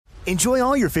Enjoy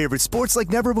all your favorite sports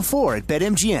like never before at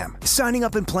BetMGM. Signing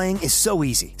up and playing is so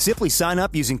easy. Simply sign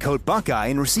up using code Buckeye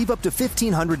and receive up to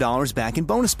 $1,500 back in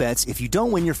bonus bets if you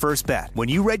don't win your first bet. When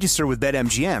you register with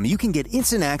BetMGM, you can get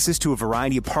instant access to a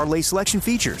variety of parlay selection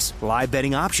features, live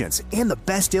betting options, and the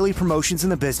best daily promotions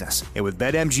in the business. And with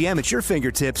BetMGM at your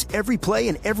fingertips, every play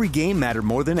and every game matter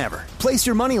more than ever. Place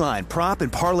your moneyline, prop,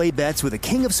 and parlay bets with the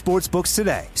king of sportsbooks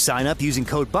today. Sign up using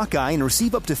code Buckeye and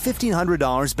receive up to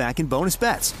 $1,500 back in bonus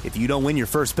bets if you don't win your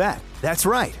first bet. That's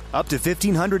right, up to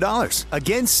 $1,500.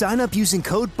 Again, sign up using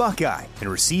code Buckeye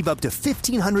and receive up to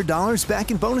 $1,500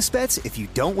 back in bonus bets if you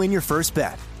don't win your first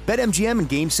bet. BetMGM and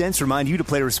GameSense remind you to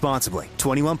play responsibly.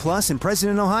 21 plus and present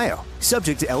in Ohio.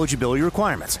 Subject to eligibility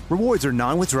requirements. Rewards are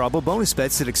non-withdrawable bonus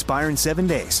bets that expire in 7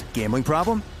 days. Gambling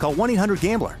problem? Call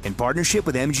 1-800-GAMBLER in partnership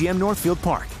with MGM Northfield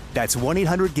Park. That's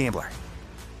 1-800-GAMBLER.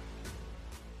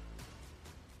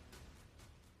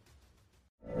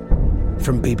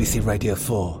 From BBC Radio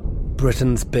 4,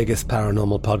 Britain's biggest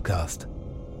paranormal podcast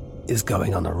is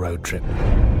going on a road trip.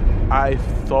 I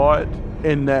thought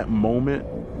in that moment,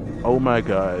 oh my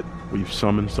God, we've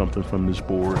summoned something from this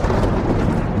board.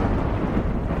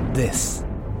 This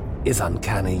is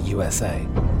Uncanny USA.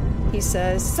 He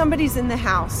says, somebody's in the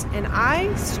house, and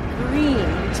I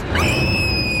screamed.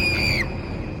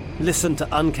 Listen to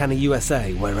Uncanny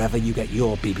USA wherever you get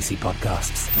your BBC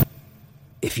podcasts,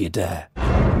 if you dare.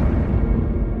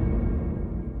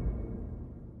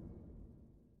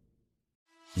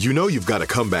 You know you've got a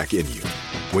comeback in you.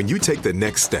 When you take the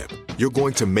next step, you're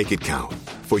going to make it count.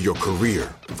 For your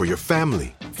career, for your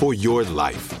family, for your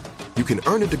life. You can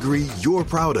earn a degree you're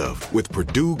proud of with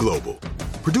Purdue Global.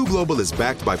 Purdue Global is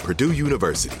backed by Purdue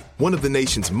University, one of the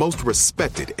nation's most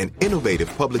respected and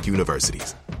innovative public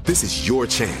universities. This is your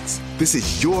chance. This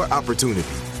is your opportunity.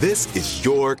 This is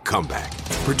your comeback.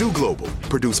 Purdue Global,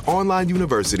 Purdue's online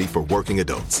university for working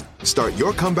adults. Start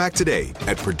your comeback today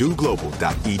at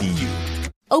purdueglobal.edu.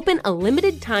 Open a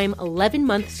limited-time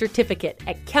 11-month certificate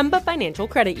at Kemba Financial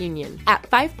Credit Union. At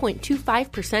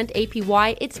 5.25%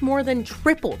 APY, it's more than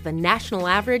triple the national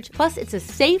average, plus it's a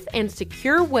safe and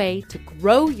secure way to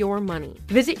grow your money.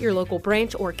 Visit your local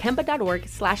branch or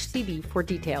kemba.org/CD for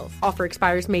details. Offer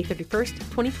expires May 31st,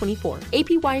 2024.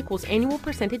 APY equals annual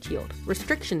percentage yield.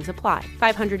 Restrictions apply.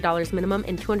 $500 minimum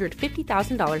and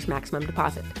 $250,000 maximum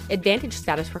deposit. Advantage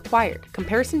status required.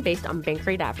 Comparison based on bank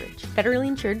rate average. Federally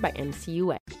insured by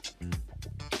NCUA.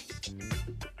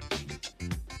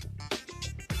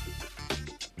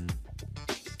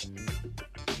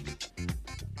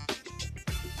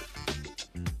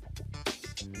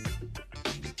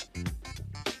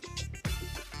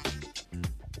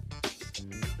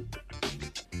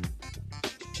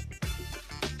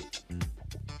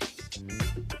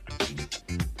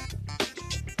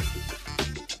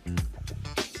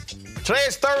 Today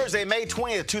is Thursday, May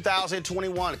 20th,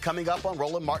 2021. Coming up on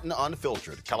Roland Martin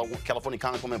Unfiltered, California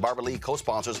Congresswoman Barbara Lee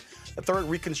co-sponsors the third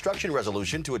Reconstruction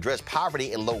Resolution to address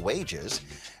poverty and low wages.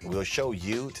 We'll show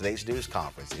you today's news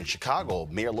conference. In Chicago,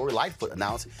 Mayor Lori Lightfoot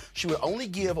announced she would only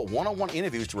give one-on-one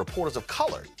interviews to reporters of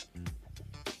color.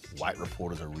 White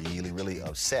reporters are really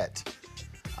upset.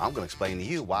 I'm going to explain to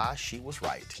you why she was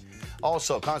right.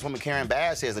 Also, Congresswoman Karen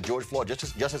Bass says the George Floyd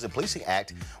Justice and Policing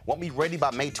Act won't be ready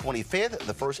by May 25th,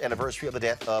 the first anniversary of the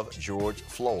death of George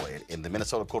Floyd. In the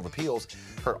Minnesota Court of Appeals,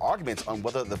 her arguments on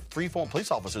whether the three former police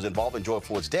officers involved in George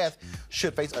Floyd's death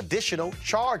should face additional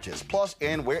charges. Plus,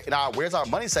 in our Where's Our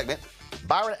Money segment,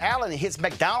 Byron Allen hits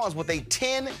McDonald's with a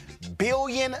 $10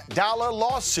 billion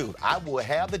lawsuit. I will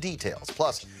have the details.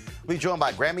 Plus, we'll be joined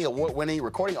by Grammy Award-winning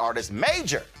recording artist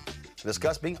Major to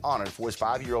discuss being honored for his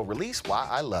 5-year-old release, Why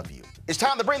I Love You. It's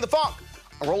time to bring the funk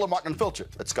on Roland Martin Unfiltered.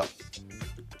 Let's go.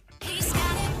 He's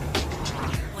got it.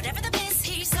 Whatever the biz,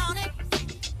 he's on it.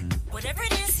 Whatever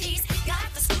it is, he's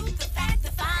got the scoop, the fact,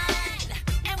 the find.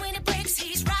 And when it breaks,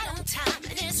 he's right on time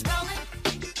and it's rolling.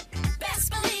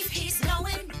 Best believe he's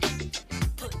knowing.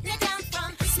 Putting it down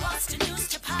from sports to news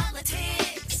to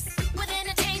politics. With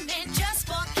entertainment just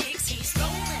for kicks, he's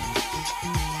rolling.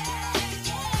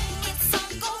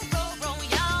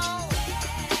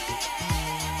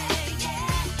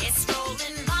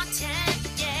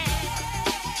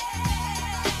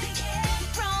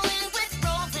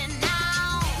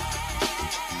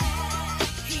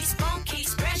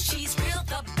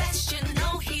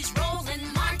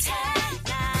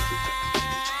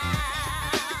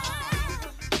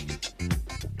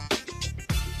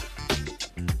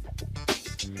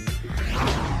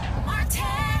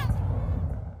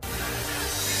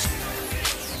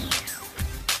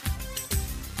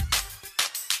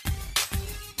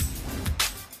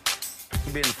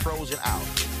 Been frozen out.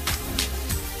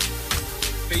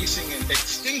 Facing an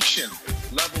extinction nation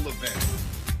level event.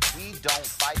 We don't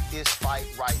fight this fight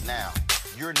right now,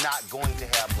 you're not going to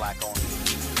have black-owned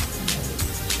media.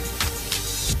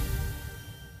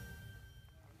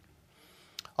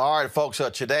 All right, folks,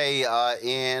 today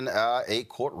in a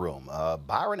courtroom,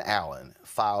 Byron Allen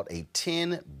filed a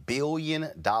 $10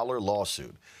 billion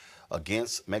lawsuit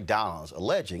against McDonald's,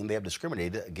 alleging they have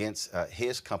discriminated against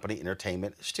his company,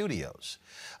 Entertainment Studios.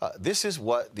 This is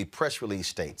what the press release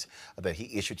states that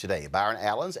he issued today. Byron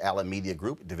Allen's Allen Media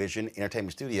Group, Division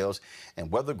Entertainment Studios,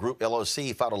 and Weather Group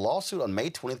LLC filed a lawsuit on May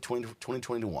 20th,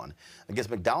 2021 against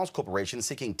McDonald's Corporation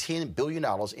seeking $10 billion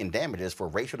in damages for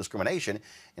racial discrimination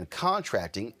and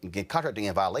contracting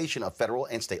in violation of federal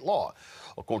and state law.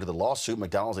 According to the lawsuit,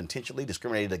 McDonald's intentionally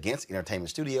discriminated against Entertainment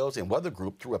Studios and Weather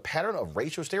Group through a pattern of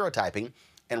racial stereotyping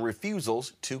and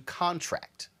refusals to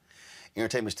contract.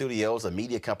 Entertainment Studios, a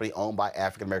media company owned by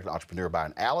African-American entrepreneur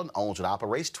Byron Allen, owns and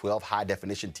operates 12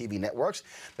 high-definition TV networks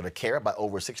that are carried by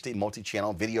over 60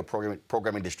 multi-channel video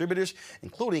programming distributors,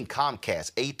 including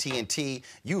Comcast, AT&T,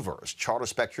 UVerse, Charter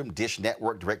Spectrum, Dish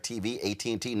Network, DirecTV,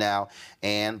 AT&T Now,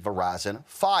 and Verizon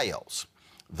Fios.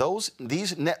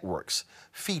 These networks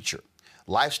feature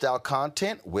lifestyle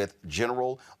content with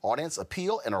general audience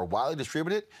appeal and are widely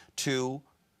distributed to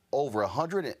over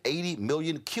 180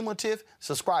 million cumulative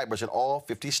subscribers in all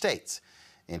 50 states.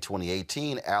 In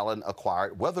 2018, Allen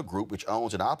acquired Weather Group, which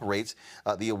owns and operates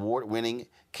the award-winning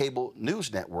cable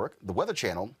news network, The Weather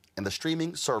Channel, and the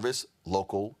streaming service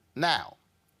Local Now.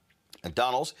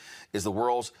 McDonald's is the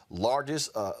world's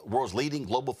leading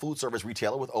global food service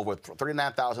retailer with over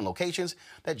 39,000 locations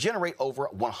that generate over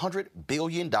 $100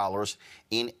 billion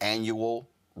in annual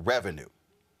revenue.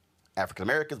 African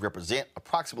Americans represent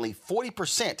approximately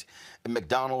 40% in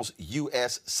McDonald's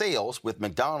U.S. sales, with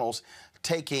McDonald's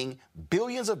taking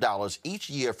billions of dollars each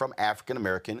year from African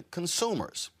American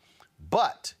consumers.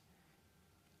 But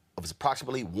of its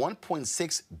approximately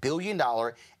 $1.6 billion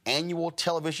annual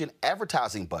television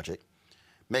advertising budget,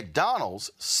 McDonald's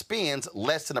spends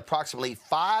less than approximately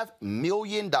 $5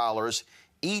 million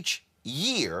each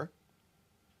year,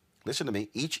 listen to me,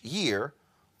 each year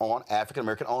on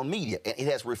African-American owned media. And it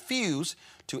has refused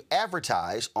to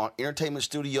advertise on Entertainment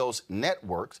Studios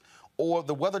networks or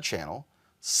the Weather Channel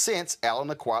since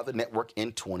Allen acquired the network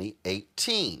in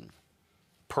 2018.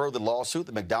 Per the lawsuit,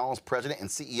 the McDonald's president and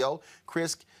CEO,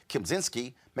 Chris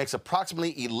Kempczynski, makes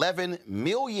approximately $11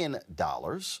 million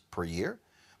per year,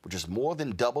 which is more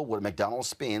than double what McDonald's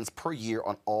spends per year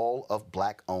on all of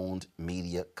black-owned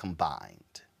media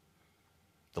combined.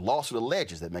 The lawsuit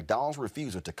alleges that McDonald's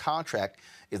refusal to contract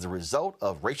is a result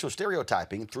of racial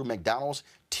stereotyping through McDonald's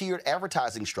tiered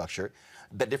advertising structure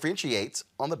that differentiates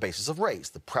on the basis of race.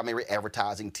 The primary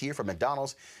advertising tier for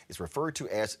McDonald's is referred to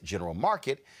as General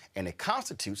Market, and it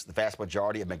constitutes the vast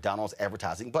majority of McDonald's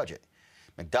advertising budget.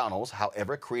 McDonald's,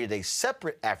 however, created a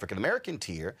separate African-American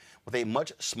tier with a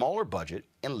much smaller budget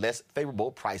and less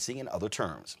favorable pricing in other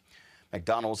terms.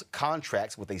 McDonald's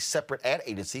contracts with a separate ad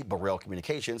agency, Burrell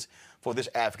Communications, for this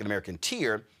African-American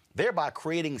tier, thereby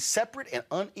creating separate and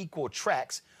unequal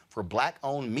tracks for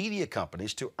black-owned media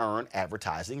companies to earn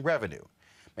advertising revenue.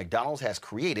 McDonald's has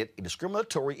created a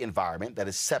discriminatory environment that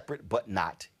is separate but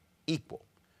not equal.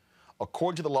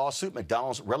 According to the lawsuit,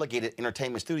 McDonald's relegated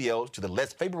Entertainment Studios to the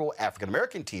less favorable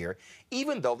African-American tier,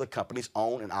 even though the companies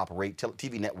own and operate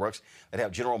TV networks that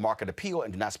have general market appeal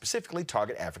and do not specifically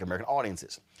target African-American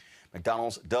audiences.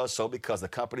 McDonald's does so because the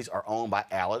companies are owned by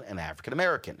Allen and African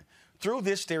American. Through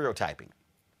this stereotyping,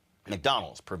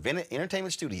 McDonald's prevented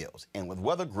Entertainment Studios and with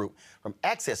Weather Group from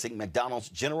accessing McDonald's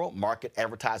general market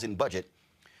advertising budget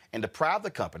and deprived the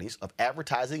companies of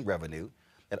advertising revenue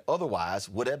that otherwise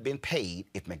would have been paid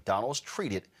if McDonald's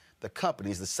treated the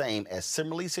companies the same as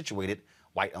similarly situated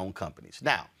white-owned companies.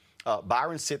 Now,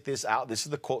 Byron sent this out. This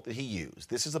is the quote that he used.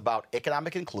 This is about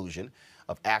economic inclusion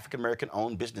of African-American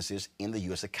owned businesses in the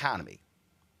U.S. economy.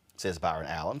 Says Byron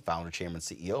Allen, founder, chairman,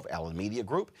 CEO of Allen Media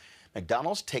Group.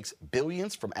 McDonald's takes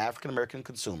billions from African-American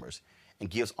consumers and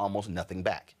gives almost nothing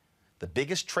back. The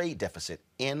biggest trade deficit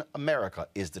in America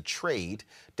is the trade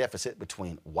deficit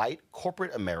between white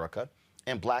corporate America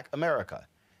and black America.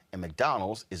 And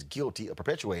McDonald's is guilty of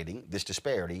perpetuating this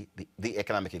disparity. The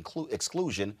economic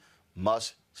exclusion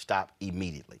must stop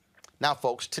immediately. Now,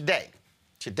 folks,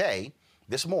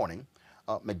 this morning,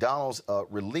 McDonald's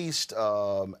released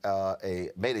a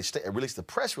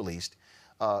press release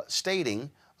stating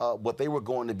what they were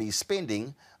going to be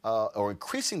spending or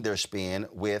increasing their spend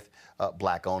with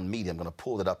black-owned media. I'm going to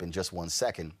pull it up in just one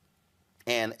second.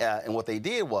 And what they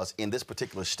did was, in this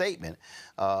particular statement,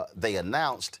 they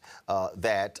announced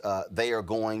that they are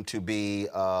going to be,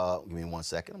 give me one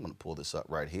second, I'm going to pull this up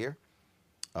right here.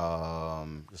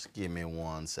 Just give me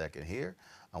 1 second here.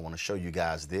 I want to show you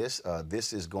guys this.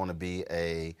 This is going to be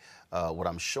what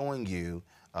I'm showing you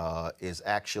is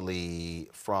actually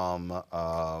from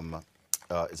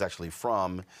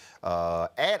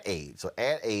Ad Age. So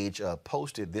Ad Age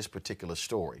posted this particular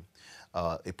story.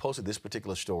 They posted this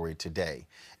particular story today.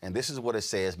 And this is what it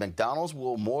says. McDonald's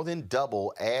will more than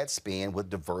double ad spend with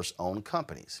diverse-owned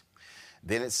companies.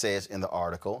 Then it says in the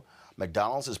article,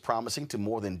 McDonald's is promising to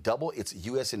more than double its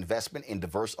U.S. investment in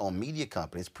diverse-owned media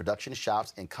companies, production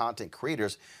shops, and content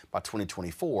creators by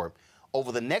 2024.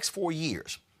 Over the next 4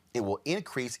 years, it will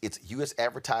increase its U.S.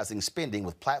 advertising spending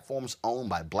with platforms owned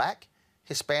by Black,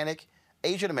 Hispanic,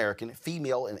 Asian American,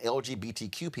 female, and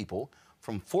LGBTQ people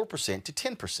from 4% to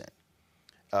 10%.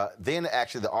 Then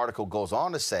actually the article goes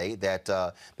on to say that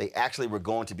they actually were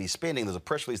going to be spending, there's a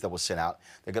press release that was sent out,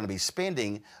 they're going to be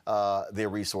spending their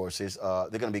resources. They're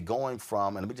going to be going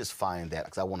from, and let me just find that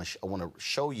because I want to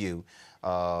show you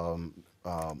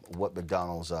what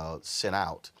McDonald's sent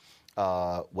out.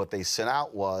 What they sent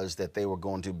out was that they were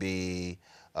going to be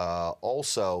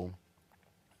also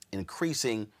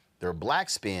increasing their Black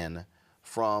spend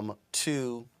from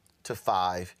 2 to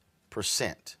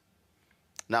 5%.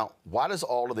 Now, why does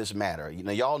all of this matter? You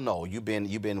know, y'all know you've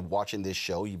been watching this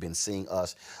show. You've been seeing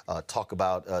us talk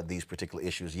about these particular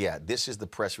issues. Yeah, this is the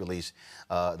press release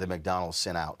that McDonald's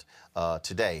sent out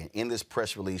today. In this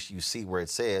press release, you see where it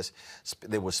says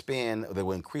they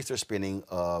will increase their spending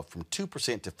from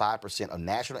 2% to 5% of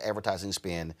national advertising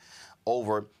spend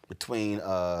over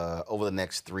the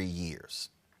next 3 years.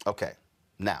 Okay,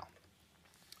 now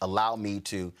allow me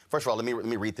to first of all let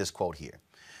me read this quote here.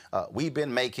 We've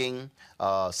been making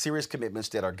serious commitments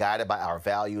that are guided by our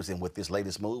values, and with this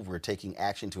latest move, we're taking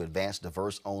action to advance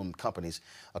diverse-owned companies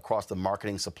across the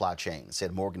marketing supply chain,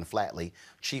 said Morgan Flatley,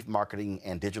 Chief Marketing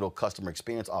and Digital Customer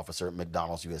Experience Officer at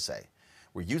McDonald's USA.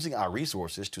 We're using our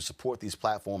resources to support these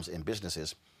platforms and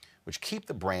businesses, which keep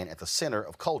the brand at the center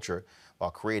of culture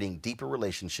while creating deeper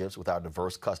relationships with our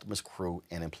diverse customers, crew,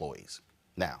 and employees.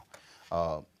 Now,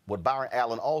 what Byron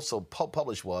Allen also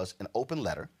published was an open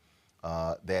letter.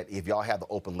 That if y'all have the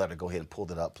open letter, go ahead and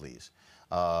pull it up, please.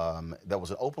 There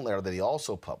was an open letter that he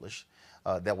also published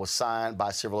that was signed by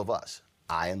several of us.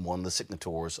 I am one of the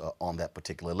signatories on that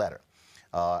particular letter.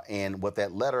 And what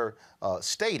that letter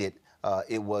stated,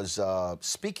 it was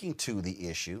speaking to the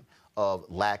issue of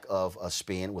lack of a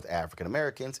spend with African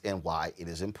Americans and why it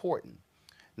is important.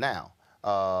 Now,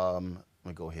 let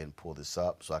me go ahead and pull this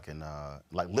up so I can,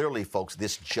 literally, folks,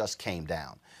 this just came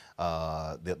down.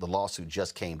 The lawsuit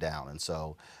just came down, and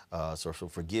so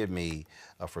forgive me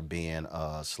for being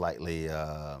slightly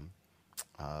out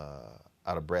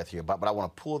of breath here, but I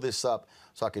want to pull this up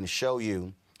so I can show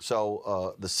you.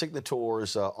 So the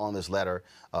signatories on this letter,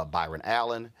 Byron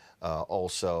Allen,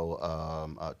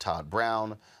 also Todd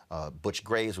Brown, Butch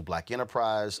Graves with Black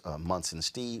Enterprise, Munson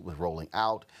Steed with Rolling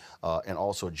Out, and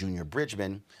also Junior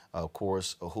Bridgman, of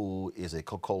course, who is a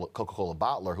Coca-Cola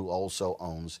bottler who also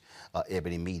owns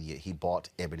Ebony Media. He bought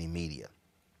Ebony Media.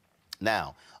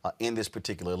 Now, in this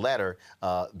particular letter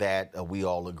that we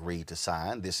all agreed to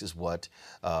sign, this is what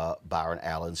Byron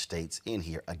Allen states in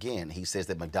here. Again, he says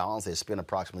that McDonald's has spent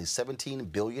approximately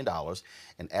 $17 billion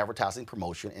in advertising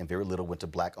promotion and very little went to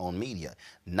Black-owned media,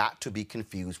 not to be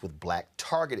confused with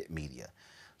Black-targeted media.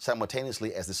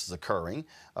 Simultaneously, as this is occurring,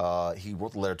 he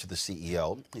wrote a letter to the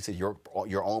CEO. He said, your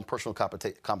own personal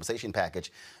compensation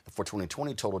package for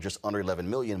 2020 totaled just under $11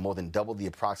 million, more than double the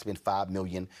approximate $5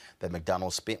 million that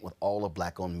McDonald's spent with all of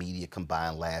Black-owned media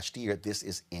combined last year. This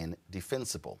is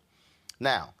indefensible.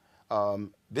 Now,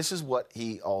 this is what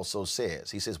he also says.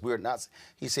 He says,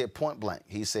 he said point blank,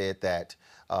 he said that,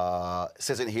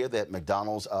 says in here that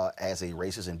McDonald's has a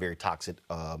racist and very toxic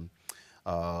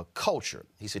culture.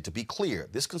 He said, to be clear,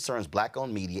 this concerns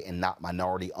Black-owned media and not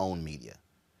minority-owned media.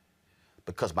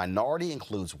 Because minority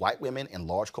includes white women and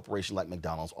large corporations like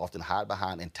McDonald's often hide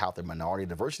behind and tout their minority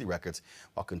diversity records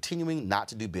while continuing not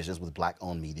to do business with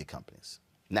Black-owned media companies.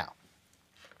 Now,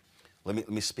 let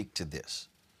me speak to this.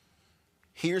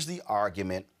 Here's the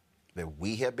argument that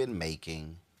we have been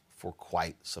making for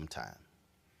quite some time.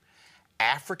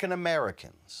 African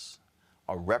Americans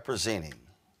are representing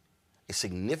a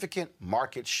significant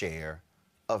market share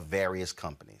of various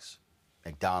companies,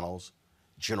 McDonald's,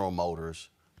 General Motors,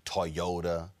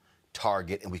 Toyota,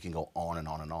 Target, and we can go on and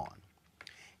on and on.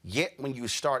 Yet when you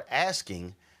start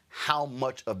asking how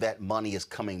much of that money is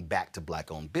coming back to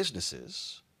Black-owned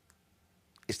businesses,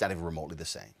 it's not even remotely the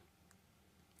same.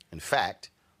 In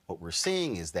fact, what we're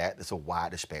seeing is that there's a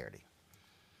wide disparity.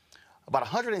 About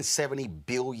 $170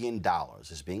 billion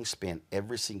is being spent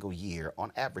every single year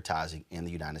on advertising in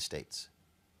the United States.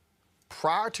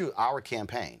 prior to our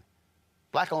campaign,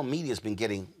 black-owned media has been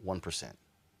getting 1%.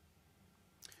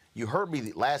 You heard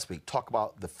me last week talk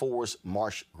about the Forrest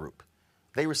Marsh Group.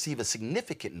 They receive a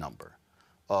significant number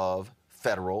of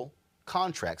federal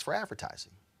contracts for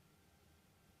advertising.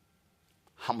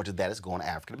 How much of that is going to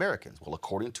African Americans? Well,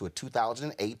 according to a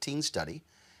 2018 study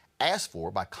asked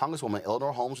for by Congresswoman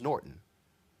Eleanor Holmes Norton,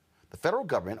 the federal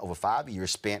government over 5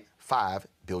 years spent $5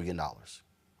 billion.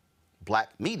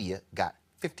 Black media got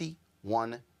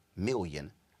 $51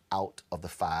 million out of the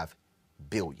 $5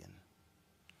 billion.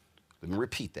 Let me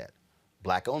repeat that.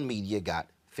 Black-owned media got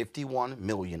 $51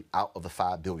 million out of the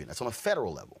 $5 billion. That's on a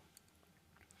federal level.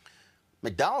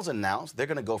 McDonald's announced they're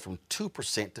going to go from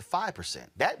 2% to 5%.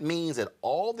 That means that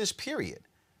all this period,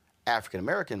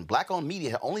 African-American, black-owned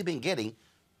media have only been getting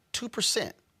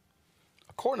 2%.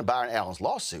 According to Byron Allen's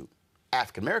lawsuit,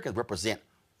 African-Americans represent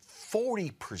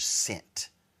 40%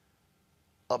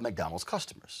 of McDonald's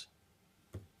customers.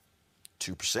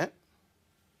 2%,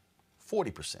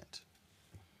 40%.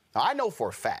 Now, I know for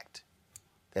a fact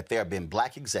that there have been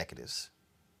black executives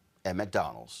at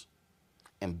McDonald's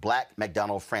and black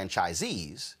McDonald's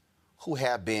franchisees who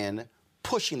have been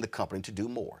pushing the company to do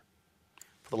more.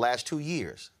 For the last 2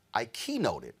 years, I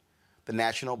keynoted the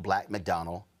National Black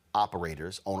McDonald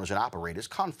Owners and Operators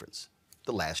Conference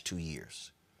the last 2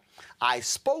 years. I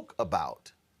spoke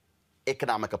about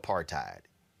economic apartheid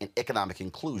and economic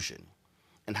inclusion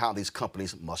and how these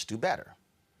companies must do better.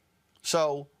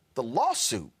 So the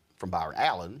lawsuit from Byron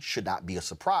Allen should not be a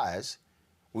surprise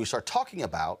when we start talking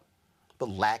about the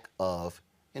lack of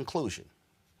inclusion.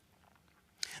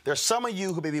 There are some of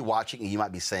you who may be watching and you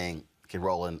might be saying, okay,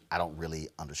 Roland, I don't really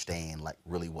understand, like,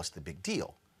 really, what's the big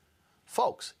deal?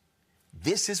 Folks,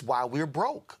 this is why we're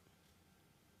broke.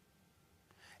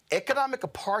 Economic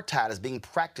apartheid is being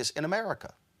practiced in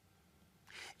America.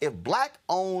 If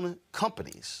black-owned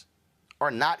companies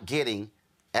are not getting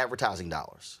advertising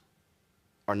dollars,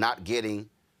 are not getting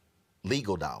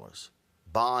legal dollars,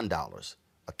 bond dollars,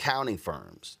 accounting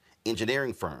firms,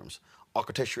 engineering firms,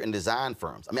 architecture and design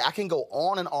firms. I mean, I can go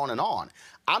on and on and on.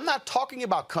 I'm not talking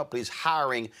about companies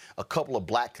hiring a couple of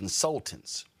black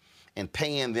consultants and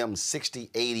paying them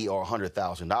 $60,000, $80,000, or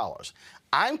 $100,000.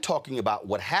 I'm talking about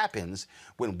what happens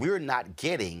when we're not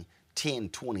getting 10,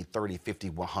 20, 30, 50,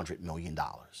 $100 million.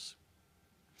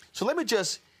 So let me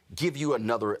just give you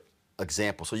another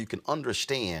example so you can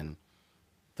understand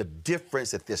the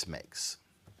difference that this makes.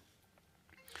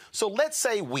 So let's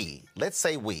say we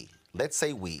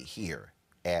here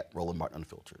at Roland Martin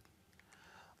Unfiltered,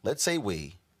 let's say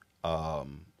we, all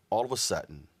of a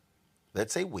sudden,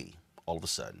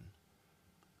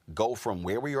 go from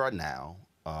where we are now,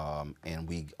 and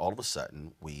we, all of a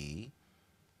sudden,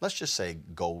 let's just say,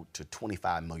 go to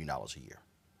 $25 million a year.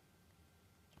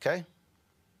 Okay?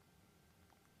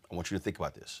 I want you to think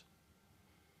about this.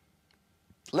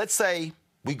 Let's say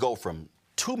we go from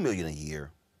 $2 million a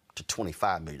year to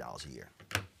 $25 million a year.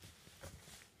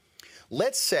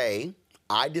 Let's say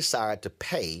I decide to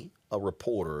pay a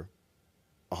reporter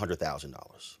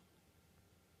 $100,000.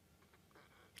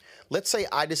 Let's say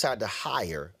I decide to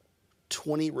hire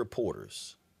 20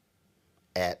 reporters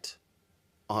at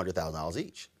 $100,000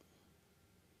 each.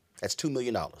 That's $2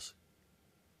 million.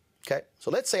 Okay?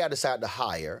 So let's say I decide to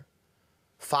hire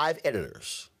 5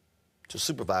 editors to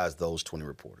supervise those 20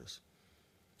 reporters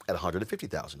at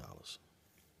 $150,000.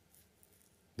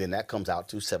 Then that comes out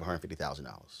to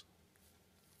 $750,000.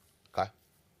 Okay?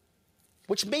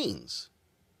 Which means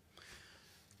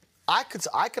I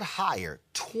could hire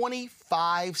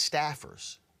 25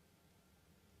 staffers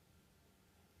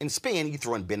and spend, you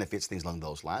throw in benefits, things along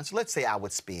those lines. So let's say I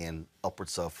would spend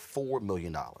upwards of $4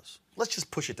 million. Let's just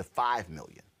push it to $5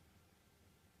 million.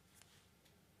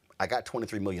 I got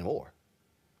 $23 million more.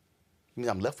 It means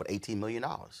I'm left with $18 million.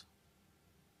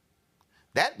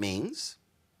 That means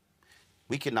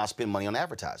we can now spend money on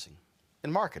advertising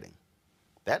and marketing.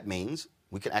 That means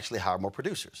we can actually hire more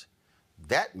producers.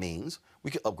 That means we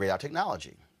can upgrade our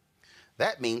technology.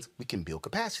 That means we can build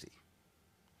capacity.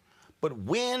 But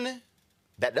when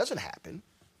that doesn't happen,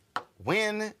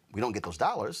 when we don't get those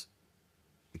dollars,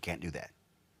 we can't do that.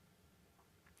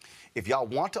 If y'all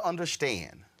want to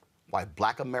understand why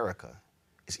Black America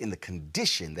is in the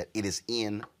condition that it is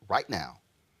in right now,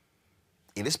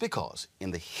 it is because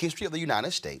in the history of the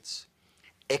United States,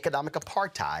 economic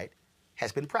apartheid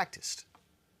has been practiced.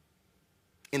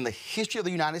 In the history of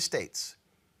the United States,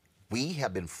 we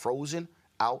have been frozen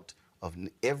out of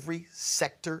every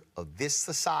sector of this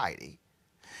society.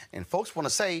 And folks want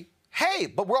to say, hey,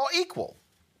 but we're all equal.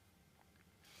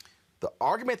 The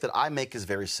argument that I make is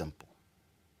very simple.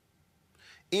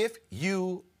 If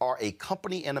you are a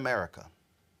company in America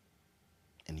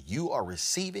and you are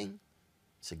receiving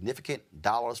significant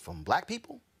dollars from black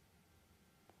people,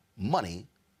 money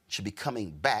should be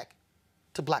coming back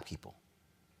to black people.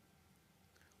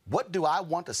 What do I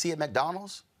want to see at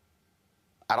McDonald's?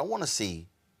 I don't want to see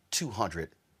 200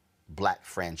 black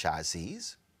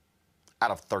franchisees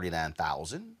out of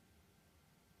 39,000.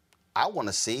 I want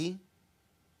to see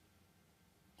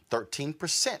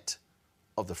 13%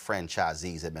 of the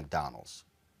franchisees at McDonald's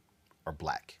are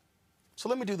black. So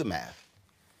let me do the math.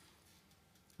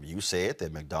 You said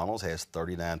that McDonald's has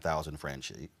 39,000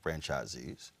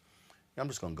 franchisees. I'm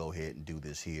just going to go ahead and do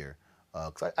this here.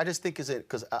 Cause I just think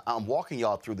because I'm walking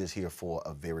y'all through this here for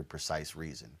a very precise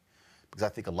reason. Because I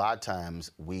think a lot of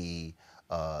times we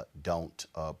don't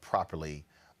properly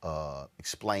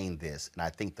explain this. And I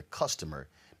think the customer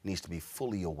needs to be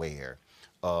fully aware.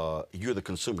 You're the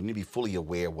consumer. You need to be fully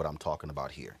aware of what I'm talking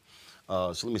about here.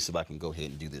 So let me see if I can go ahead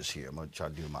and do this here. I'm going to try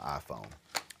to do it on my iPhone.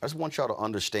 I just want y'all to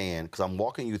understand, because I'm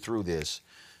walking you through this,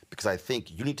 because I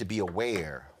think you need to be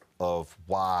aware of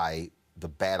why the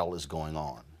battle is going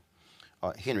on.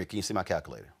 Henry, can you see my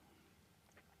calculator?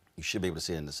 You should be able to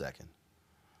see it in a second.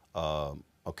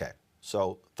 Okay,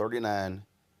 so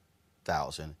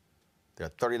 39,000. There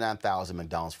are 39,000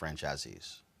 McDonald's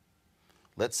franchisees.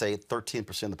 Let's say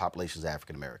 13% of the population is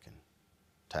African American,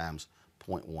 times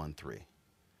 0.13.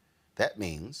 That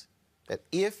means that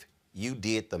if you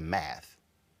did the math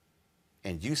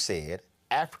and you said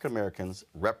African Americans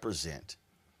represent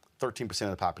 13% of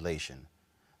the population,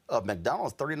 of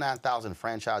McDonald's 39,000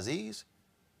 franchisees,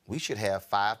 we should have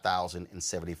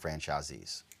 5,070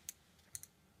 franchisees.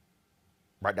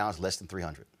 Right now it's less than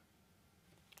 300.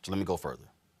 So let me go further.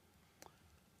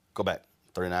 Go back,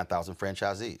 39,000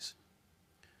 franchisees.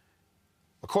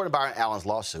 According to Byron Allen's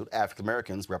lawsuit, African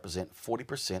Americans represent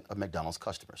 40% of McDonald's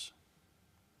customers.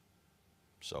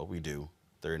 So we do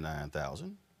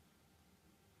 39,000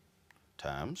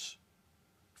 times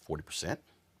 40%.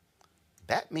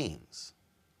 That means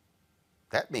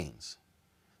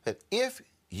that if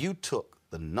you took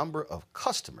the number of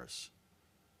customers,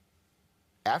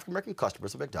 African American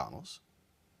customers of McDonald's,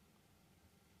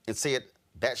 and said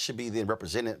that should be then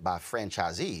represented by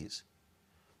franchisees,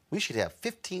 we should have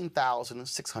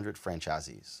 15,600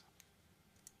 franchisees.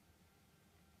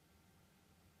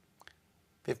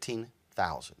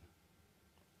 15,000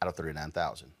 out of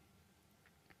 39,000.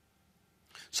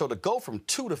 So to go from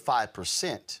 2 to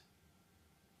 5%,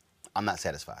 I'm not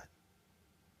satisfied.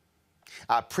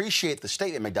 I appreciate the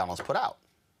statement McDonald's put out.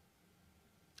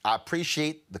 I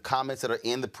appreciate the comments that are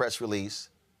in the press release,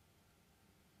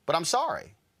 but I'm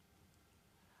sorry.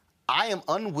 I am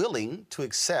unwilling to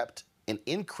accept an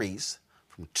increase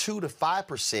from 2 to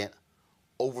 5%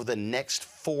 over the next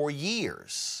 4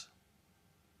 years.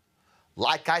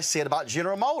 Like I said about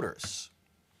General Motors,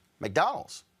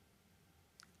 McDonald's,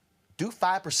 do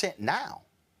 5% now.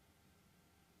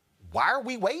 Why are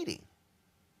we waiting?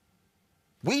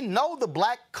 We know the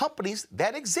black companies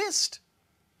that exist.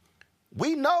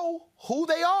 We know who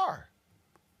they are.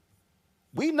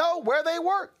 We know where they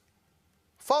work.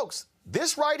 Folks,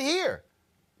 this right here,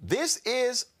 this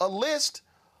is a list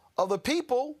of the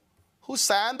people who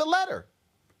signed the letter.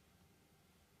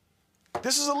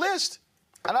 This is a list,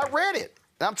 and I read it.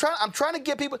 And I'm trying to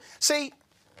get people, see,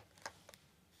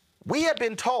 we have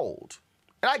been told,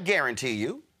 and I guarantee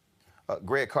you,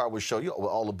 Greg Carr will show you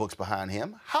all the books behind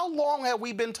him. How long have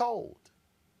we been told?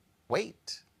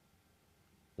 Wait.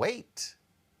 Wait.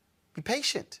 Be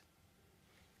patient.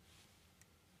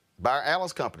 Byron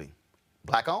Allen's company,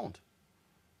 black owned.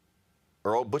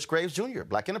 Earl Butch Graves Jr.,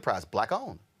 black enterprise, black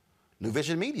owned. New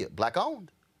Vision Media, black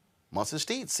owned. Munson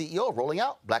Steed, CEO, Rolling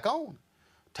Out, black owned.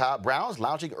 Todd Brown's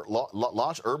launched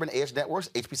Urban Edge Networks,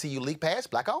 HBCU League Pass,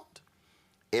 black owned.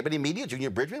 Ebony Media, Junior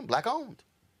Bridgman, black owned.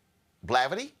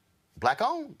 Blavity, black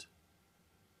owned.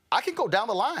 I can go down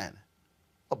the line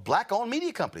of black owned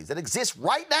media companies that exist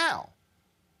right now.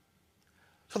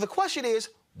 So the question is,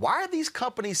 why are these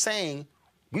companies saying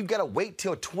we've got to wait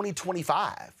till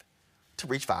 2025 to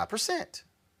reach 5%?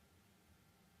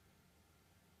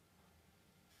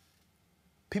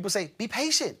 People say, be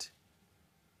patient.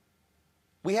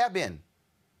 We have been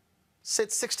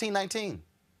since 1619.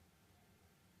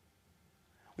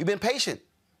 We've been patient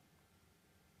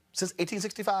since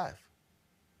 1865.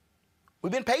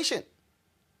 We've been patient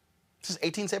since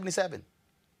 1877.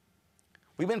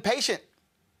 We've been patient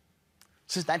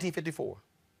since 1954.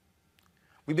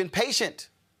 We've been patient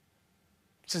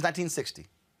since 1960.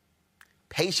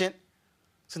 Patient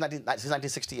since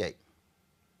 1968.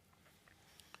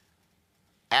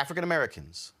 African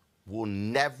Americans will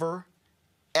never,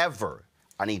 ever,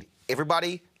 I need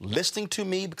everybody listening to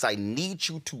me because I need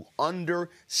you to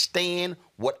understand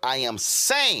what I am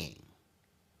saying.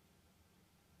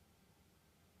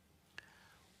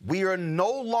 We are no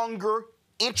longer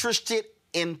interested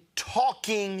in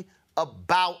talking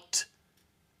about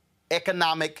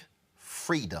economic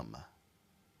freedom.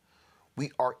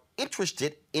 We are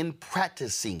interested in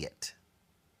practicing it.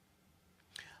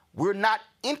 We're not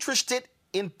interested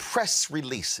in press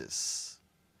releases.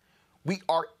 We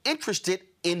are interested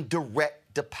in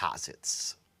direct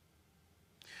deposits.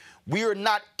 We are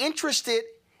not interested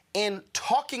in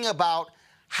talking about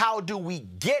how do we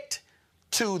get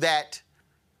to that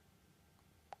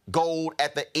gold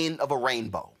at the end of a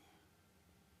rainbow.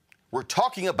 We're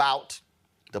talking about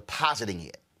depositing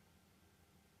it.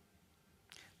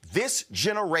 This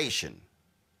generation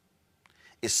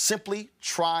is simply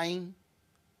trying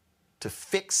to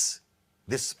fix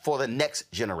this for the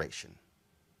next generation.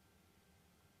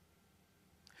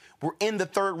 We're in the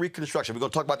third Reconstruction. We're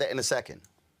going to talk about that in a second.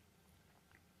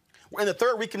 We're in the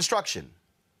third Reconstruction.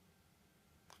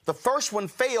 The first one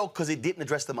failed because it didn't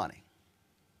address the money.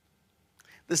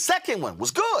 The second one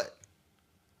was good,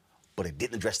 but it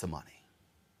didn't address the money.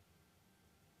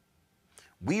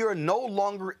 We are no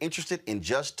longer interested in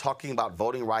just talking about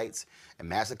voting rights and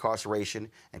mass incarceration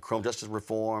and criminal justice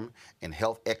reform and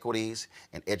health equities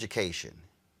and education.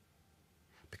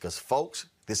 Because, folks,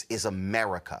 this is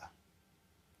America.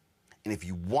 And if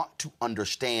you want to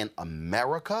understand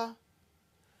America,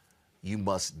 you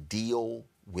must deal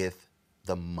with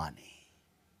the money.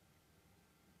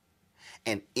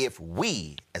 And if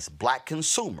we, as black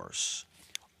consumers,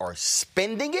 are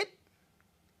spending it,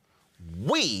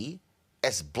 we,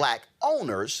 as black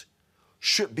owners,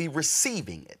 should be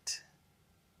receiving it.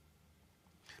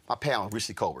 My panel,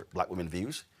 Rishi Colbert, Black Women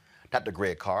Views. Dr.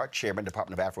 Greg Carr, Chairman,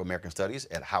 Department of Afro-American Studies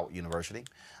at Howard University.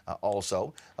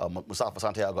 Also, Mustafa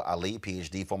Santiago Ali,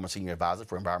 PhD, former Senior Advisor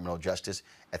for Environmental Justice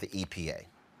at the EPA.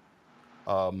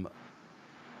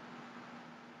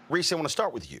 Reese, I want to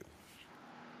start with you.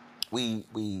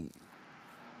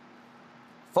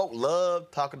 Folk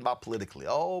love talking about politically.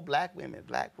 Oh, black women.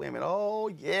 Oh,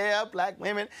 yeah, black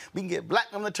women. We can get black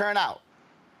women to turn out.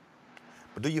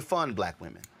 But do you fund black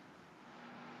women?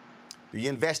 Do you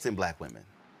invest in black women?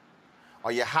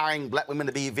 Are you hiring black women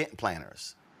to be event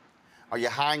planners? Are you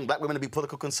hiring black women to be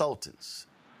political consultants?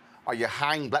 Are you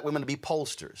hiring black women to be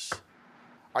pollsters?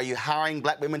 Are you hiring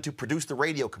black women to produce the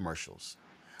radio commercials?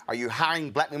 Are you hiring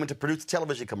black women to produce the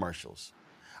television commercials?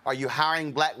 Are you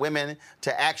hiring black women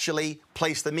to actually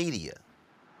place the media?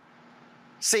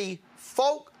 See,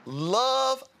 folk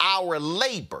love our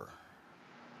labor.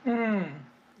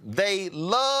 They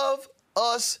love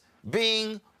us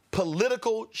being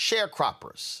political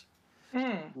sharecroppers.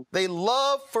 They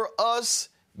love for us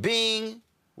being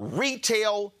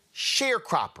retail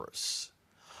sharecroppers.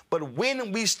 But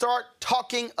when we start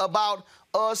talking about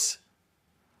us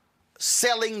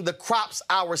selling the crops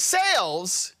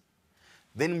ourselves,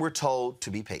 then we're told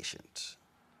to be patient.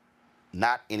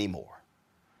 Not anymore.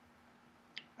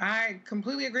 I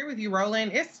completely agree with you,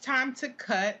 Roland. It's time to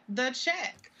cut the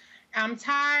check. I'm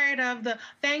tired of the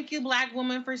thank you, black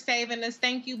women, for saving us.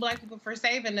 Thank you, black people, for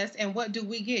saving us. And what do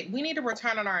we get? We need a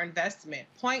return on our investment,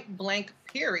 point blank,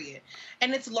 period.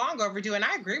 And it's long overdue. And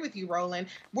I agree with you, Roland.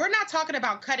 We're not talking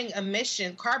about cutting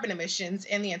carbon emissions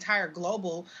in the entire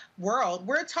global world.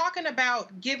 We're talking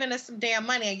about giving us some damn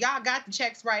money. And y'all got the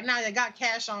checks right now. You got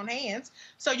cash on hands.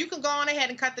 So you can go on ahead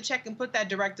and cut the check and put that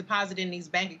direct deposit in these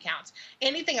bank accounts.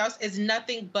 Anything else is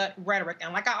nothing but rhetoric.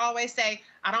 And like I always say,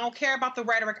 I don't care about the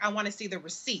rhetoric. I want to see the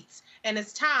receipts. And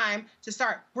it's time to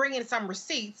start bringing some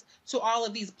receipts to all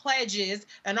of these pledges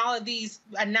and all of these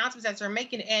announcements that they're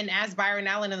making. And as Byron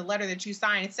Allen in the letter that you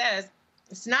signed says,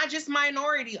 it's not just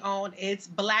minority owned, it's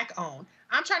black owned.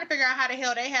 I'm trying to figure out how the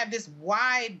hell they have this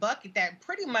wide bucket that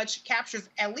pretty much captures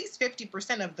at least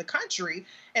 50% of the country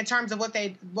in terms of what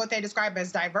they describe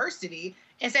as diversity,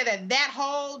 and say that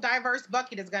whole diverse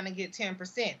bucket is going to get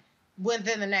 10%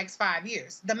 within the next 5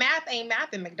 years. The math ain't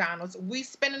math in McDonald's. We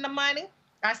spending the money.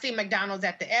 I see McDonald's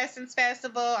at the Essence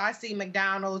Festival. I see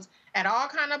McDonald's at all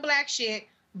kind of black shit.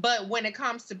 But when it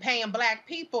comes to paying black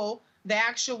people, the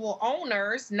actual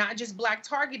owners, not just black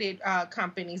targeted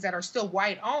companies that are still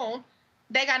white owned,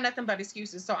 they got nothing but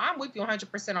excuses. So I'm with you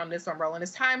 100% on this one, Roland.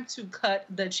 It's time to cut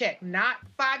the check. Not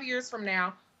 5 years from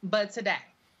now, but today.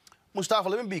 Mustafa,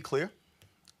 let me be clear.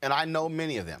 And I know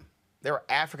many of them. There are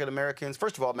African Americans.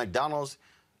 First of all, McDonald's,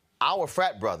 our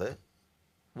frat brother,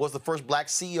 was the first black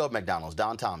CEO of McDonald's,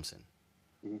 Don Thompson.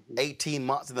 18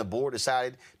 months, and the board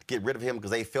decided to get rid of him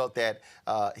because they felt that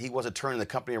he wasn't turning the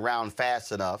company around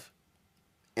fast enough.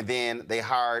 And then they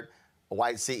hired a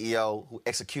white CEO who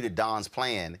executed Don's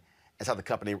plan. That's how the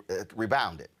company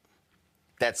rebounded.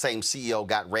 That same CEO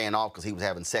got ran off because he was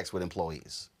having sex with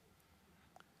employees.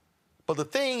 But the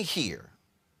thing here,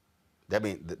 that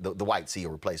means the white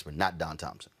CEO replacement, not Don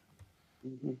Thompson.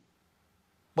 Mm-hmm.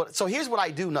 But so here's what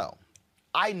I do know.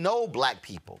 I know black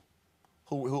people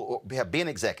who have been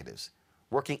executives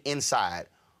working inside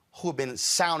who have been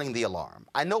sounding the alarm.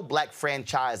 I know black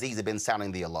franchisees have been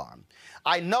sounding the alarm.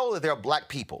 I know that there are black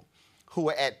people who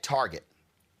are at Target,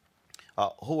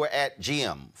 who are at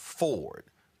GM, Ford,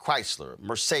 Chrysler,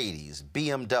 Mercedes,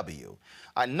 BMW.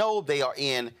 I know they are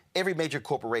in every major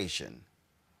corporation,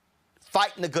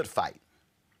 fighting a good fight,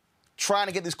 trying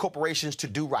to get these corporations to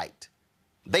do right.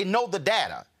 They know the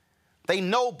data. They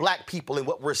know black people and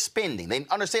what we're spending. They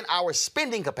understand our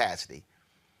spending capacity.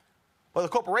 Well, the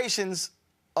corporations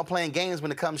are playing games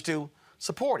when it comes to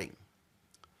supporting.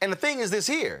 And the thing is this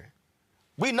here,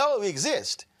 we know we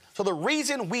exist. So the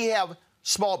reason we have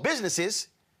small businesses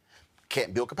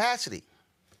can't build capacity,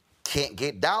 can't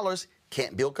get dollars,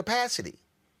 can't build capacity.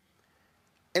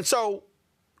 And so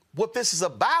what this is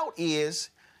about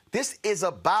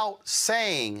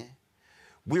saying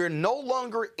we're no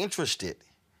longer interested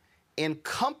in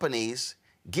companies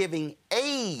giving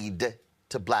aid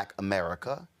to black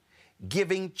America,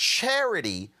 giving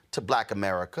charity to black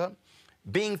America,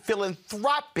 being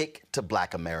philanthropic to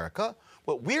black America.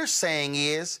 What we're saying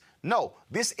is, no,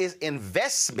 this is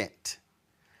investment.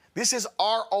 This is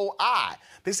ROI.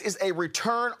 This is a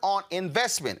return on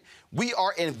investment. We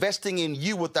are investing in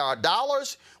you with our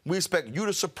dollars. We expect you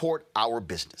to support our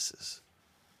businesses.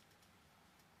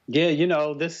 Yeah, you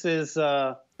know, this is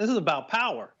about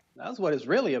power. That's what it's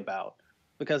really about,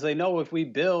 because they know if we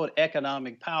build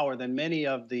economic power, then many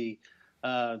of the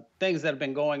things that have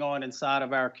been going on inside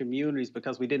of our communities,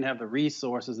 because we didn't have the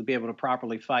resources to be able to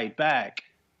properly fight back,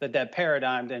 that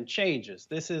paradigm then changes.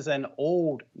 This is an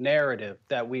old narrative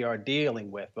that we are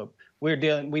dealing with, but we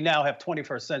now have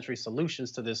 21st century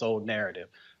solutions to this old narrative.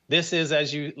 This is,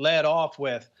 as you led off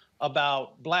with,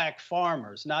 about black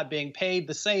farmers not being paid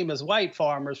the same as white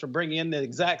farmers for bringing in the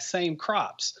exact same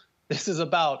crops. This is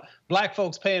about black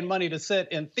folks paying money to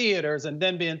sit in theaters and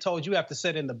then being told you have to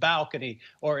sit in the balcony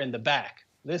or in the back.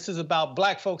 This is about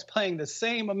black folks paying the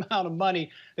same amount of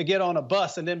money to get on a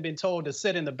bus and then being told to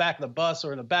sit in the back of the bus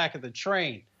or in the back of the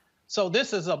train. So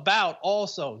this is about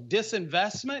also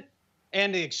disinvestment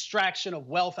and the extraction of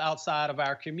wealth outside of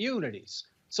our communities.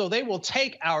 So they will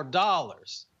take our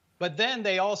dollars, but then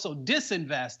they also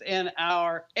disinvest in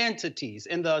our entities,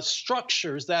 in the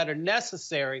structures that are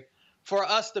necessary for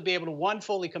us to be able to, one,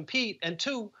 fully compete, and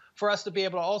two, for us to be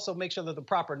able to also make sure that the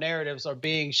proper narratives are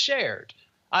being shared.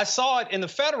 I saw it in the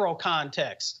federal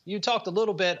context. You talked a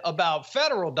little bit about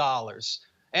federal dollars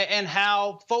and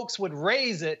how folks would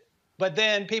raise it, but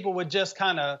then people would just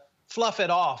kind of fluff it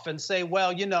off and say,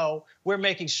 well, you know, we're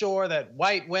making sure that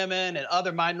white women and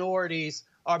other minorities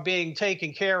are being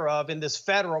taken care of in this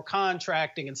federal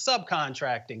contracting and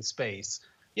subcontracting space.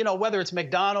 You know, whether it's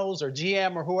McDonald's or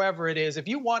GM or whoever it is, if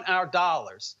you want our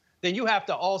dollars, then you have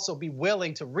to also be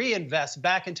willing to reinvest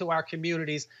back into our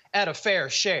communities at a fair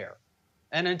share.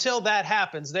 And until that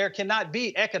happens, there cannot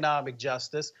be economic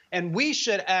justice. And we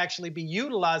should actually be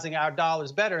utilizing our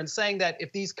dollars better and saying that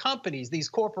if these companies, these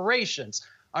corporations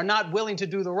are not willing to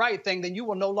do the right thing, then you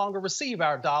will no longer receive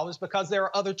our dollars because there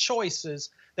are other choices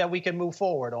that we can move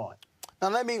forward on. Now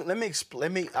let me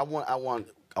explain. I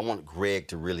want Greg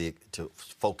to really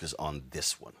focus on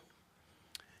this one.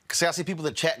 Because I see people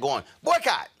in the chat going,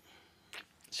 boycott.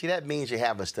 See, that means you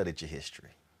haven't studied your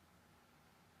history.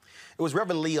 It was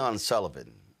Reverend Leon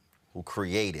Sullivan who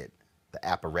created the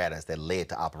apparatus that led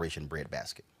to Operation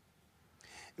Breadbasket.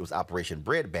 It was Operation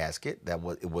Breadbasket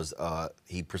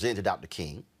he presented to Dr.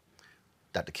 King.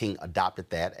 Dr. King adopted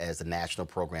that as the national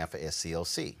program for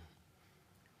SCLC.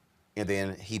 And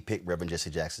then he picked Reverend Jesse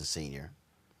Jackson Sr.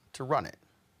 to run it.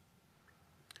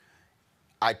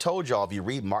 I told y'all, if you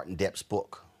read Martin Depp's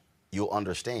book, you'll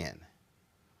understand.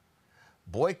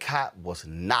 Boycott was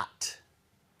not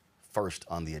first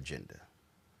on the agenda.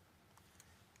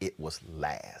 It was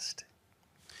last.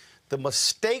 The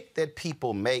mistake that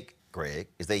people make, Greg,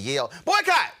 is they yell,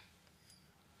 boycott!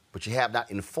 But you have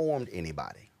not informed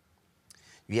anybody.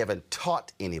 You haven't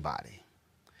taught anybody.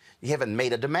 You haven't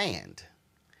made a demand.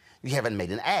 You haven't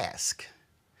made an ask.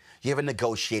 You haven't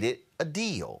negotiated a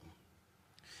deal.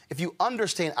 If you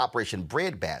understand Operation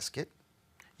Breadbasket,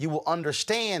 you will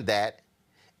understand that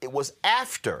it was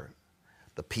after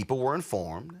the people were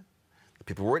informed, the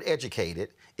people were educated.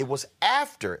 It was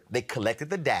after they collected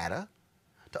the data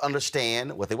to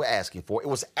understand what they were asking for. It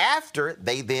was after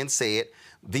they then said,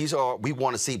 we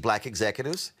want to see black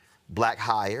executives, black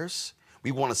hires.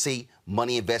 We want to see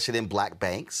money invested in black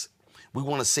banks. We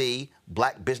want to see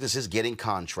black businesses getting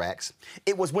contracts.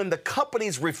 It was when the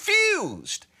companies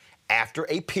refused after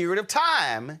a period of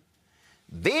time,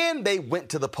 then they went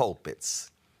to the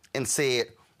pulpits and said,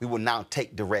 we will now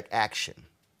take direct action.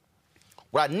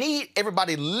 What I need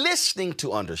everybody listening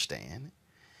to understand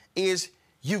is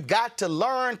you've got to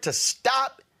learn to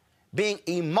stop being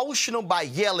emotional by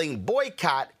yelling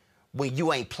boycott when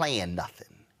you ain't playing nothing,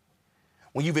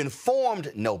 when you've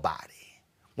informed nobody,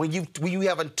 when you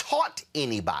haven't taught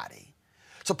anybody.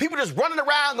 So people just running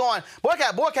around going,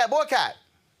 boycott, boycott, boycott.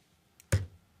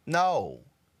 No.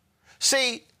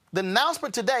 See, the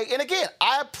announcement today, and again,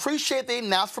 I appreciate the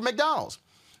announcement from McDonald's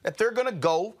that they're going to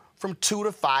go from 2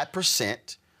 to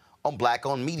 5% on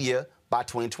black-owned media by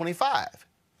 2025.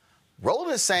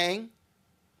 Roland is saying,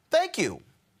 thank you,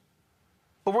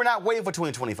 but we're not waiting for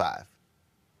 2025.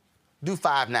 Do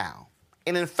 5 now.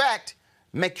 And in fact,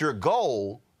 make your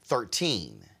goal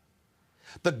 13.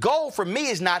 The goal for me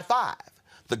is not 5.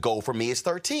 The goal for me is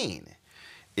 13.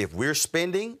 If we're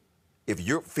spending, if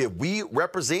we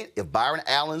represent, if Byron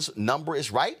Allen's number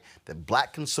is right, that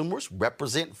black consumers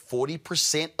represent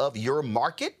 40% of your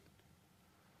market,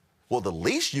 well, the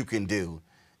least you can do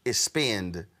is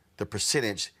spend the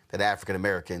percentage that African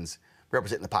Americans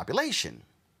represent in the population.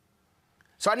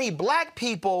 So I need black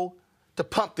people to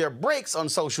pump their brakes on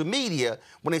social media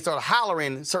when they start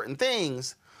hollering certain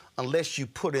things unless you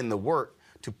put in the work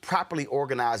to properly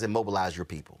organize and mobilize your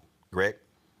people. Greg?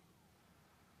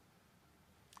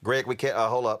 Greg, we can't,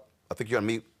 hold up. I think you're on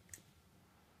mute.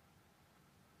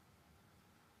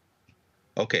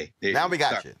 Okay. Now we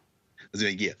got you.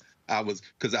 Yeah, I was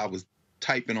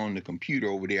typing on the computer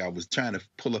over there. I was trying to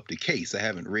pull up the case. I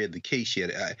haven't read the case yet.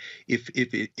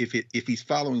 If he's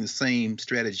following the same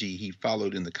strategy he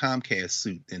followed in the Comcast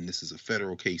suit, then this is a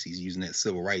federal case. He's using that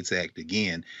Civil Rights Act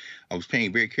again. I was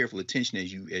paying very careful attention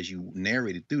as you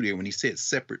narrated through there when he said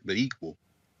separate but equal.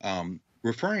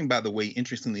 Referring, by the way,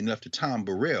 interestingly enough, to Tom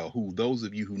Burrell, who those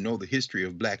of you who know the history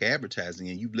of black advertising,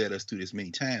 and you've led us through this many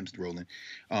times, Roland,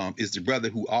 is the brother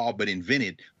who all but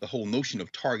invented the whole notion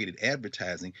of targeted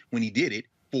advertising when he did it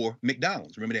for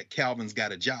McDonald's. Remember that Calvin's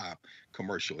Got a Job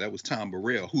commercial? That was Tom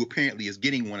Burrell, who apparently is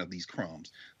getting one of these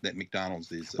crumbs that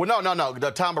McDonald's is. Well, no.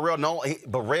 Tom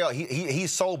Burrell, he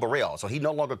sold Burrell, so he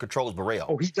no longer controls Burrell.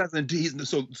 Oh, he doesn't.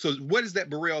 So what is that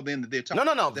Burrell then that they're talking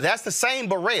about? No. That's the same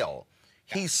Burrell.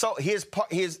 He sold his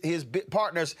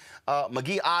partners,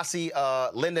 McGee,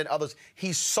 Ossie, Linda, and others.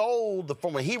 He sold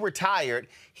when he retired.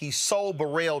 He sold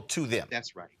Burrell to them.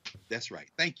 That's right.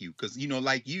 Thank you, because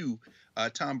like you,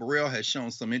 Tom Burrell has shown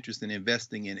some interest in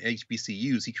investing in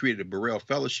HBCUs. He created a Burrell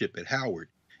Fellowship at Howard.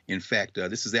 In fact,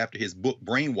 this is after his book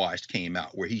Brainwashed came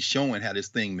out, where he's showing how this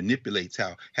thing manipulates,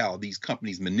 how these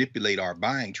companies manipulate our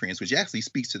buying trends, which actually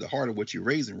speaks to the heart of what you're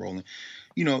raising, Roland.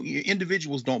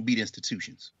 Individuals don't beat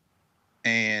institutions.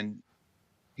 And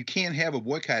you can't have a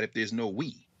boycott if there's no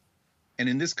we. And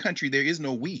in this country, there is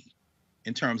no we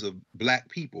in terms of black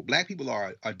people. Black people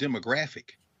are a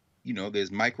demographic. There's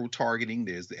micro-targeting.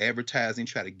 There's the advertising,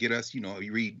 try to get us, you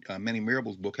read Manny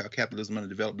Marable's book, How Capitalism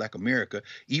Underdeveloped Black America.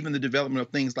 Even the development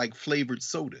of things like flavored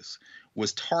sodas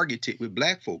was targeted with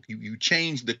black folk. You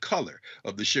change the color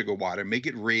of the sugar water, make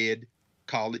it red,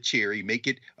 call it cherry, make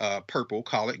it purple,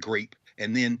 call it grape,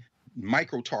 and then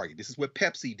micro-target. This is what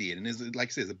Pepsi did. And there's, like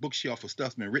I said, a bookshelf of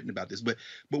stuff's been written about this. But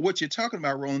what you're talking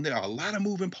about, Roland, there are a lot of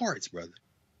moving parts, brother.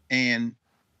 And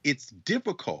it's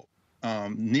difficult.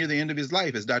 Near the end of his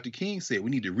life, as Dr. King said,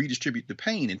 we need to redistribute the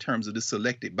pain in terms of the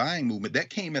selective buying movement. That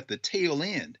came at the tail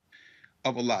end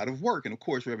of a lot of work. And of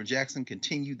course, Reverend Jackson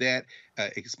continued that,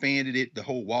 expanded it, the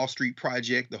whole Wall Street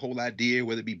project, the whole idea,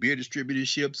 whether it be beer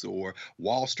distributorships or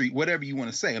Wall Street, whatever you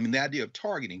want to say. I mean, the idea of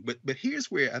targeting. But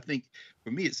here's where I think, for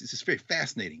me, it's just very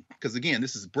fascinating. Because again,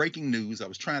 this is breaking news. I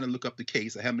was trying to look up the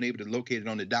case. I haven't been able to locate it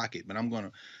on the docket, but I'm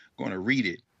going to read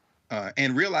it.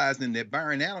 And realizing that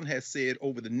Byron Allen has said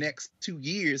over the next 2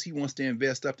 years, he wants to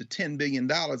invest up to $10 billion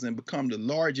and become the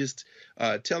largest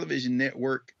television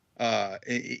network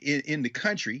in the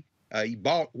country. He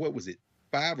bought,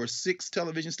 5 or 6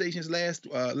 television stations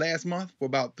last month for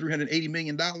about $380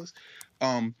 million.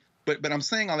 But I'm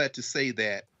saying all that to say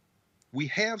that we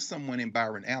have someone in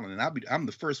Byron Allen, and I'm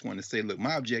the first one to say, look,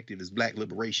 my objective is black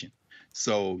liberation.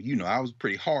 So, I was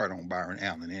pretty hard on Byron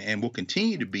Allen and will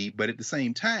continue to be, but at the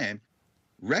same time,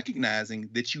 recognizing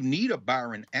that you need a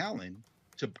Byron Allen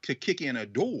to kick in a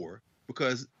door,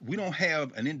 because we don't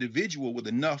have an individual with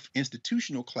enough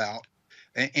institutional clout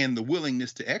and the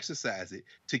willingness to exercise it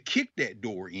to kick that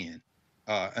door in,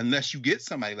 unless you get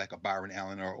somebody like a Byron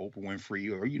Allen or Oprah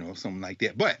Winfrey or, something like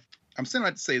that. But I'm saying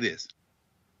that to say this.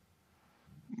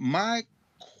 My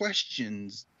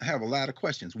questions, I have a lot of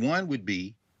questions. One would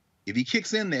be, if he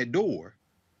kicks in that door,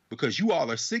 because you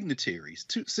all are signatories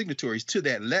to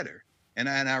that letter. And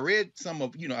I read some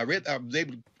of, I was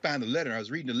able to find the letter. I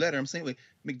was reading the letter. I'm saying, like,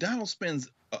 McDonald's spends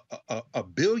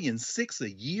 $1.6 billion a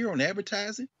year on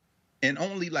advertising, and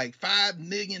only like $5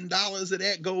 million of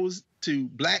that goes to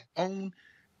Black-owned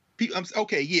people.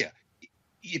 Okay, yeah.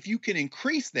 If you can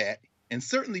increase that, and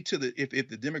certainly if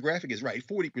the demographic is right,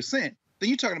 40%, then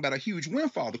you're talking about a huge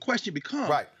windfall. The question becomes,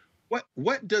 right,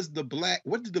 what do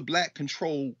the Black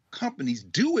controlled companies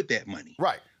do with that money?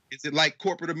 Right. Is it like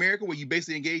corporate America, where you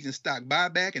basically engage in stock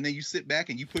buyback, and then you sit back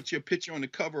and you put your picture on the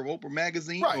cover of Oprah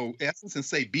magazine or Essence and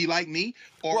say, "Be like me,"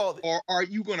 or are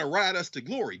you going to ride us to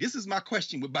glory? This is my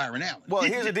question with Byron Allen. Well,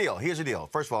 here's the deal.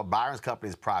 First of all, Byron's company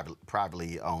is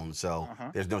privately owned, so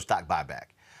there's no stock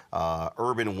buyback.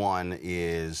 Urban One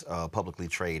is publicly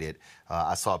traded.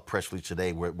 I saw a press release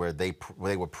today where they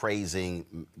were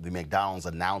praising the McDonald's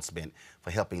announcement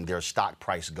for helping their stock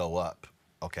price go up.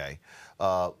 Okay,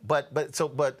 but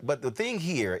the thing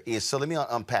here is, so let me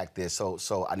unpack this.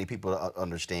 So I need people to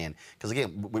understand, because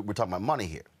again, we're talking about money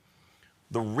here.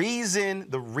 The reason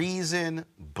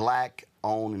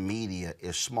Black-owned media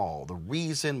is small, the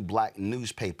reason Black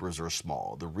newspapers are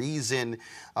small, the reason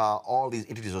all these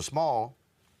entities are small,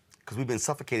 because we've been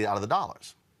suffocated out of the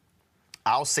dollars.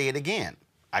 I'll say it again.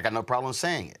 I got no problem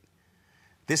saying it.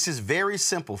 This is very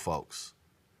simple, folks.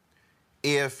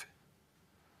 If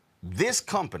this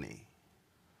company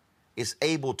is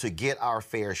able to get our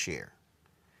fair share,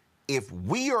 if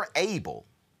we are able,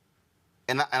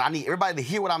 and I need everybody to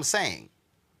hear what I'm saying,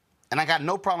 and I got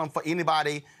no problem for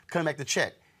anybody coming back to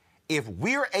check, if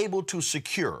we're able to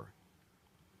secure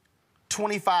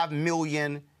 $25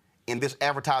 million in this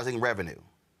advertising revenue,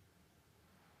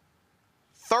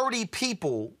 30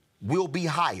 people will be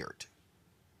hired.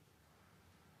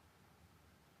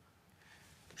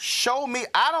 Show me,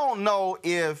 I don't know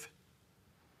if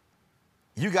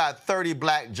you got 30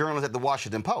 Black journalists at the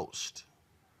Washington Post.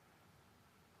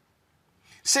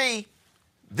 See,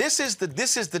 this is the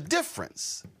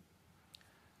difference.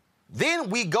 Then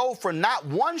we go for not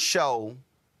one show,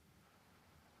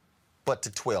 but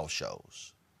to 12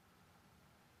 shows.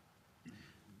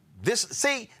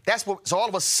 So all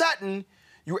of a sudden,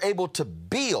 you're able to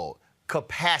build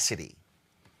capacity.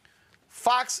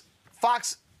 Fox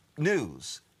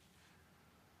News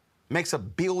makes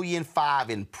 $1.5 billion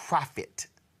in profit,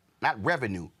 not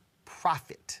revenue,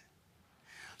 profit.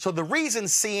 So the reason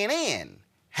CNN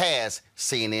has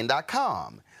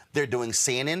CNN.com, they're doing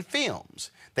CNN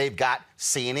Films, they've got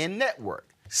CNN Network,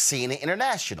 CNN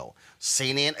International,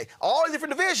 CNN, all the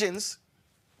different divisions,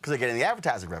 because they're getting the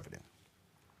advertising revenue.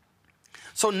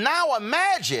 So now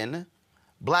imagine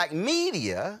Black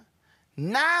media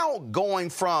now going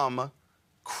from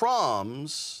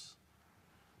crumbs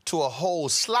to a whole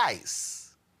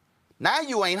slice. Now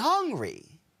you ain't hungry.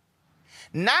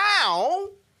 Now,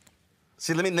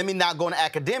 see, let me not go into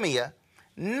academia.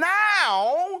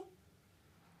 Now,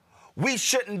 we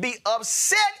shouldn't be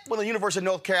upset when the University of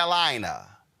North Carolina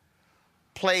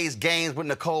plays games with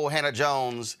Nicole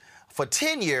Hannah-Jones for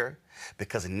tenure,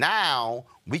 because now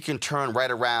we can turn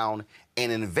right around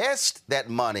and invest that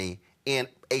money in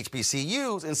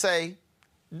HBCUs and say,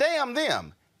 damn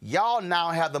them, y'all now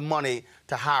have the money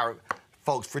to hire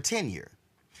folks for tenure.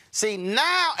 See,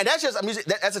 now, and that's just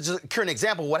a current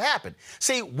example of what happened.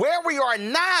 See, where we are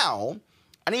now,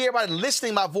 I need everybody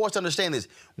listening to my voice to understand this.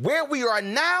 Where we are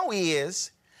now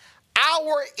is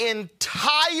our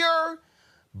entire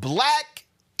Black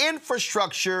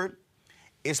infrastructure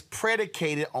is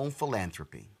predicated on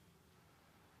philanthropy.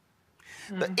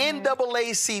 The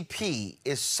NAACP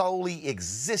is solely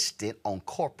existent on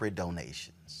corporate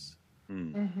donations.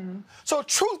 So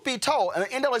truth be told, and the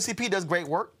NAACP does great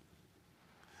work,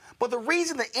 but the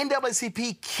reason the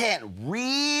NAACP can't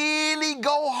really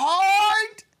go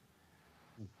hard,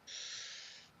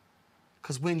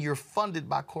 because when you're funded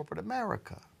by corporate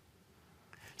America.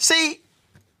 See,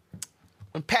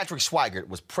 when Patrick Swigert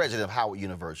was president of Howard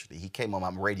University, he came on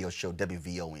my radio show,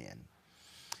 WVON,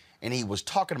 and he was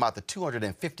talking about the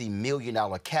 $250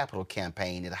 million capital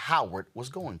campaign that Howard was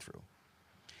going through.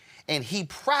 And he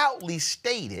proudly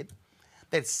stated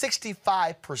that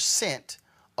 65%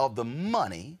 of the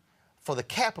money for the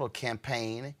capital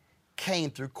campaign came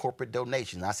through corporate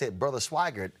donations. And I said, Brother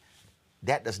Swigert,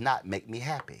 that does not make me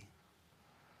happy.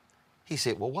 He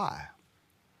said, well, why?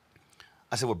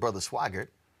 I said, well, Brother Swigert,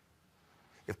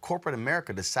 if corporate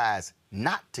America decides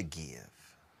not to give,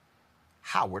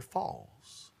 Howard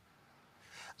falls.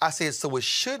 I said, so it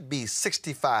should be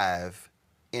 65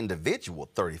 individual,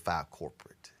 35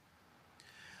 corporate.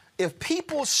 if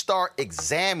people start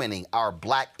examining our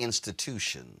black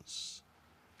institutions,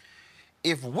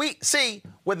 if we see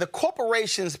when the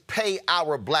corporations pay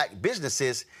our black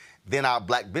businesses, then our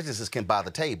black businesses can buy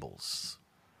the tables.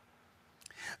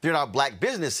 Then our black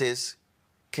businesses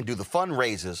can do the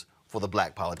fundraisers for the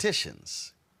black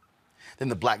politicians. Then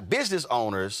the black business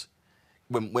owners,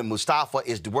 when Mustafa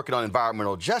is working on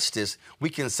environmental justice, we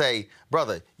can say,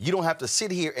 brother, you don't have to sit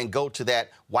here and go to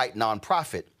that white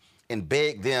nonprofit and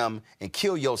beg them and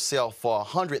kill yourself for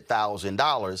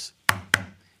 $100,000.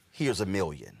 Here's $1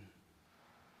 million.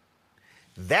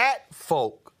 That,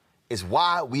 folk, is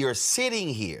why we are sitting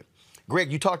here. Greg,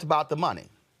 you talked about the money.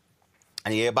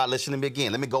 I need everybody listening to me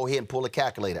again. Let me go ahead and pull a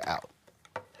calculator out.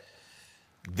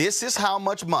 This is how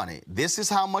much money. This is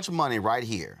how much money right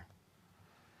here.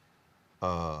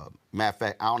 Matter of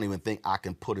fact, I don't even think I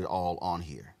can put it all on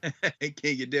here. Can't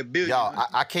get that billion. Y'all,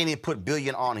 I can't even put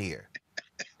billion on here.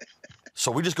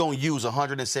 So we're just going to use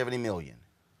 170 million.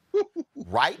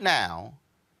 Right now,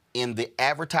 in the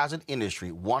advertising industry,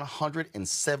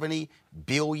 $170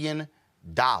 billion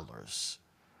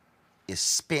is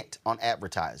spent on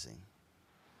advertising.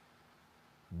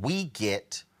 We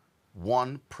get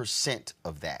 1%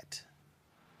 of that.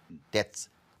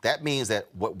 That means that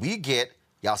what we get,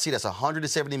 y'all see that's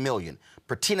 170 million.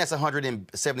 Pretend that's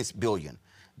 170 billion.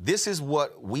 This is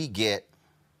what we get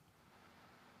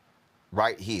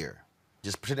right here.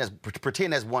 Just pretend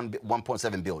that's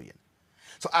 1.7 billion.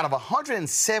 So out of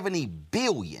 170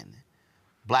 billion,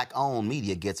 black-owned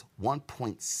media gets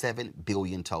 1.7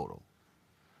 billion total.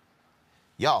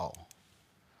 Y'all,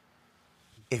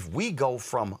 if we go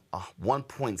from a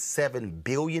 1.7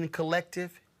 billion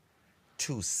collective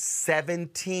to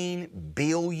 17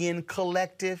 billion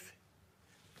collective,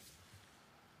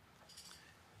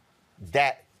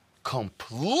 that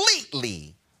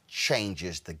completely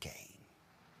changes the game.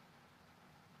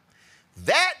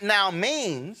 That now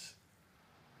means,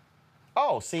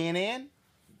 oh, CNN,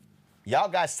 y'all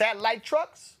got satellite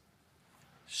trucks?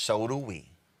 So do we.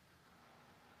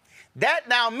 That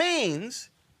now means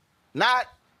not,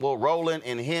 well, Roland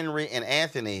and Henry and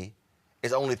Anthony,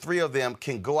 is only 3 of them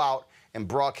can go out and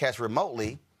broadcast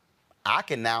remotely. I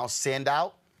can now send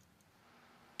out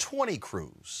 20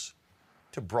 crews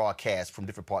to broadcast from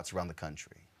different parts around the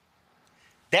country.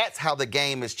 That's how the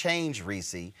game has changed,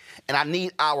 Reese. And I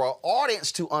need our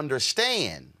audience to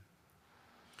understand,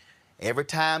 every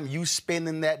time you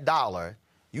spending that dollar,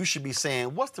 you should be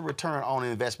saying, what's the return on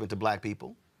investment to black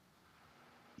people?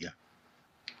 Yeah.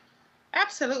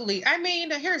 Absolutely. I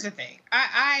mean, here's the thing.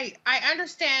 I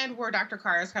understand where Dr.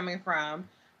 Carr is coming from.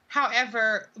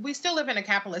 However, we still live in a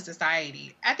capitalist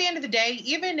society. At the end of the day,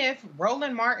 even if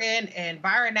Roland Martin and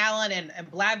Byron Allen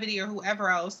and Blavity or whoever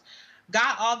else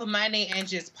got all the money and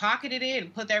just pocketed it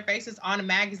and put their faces on a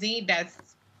magazine,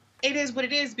 it is what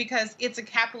it is because it's a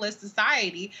capitalist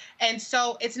society. And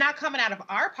so it's not coming out of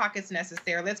our pockets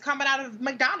necessarily. It's coming out of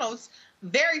McDonald's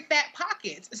very fat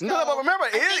pockets. So no, but remember,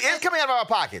 it is coming out of our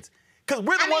pockets because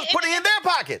we're the ones putting it in their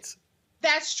pockets.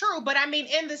 That's true, but I mean,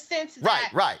 in the sense that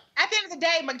right. At the end of the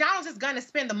day, McDonald's is going to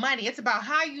spend the money. It's about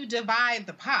how you divide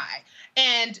the pie.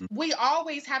 And we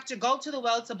always have to go to the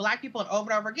well to black people and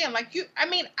over again.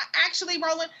 Actually,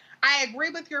 Roland, I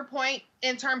agree with your point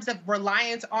in terms of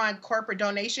reliance on corporate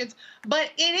donations,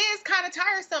 but it is kind of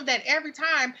tiresome that every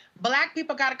time black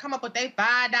people got to come up with their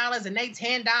 $5 and they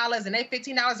 $10 and they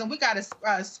 $15, and we got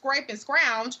to scrape and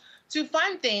scrounge to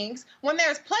fund things when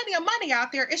there's plenty of money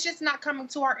out there. It's just not coming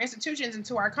to our institutions and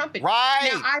to our companies. Right.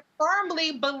 Now, I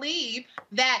firmly believe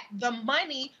that the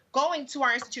money going to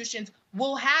our institutions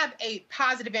will have a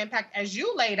positive impact, as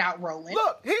you laid out, Roland.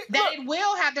 It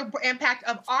will have the impact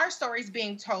of our stories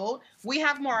being told. We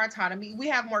have more autonomy. We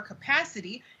have more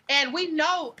capacity. And we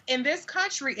know in this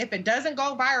country, if it doesn't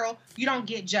go viral, you don't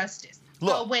get justice.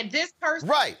 So when this person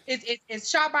is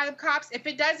shot by the cops, if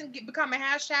it doesn't become a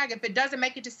hashtag, if it doesn't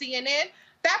make it to CNN,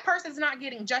 that person's not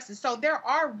getting justice. So there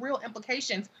are real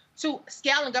implications to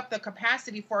scaling up the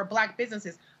capacity for black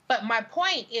businesses. But my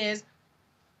point is,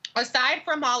 aside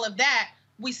from all of that,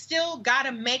 we still got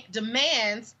to make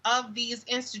demands of these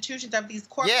institutions, of these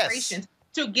corporations,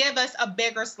 to give us a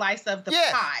bigger slice of the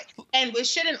pie. And it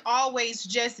shouldn't always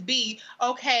just be,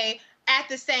 okay, at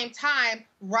the same time,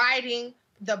 writing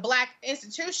the black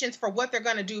institutions for what they're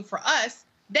going to do for us.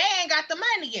 They ain't got the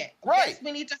money yet. Right. Yes,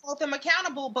 we need to hold them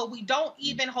accountable, but we don't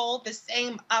even hold the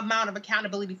same amount of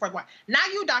accountability for the white. Not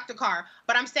you, Dr. Carr,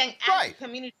 but I'm saying as a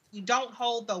community we don't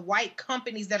hold the white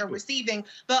companies that are receiving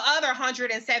the other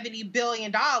 $170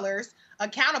 billion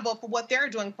accountable for what they're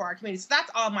doing for our community. So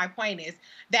that's all my point is,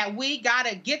 that we got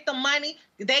to get the money.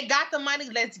 They got the money.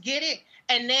 Let's get it.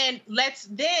 And then let's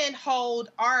then hold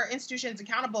our institutions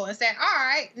accountable and say, all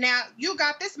right, now you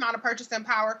got this amount of purchasing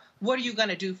power. What are you going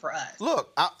to do for us?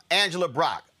 Look, Angela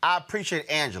Brock, I appreciate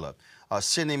Angela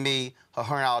sending me a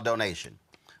 $100 donation.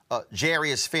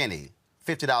 Jarius Finney,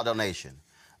 $50 donation.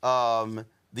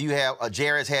 You have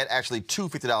Jared's had actually two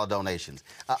 $50 donations.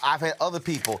 I've had other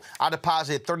people. I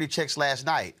deposited 30 checks last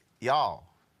night. Y'all,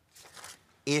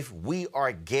 if we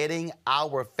are getting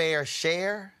our fair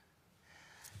share,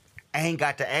 I ain't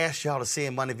got to ask y'all to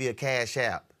send money via Cash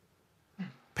App,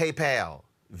 PayPal,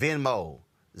 Venmo,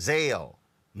 Zelle,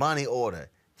 money order,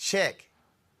 check.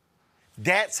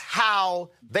 That's how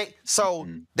they. So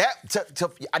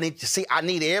I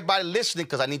need everybody listening,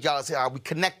 because I need y'all to see how we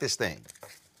connect this thing.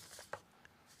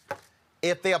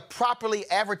 If they are properly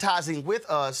advertising with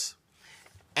us,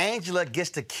 Angela gets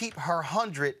to keep her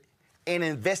 100 and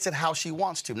invest it how she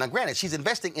wants to. Now, granted, she's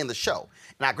investing in the show,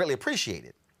 and I greatly appreciate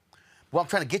it. What I'm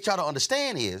trying to get y'all to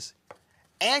understand is,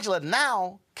 Angela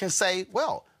now can say,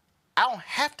 well, I don't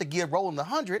have to give Roland the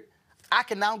 100. I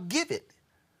can now give it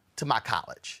to my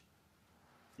college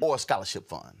or a scholarship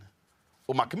fund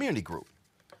or my community group.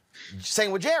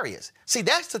 Same with Jarius. See,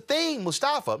 that's the thing,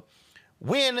 Mustafa.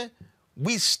 When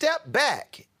we step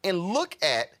back and look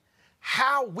at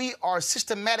how we are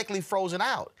systematically frozen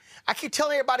out, I keep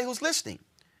telling everybody who's listening,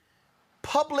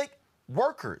 public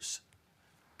workers,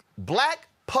 black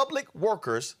public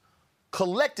workers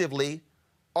collectively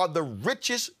are the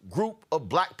richest group of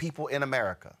black people in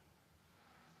America.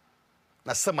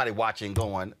 Now, somebody watching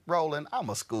going, Roland, I'm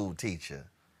a school teacher.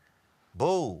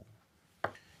 Boo.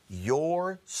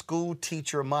 Your school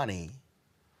teacher money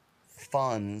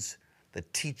funds the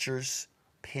teacher's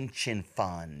pension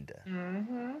fund.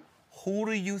 Mm-hmm. Who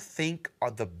do you think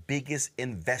are the biggest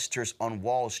investors on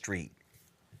Wall Street?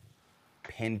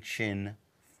 Pension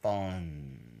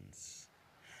funds.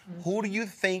 Mm-hmm. Who do you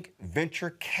think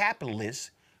venture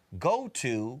capitalists go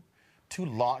to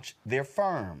launch their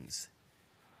firms?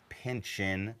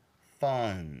 Pension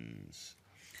funds.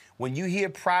 When you hear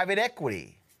private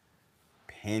equity,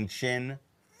 pension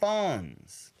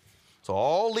funds. So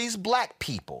all these black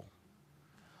people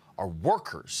are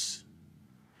workers.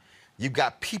 You've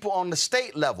got people on the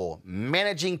state level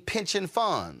managing pension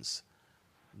funds.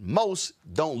 Most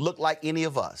don't look like any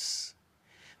of us.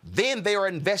 Then they are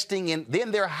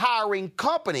then they're hiring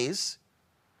companies,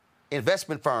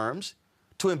 investment firms,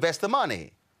 to invest the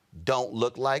money. Don't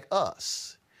look like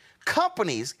us.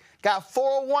 Companies got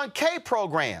 401k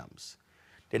programs.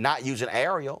 They're not using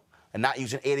Ariel and not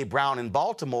using Eddie Brown in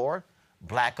Baltimore,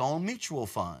 black-owned mutual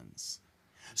funds.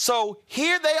 So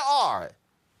here they are.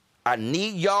 I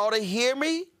need y'all to hear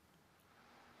me.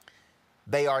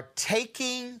 They are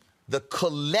taking the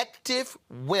collective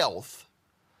wealth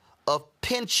of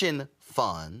pension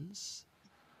funds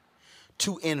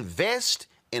to invest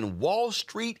in Wall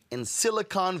Street and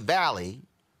Silicon Valley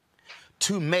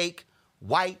to make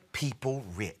white people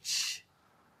rich.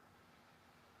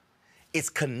 It's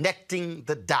connecting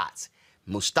the dots.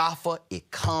 Mustafa,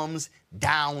 it comes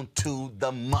down to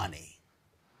the money.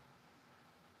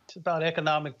 It's about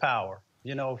economic power.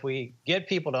 You know, if we get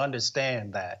people to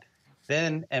understand that,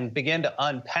 then and begin to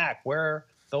unpack where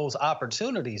those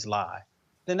opportunities lie,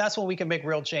 then that's when we can make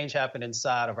real change happen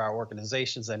inside of our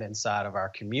organizations and inside of our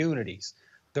communities.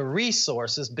 The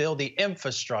resources build the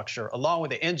infrastructure along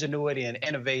with the ingenuity and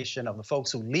innovation of the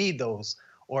folks who lead those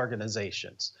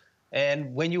organizations.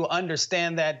 And when you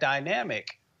understand that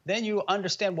dynamic, then you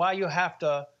understand why you have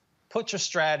to put your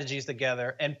strategies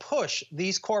together and push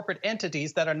these corporate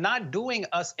entities that are not doing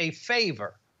us a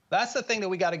favor. That's the thing that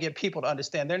we got to get people to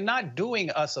understand. They're not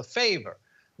doing us a favor.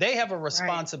 They have a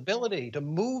responsibility to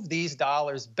move these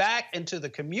dollars back into the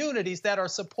communities that are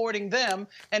supporting them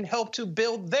and help to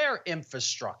build their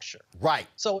infrastructure. Right.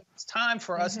 So it's time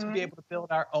for us to be able to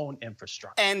build our own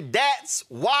infrastructure. And that's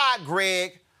why,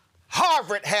 Greg,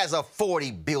 Harvard has a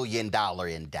 $40 billion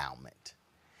endowment.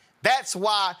 That's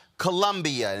why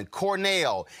Columbia and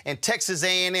Cornell and Texas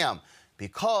A&M,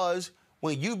 because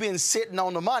when you've been sitting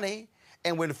on the money,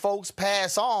 and when folks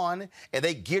pass on and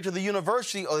they give to the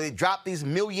university or they drop these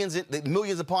millions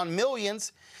upon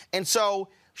millions, and so,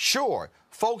 sure,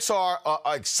 folks are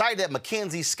excited that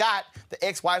Mackenzie Scott, the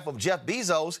ex-wife of Jeff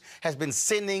Bezos, has been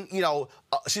sending,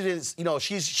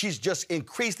 she's just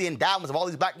increased the endowments of all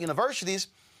these black universities.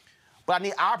 But I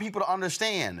need our people to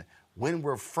understand, when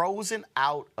we're frozen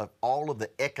out of all of the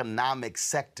economic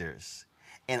sectors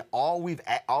and all we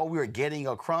are getting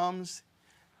are crumbs,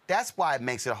 That's why it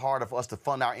makes it harder for us to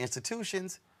fund our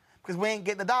institutions, because we ain't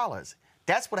getting the dollars.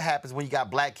 That's what happens when you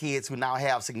got black kids who now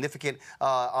have significant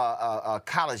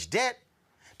college debt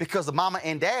because the mama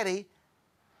and daddy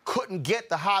couldn't get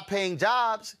the high-paying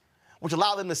jobs, which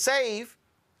allowed them to save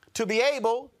to be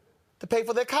able to pay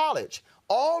for their college.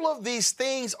 All of these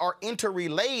things are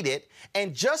interrelated,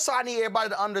 and just so I need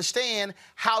everybody to understand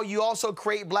how you also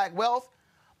create black wealth,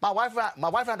 my wife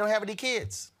and I don't have any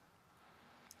kids,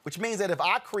 which means that if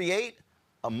I create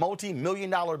a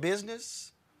multi-million-dollar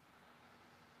business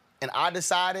and I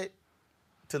decided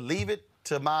to leave it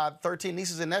to my 13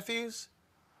 nieces and nephews,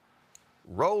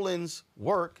 Roland's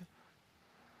work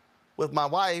with my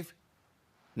wife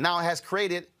now has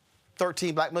created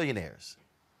 13 black millionaires.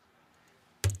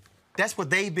 That's what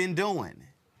they've been doing.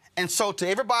 And so to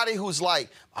everybody who's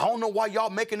like, I don't know why y'all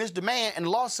making this demand and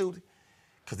lawsuit,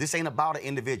 because this ain't about an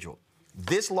individual.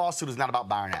 This lawsuit is not about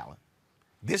Byron Allen.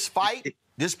 This fight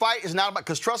is not about,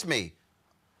 because trust me,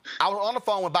 I was on the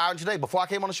phone with Byron today before I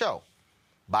came on the show.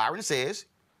 Byron says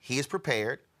he is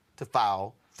prepared to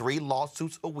file 3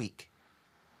 lawsuits a week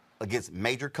against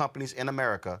major companies in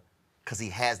America because he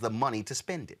has the money to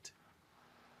spend it.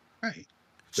 Right.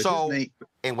 So,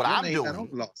 and what I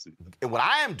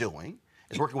am doing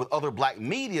is working with other black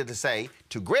media to say,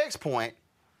 to Greg's point,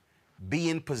 be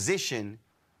in position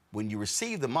when you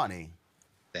receive the money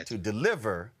to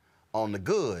deliver on the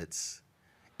goods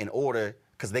in order,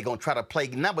 because they're going to try to play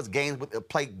games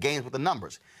with the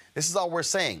numbers. This is all we're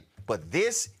saying. But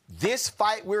this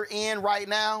fight we're in right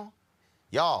now,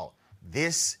 y'all,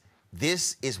 this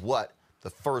is what the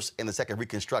first and the second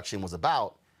Reconstruction was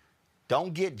about.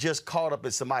 Don't get just caught up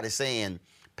in somebody saying,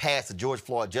 pass the George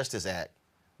Floyd Justice Act.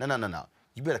 No.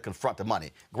 You better confront the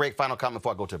money. Greg, final comment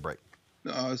before I go to a break.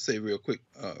 No, I'll say real quick,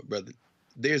 brother.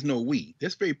 There's no we.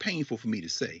 That's very painful for me to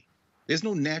say. There's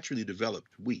no naturally developed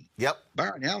we. Yep.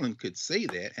 Byron Allen could say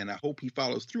that, and I hope he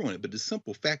follows through on it. But the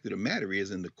simple fact of the matter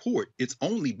is, in the court, it's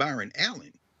only Byron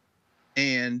Allen.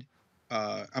 And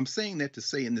I'm saying that to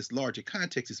say in this larger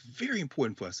context, it's very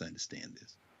important for us to understand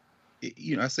this.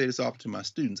 I say this often to my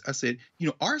students. I said,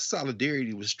 our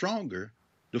solidarity was stronger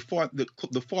the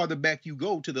farther back you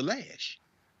go to the lash,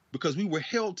 because we were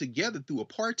held together through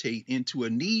apartheid into a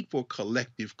need for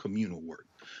collective communal work.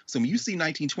 So when you see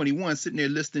 1921 sitting there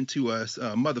listening to us,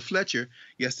 Mother Fletcher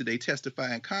yesterday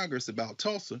testify in Congress about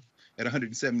Tulsa at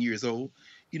 107 years old,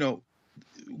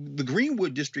 the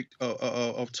Greenwood district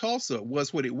of Tulsa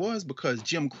was what it was because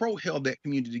Jim Crow held that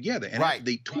community together. And after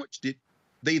they torched it,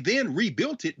 they then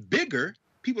rebuilt it bigger.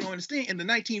 People don't understand. In the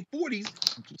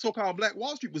 1940s, so-called Black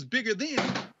Wall Street was bigger then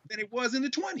than it was in the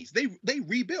 20s. They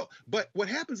rebuilt. But what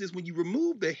happens is when you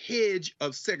remove the hedge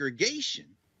of segregation,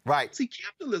 see,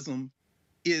 capitalism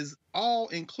is all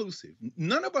inclusive.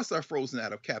 None of us are frozen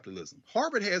out of capitalism.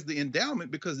 Harvard has the endowment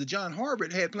because the John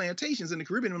Harvard had plantations in the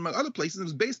Caribbean and among other places. It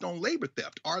was based on labor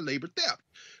theft, our labor theft.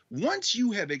 Once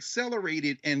you have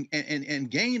accelerated and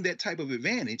gained that type of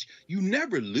advantage, you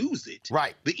never lose it.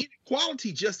 Right. The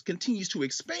inequality just continues to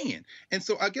expand. And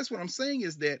so I guess what I'm saying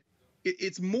is that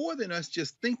it's more than us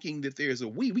just thinking that there's a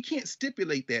we. We can't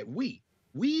stipulate that we.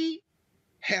 We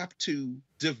have to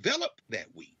develop that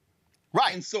we.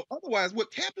 Right. And so otherwise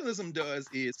what capitalism does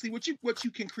is, see, what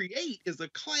you can create is a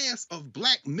class of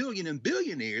black million and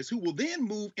billionaires who will then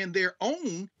move in their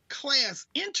own class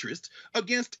interest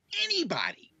against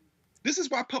anybody. This is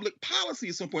why public policy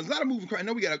is so important. There's a lot of moving. I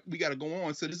know we gotta go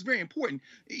on, so this is very important,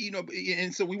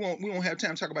 and so we won't have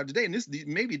time to talk about it today. And this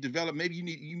maybe develop. Maybe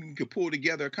you could pull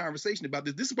together a conversation about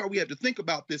this. This is why we have to think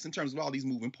about this in terms of all these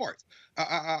moving parts.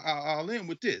 I'll end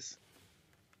with this.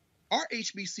 Our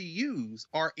HBCUs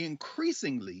are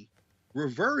increasingly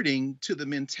reverting to the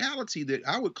mentality that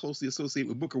I would closely associate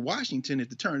with Booker Washington at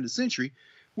the turn of the century,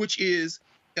 which is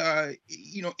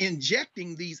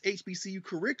injecting these HBCU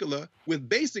curricula with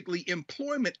basically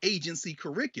employment agency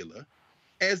curricula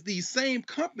as these same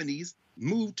companies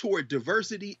move toward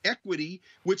diversity, equity,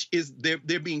 which is they're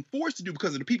being forced to do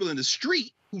because of the people in the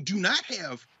street who do not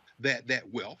have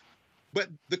that wealth. But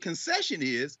the concession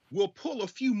is we'll pull a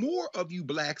few more of you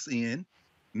blacks in,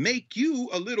 make you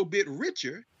a little bit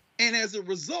richer, and as a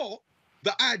result,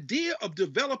 the idea of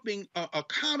developing a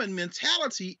common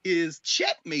mentality is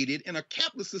checkmated in a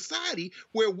capitalist society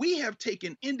where we have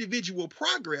taken individual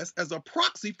progress as a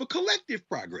proxy for collective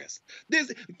progress.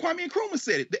 Kwame Nkrumah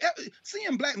said it.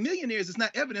 Seeing black millionaires is not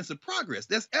evidence of progress.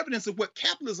 That's evidence of what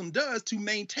capitalism does to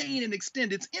maintain and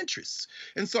extend its interests.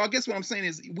 And so I guess what I'm saying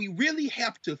is we really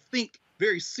have to think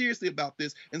very seriously about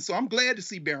this. And so I'm glad to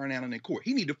see Byron Allen in court.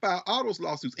 He needs to file all those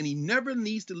lawsuits, and he never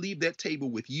needs to leave that table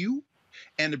with you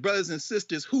and the brothers and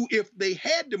sisters who, if they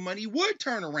had the money, would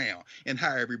turn around and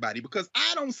hire everybody, because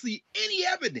I don't see any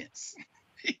evidence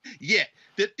yet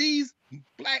that these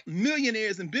black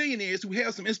millionaires and billionaires who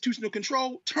have some institutional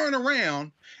control turn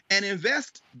around and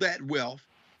invest that wealth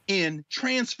in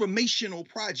transformational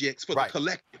projects for the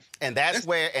collective. And that's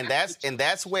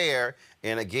where,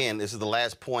 and again, this is the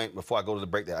last point before I go to the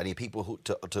break, that I need people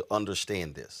to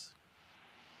understand this.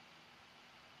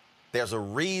 There's a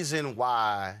reason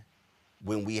why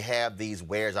when we have these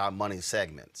Where's Our Money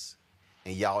segments,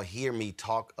 and y'all hear me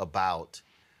talk about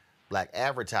black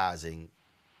advertising,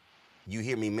 you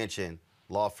hear me mention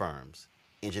law firms,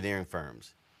 engineering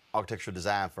firms, architectural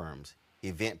design firms,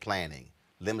 event planning,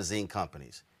 limousine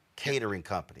companies, catering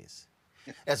companies.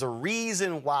 There's a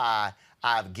reason why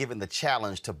I've given the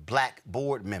challenge to black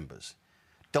board members.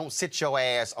 Don't sit your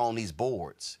ass on these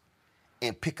boards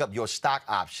and pick up your stock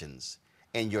options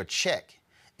and your check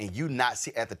and you not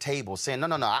sit at the table saying, no,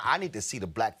 I need to see the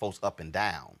black folks up and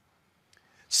down.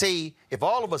 See, if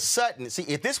all of a sudden,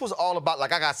 if this was all about,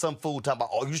 like I got some fool talking about,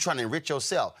 oh, you're trying to enrich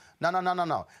yourself.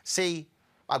 No. See,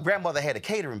 my grandmother had a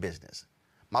catering business.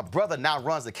 My brother now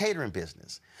runs the catering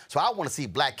business. So I want to see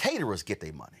black caterers get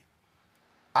their money.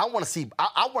 I want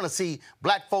to see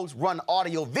black folks run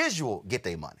audio visual get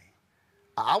their money.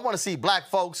 I want to see black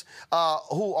folks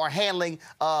who are handling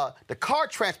the car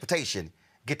transportation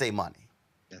get their money.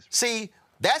 Yes. See,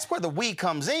 that's where the we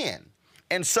comes in.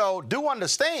 And so do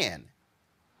understand,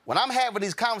 when I'm having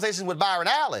these conversations with Byron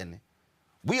Allen,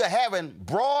 we are having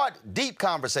broad, deep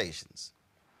conversations.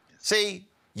 Yes. See,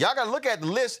 y'all got to look at the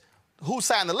list, who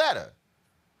signed the letter.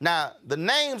 Now, the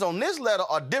names on this letter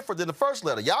are different than the first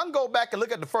letter. Y'all can go back and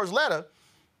look at the first letter,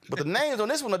 but the names on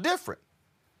this one are different.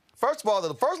 First of all,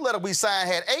 the first letter we signed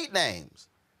had 8 names.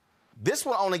 This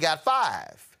one only got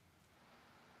 5.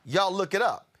 Y'all look it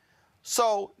up.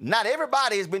 So not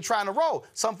everybody has been trying to roll.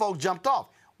 Some folks jumped off.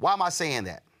 Why am I saying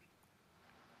that?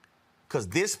 Because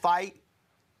this fight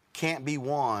can't be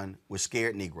won with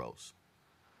scared Negroes.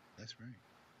 That's right.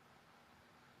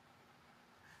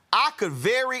 I could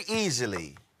very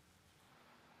easily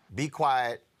be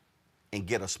quiet and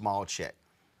get a small check.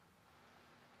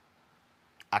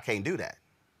 I can't do that.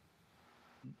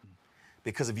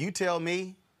 Because if you tell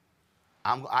me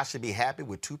I should be happy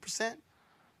with 2%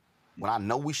 when I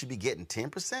know we should be getting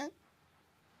 10%,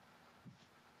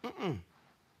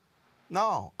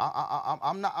 no,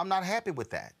 I'm not happy with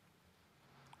that.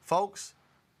 Folks,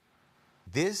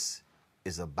 this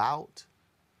is about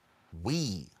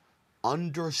we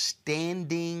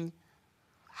understanding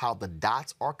how the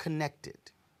dots are connected.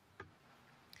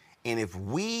 And if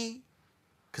we,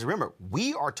 because remember,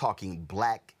 we are talking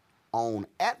black-owned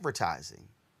advertising.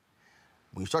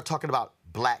 When you start talking about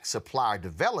black supplier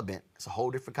development, it's a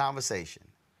whole different conversation.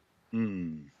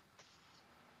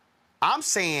 I'm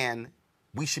saying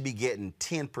we should be getting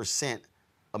 10%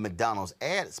 of McDonald's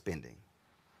ad spending.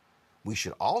 We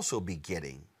should also be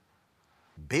getting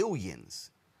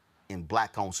billions in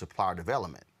black-owned supplier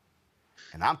development.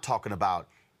 And I'm talking about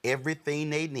everything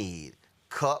they need,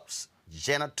 cups,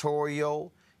 janitorial,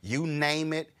 you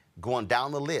name it, going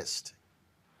down the list.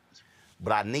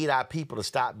 But I need our people to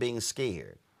stop being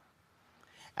scared.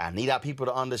 I need our people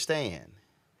to understand,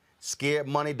 scared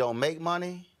money don't make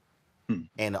money.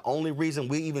 And the only reason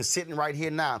we're even sitting right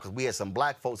here now, because we had some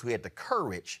black folks who had the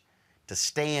courage to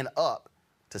stand up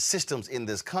to systems in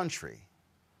this country.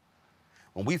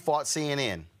 When we fought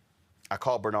CNN, I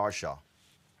called Bernard Shaw.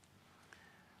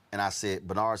 And I said,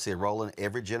 Bernard said, Roland,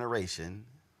 every generation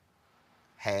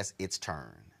has its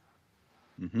turn.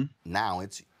 Now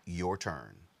it's your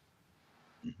turn.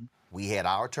 We had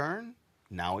our turn,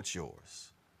 now it's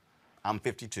yours. I'm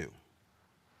 52.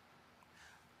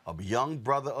 A young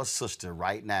brother or sister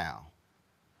right now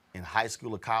in high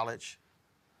school or college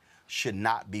should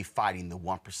not be fighting the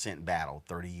 1% battle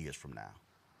 30 years from now.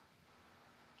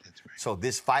 That's right. So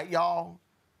this fight, y'all,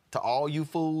 to all you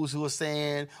fools who are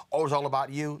saying, oh, it's all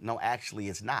about you. No, actually,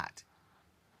 it's not.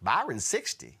 Byron's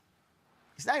 60.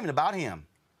 It's not even about him.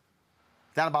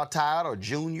 It's not about Todd or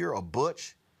Junior or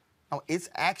Butch. No, it's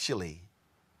actually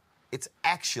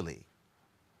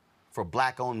for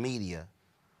black-owned media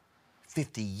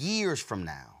 50 years from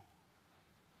now.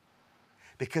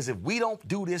 Because if we don't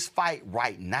do this fight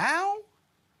right now,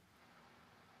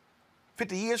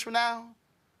 50 years from now,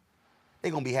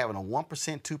 they're going to be having a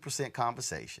 1%, 2%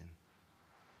 conversation.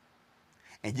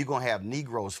 And you're going to have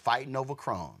Negroes fighting over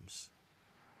crumbs,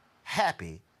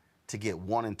 happy to get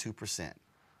 1% and 2%.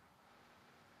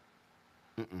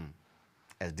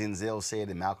 As Denzel said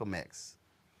in Malcolm X,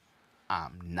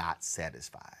 I'm not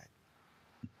satisfied.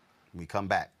 When we come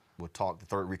back, we'll talk the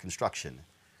third Reconstruction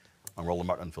on Roland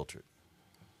Martin Unfiltered.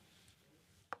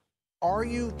 Are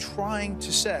you trying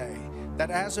to say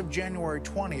that as of January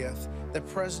 20th, that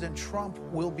President Trump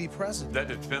will be president? That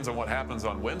depends on what happens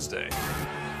on Wednesday.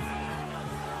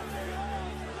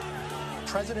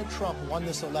 President Trump won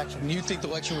this election. You think the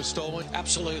election was stolen?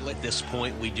 Absolutely. At this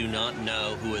point, we do not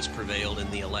know who has prevailed in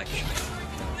the election.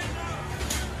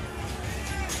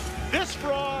 This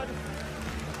fraud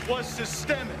was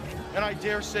systemic, and I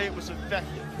dare say it was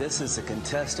effective. This is a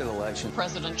contested election.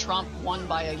 President Trump won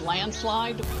by a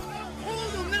landslide.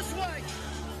 Hold them this way!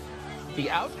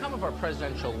 The outcome of our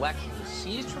presidential election was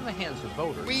seized from the hands of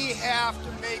voters. We have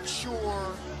to make sure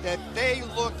that they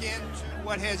look into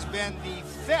what has been the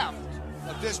theft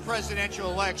of this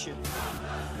presidential election.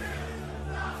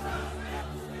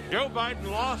 Joe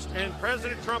Biden lost and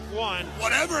President Trump won.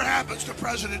 Whatever happens to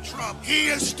President Trump, he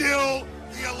is still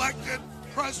the elected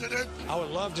president. I would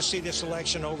love to see this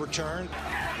election overturned.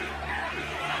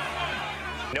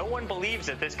 No one believes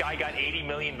that this guy got 80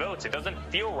 million votes. It doesn't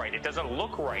feel right. It doesn't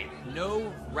look right.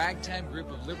 No ragtag group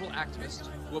of liberal activists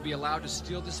will be allowed to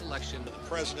steal this election. The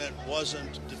president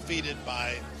wasn't defeated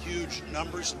by huge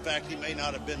numbers. In fact, he may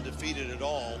not have been defeated at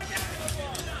all.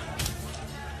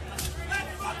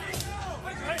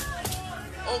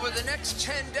 Over the next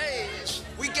 10 days,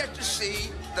 we get to see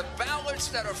the ballots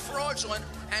that are fraudulent,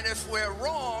 and if we're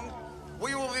wrong,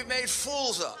 we will be made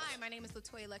fools of. Hi, my name is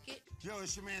LaToya Luckett. Yo,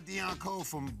 it's your man Deion Cole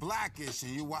from Blackish,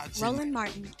 and you're watching Roland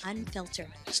Martin, Unfiltered.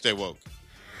 Stay woke.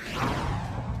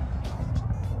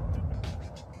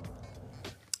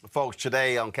 Folks,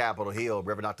 today on Capitol Hill,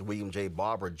 Reverend Dr. William J.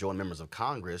 Barber joined members of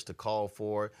Congress to call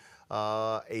for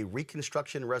a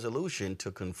Reconstruction resolution to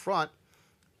confront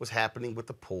what's happening with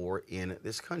the poor in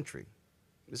this country.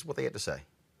 This is what they had to say.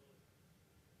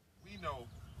 We know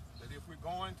that if we're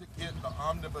going to get the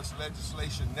omnibus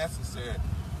legislation necessary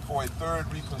for a third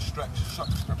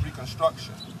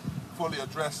reconstruction, fully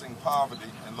addressing poverty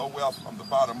and low wealth from the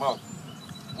bottom up,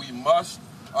 we must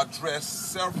address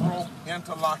several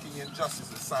interlocking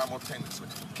injustices simultaneously.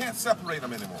 You can't separate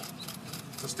them anymore.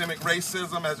 Systemic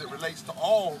racism as it relates to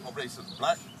all of racism,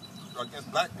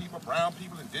 against black people, brown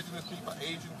people, indigenous people,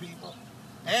 Asian people,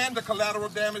 and the collateral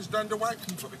damage done to white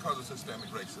people because of systemic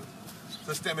racism.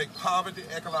 Systemic poverty,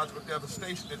 ecological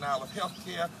devastation, denial of health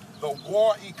care, the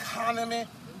war economy,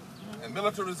 and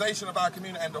militarization of our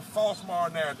community, and the false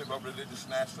moral narrative of religious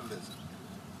nationalism.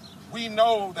 We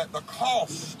know that the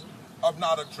cost of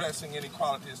not addressing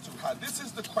inequality is too high. This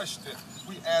is the question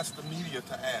we ask the media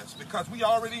to ask, because we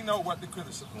already know what the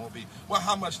criticism will be. Well,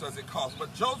 how much does it cost?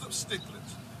 But Joseph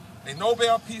Stiglitz, a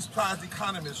Nobel Peace Prize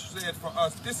economist, said for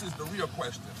us, this is the real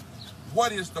question.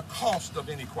 What is the cost of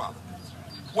inequality?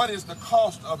 What is the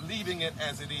cost of leaving it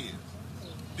as it is?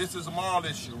 This is a moral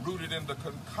issue rooted in the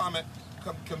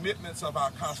commitments of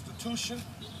our Constitution,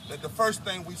 that the first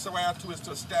thing we swear to is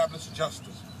to establish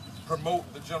justice,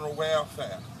 promote the general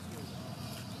welfare,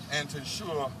 and to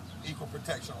ensure equal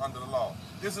protection under the law.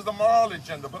 This is a moral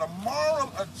agenda, but a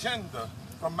moral agenda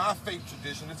from my faith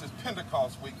tradition, this is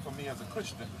Pentecost week for me as a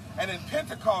Christian. And in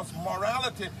Pentecost,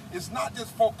 morality is not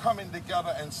just folk coming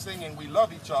together and singing we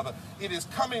love each other. It is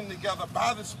coming together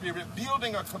by the Spirit,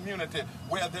 building a community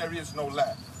where there is no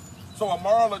lack. So a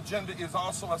moral agenda is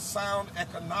also a sound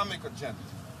economic agenda.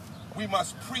 We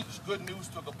must preach good news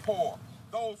to the poor.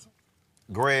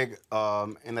 Greg,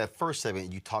 in that first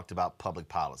segment, you talked about public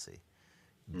policy.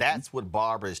 That's what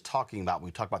Barbara is talking about when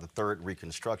we talk about the third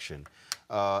Reconstruction,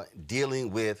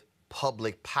 dealing with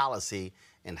public policy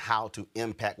and how to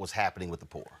impact what's happening with the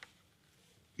poor.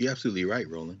 You're absolutely right,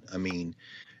 Roland. I mean,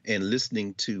 and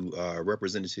listening to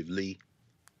Representative Lee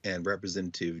and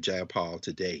Representative Jayapal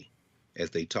today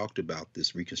as they talked about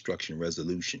this Reconstruction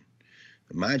resolution.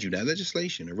 Mind you, not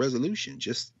legislation, a resolution,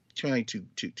 just trying to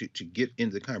get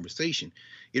into the conversation.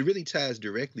 It really ties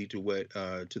directly to what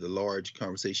to the large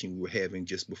conversation we were having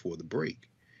just before the break.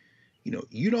 You know,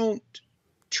 you don't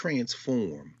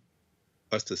transform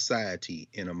a society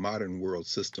in a modern world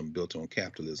system built on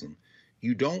capitalism.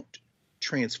 You don't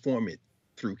transform it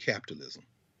through capitalism.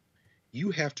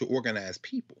 You have to organize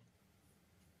people.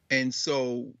 And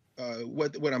so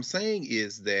what I'm saying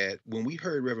is that when we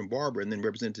heard Reverend Barber and then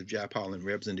Representative Jayapal and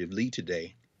Representative Lee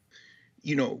today,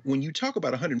 you know, when you talk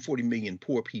about 140 million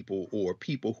poor people or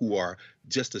people who are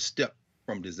just a step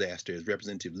from disaster, as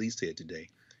Representative Lee said today,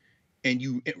 and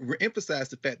you emphasize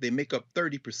the fact they make up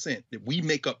 30%, that we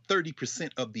make up 30%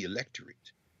 of the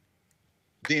electorate,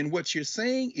 then what you're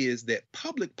saying is that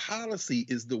public policy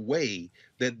is the way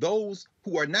that those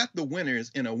who are not the winners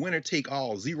in a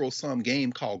winner-take-all zero-sum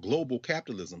game called global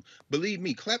capitalism, believe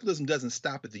me, capitalism doesn't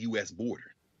stop at the U.S.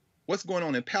 border. What's going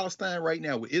on in Palestine right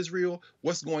now with Israel,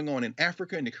 what's going on in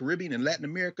Africa and the Caribbean and Latin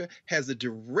America has a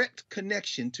direct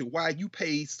connection to why you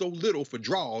pay so little for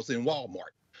draws in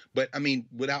Walmart. But I mean,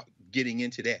 without getting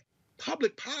into that,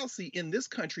 public policy in this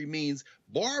country means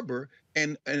Barber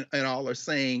and all are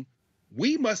saying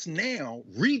we must now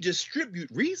redistribute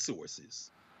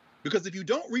resources. Because if you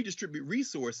don't redistribute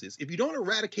resources, if you don't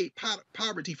eradicate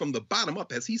poverty from the bottom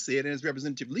up, as he said, and as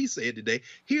Representative Lee said today,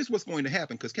 here's what's going to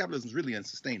happen, because capitalism is really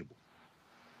unsustainable.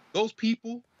 Those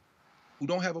people who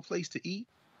don't have a place to eat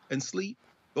and sleep,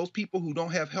 those people who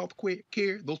don't have health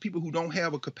care, those people who don't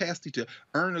have a capacity to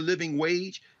earn a living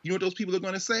wage, you know what those people are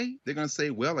going to say? They're going to say,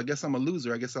 well, I guess I'm a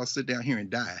loser. I guess I'll sit down here and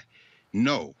die.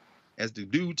 No. As the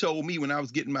dude told me when I was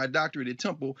getting my doctorate at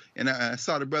Temple, and I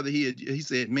saw the brother, he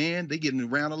said, man, they getting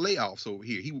around of layoffs over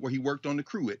here. He worked on the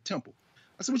crew at Temple.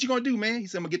 I said, what you gonna do, man? He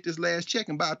said, I'm gonna get this last check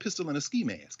and buy a pistol and a ski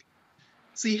mask.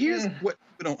 See, here's what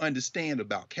people don't understand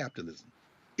about capitalism.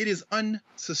 It is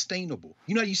unsustainable.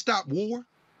 You know how you stop war?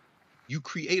 You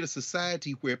create a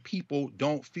society where people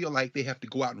don't feel like they have to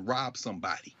go out and rob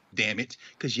somebody, damn it,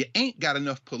 because you ain't got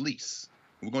enough police.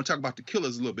 We're going to talk about the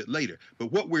killers a little bit later.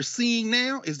 But what we're seeing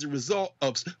now is the result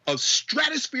of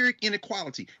stratospheric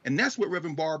inequality. And that's what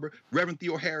Reverend Barber, Reverend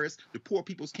Theo Harris, the Poor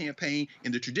People's Campaign,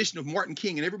 and the tradition of Martin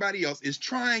King and everybody else is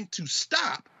trying to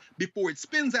stop before it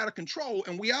spins out of control.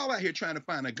 And we all out here trying to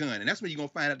find a gun. And that's when you're going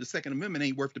to find out the Second Amendment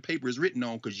ain't worth the paper it's written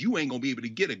on, because you ain't going to be able to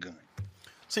get a gun.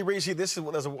 See, Reese, this is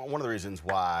one of the reasons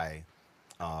why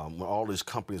when all these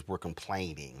companies were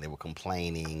complaining, they were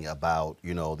complaining about,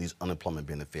 these unemployment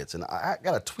benefits. And I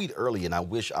got a tweet earlier, and I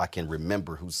wish I can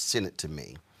remember who sent it to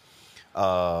me.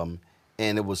 And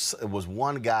it was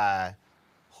one guy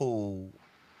who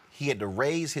he had to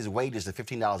raise his wages to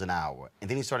 $15 an hour, and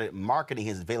then he started marketing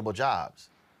his available jobs.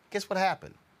 Guess what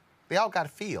happened? They all got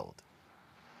filled.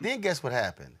 Then guess what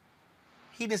happened?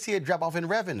 He didn't see a drop off in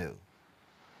revenue.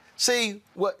 See,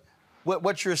 what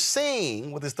you're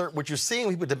seeing with this what you're seeing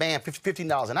when people demand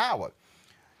 $15 an hour,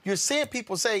 you're seeing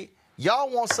people say,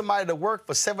 y'all want somebody to work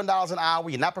for $7 an hour,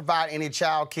 you're not providing any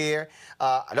child care,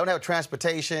 I don't have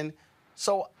transportation.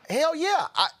 So hell yeah,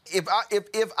 if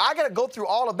I got to go through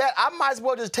all of that, I might as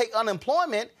well just take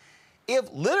unemployment if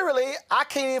literally I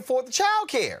can't even afford the child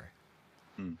care.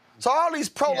 So all these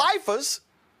pro-lifers,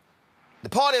 the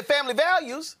party of family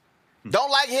values,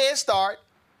 don't like Head Start,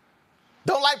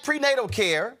 don't like prenatal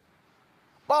care.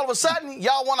 All of a sudden,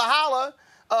 y'all want to holler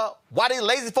why these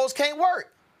lazy folks can't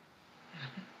work.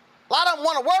 A lot of them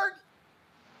want to work,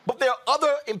 but there are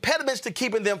other impediments to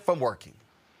keeping them from working.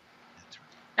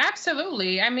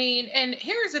 Absolutely. I mean, and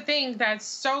here's the thing that's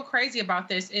so crazy about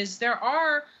this is there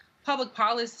are public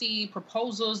policy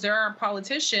proposals, there are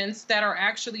politicians that are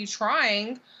actually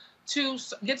trying to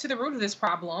get to the root of this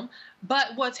problem.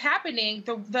 But what's happening,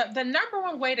 the number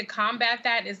one way to combat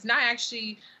that is not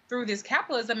actually through this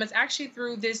capitalism, it's actually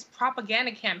through this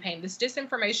propaganda campaign, this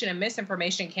disinformation and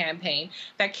misinformation campaign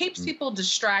that keeps people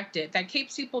distracted, that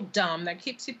keeps people dumb, that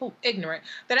keeps people ignorant,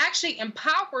 that actually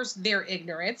empowers their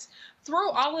ignorance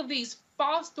through all of this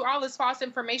false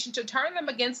information to turn them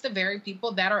against the very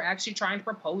people that are actually trying to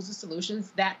propose the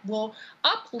solutions that will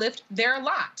uplift their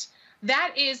lot.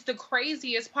 That is the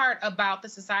craziest part about the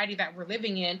society that we're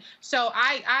living in. So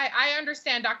I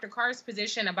understand Dr. Carr's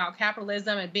position about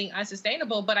capitalism and being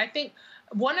unsustainable, but I think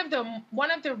one of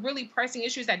the really pressing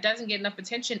issues that doesn't get enough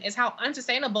attention is how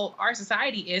unsustainable our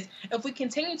society is if we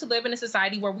continue to live in a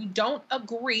society where we don't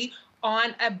agree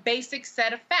on a basic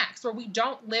set of facts, where we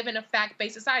don't live in a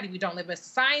fact-based society. We don't live in a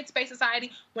science-based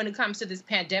society when it comes to this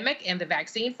pandemic and the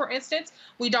vaccine, for instance.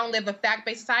 We don't live a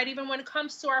fact-based society even when it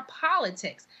comes to our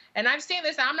politics. And I've seen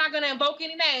this. I'm not going to invoke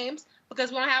any names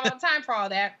because we don't have enough time for all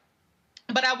that.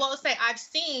 But I will say I've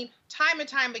seen time and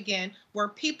time again where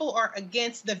people are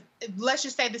against let's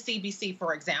just say the CBC,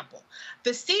 for example.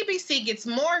 The CBC gets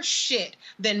more shit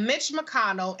than Mitch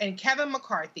McConnell and Kevin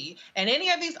McCarthy and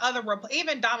any of these other,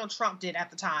 even Donald Trump did at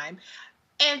the time.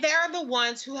 And they're the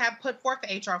ones who have put forth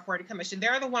the HR 40 Commission.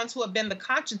 They're the ones who have been the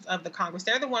conscience of the Congress.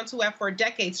 They're the ones who have for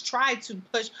decades tried to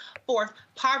push forth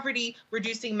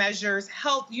poverty-reducing measures,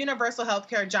 universal health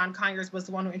care. John Conyers was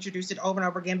the one who introduced it over and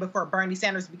over again before Bernie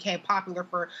Sanders became popular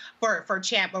for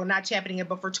not championing it,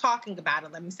 but for talking about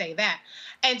it, let me say that.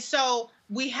 And so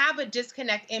we have a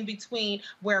disconnect in between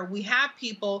where we have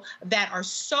people that are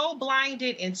so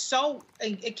blinded and so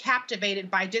captivated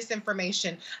by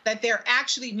disinformation that they're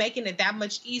actually making it that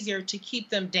much easier to keep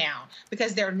them down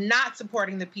because they're not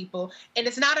supporting the people. And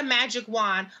it's not a magic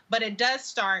wand, but it does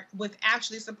start with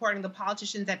actually supporting the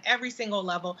politicians at every single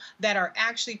level that are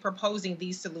actually proposing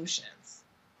these solutions.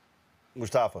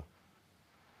 Mustafa.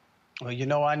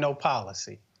 Well, I know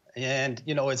policy. And,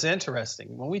 you know, it's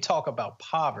interesting. When we talk about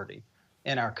poverty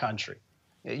in our country,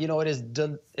 you know, it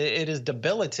is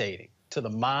debilitating to the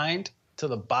mind, to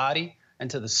the body, and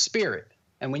to the spirit.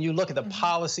 And when you look at the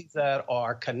policies that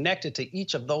are connected to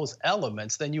each of those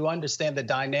elements, then you understand the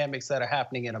dynamics that are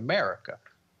happening in America.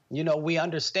 You know, we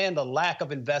understand the lack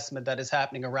of investment that is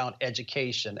happening around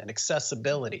education and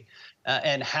accessibility,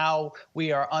 and how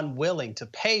we are unwilling to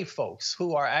pay folks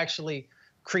who are actually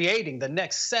creating the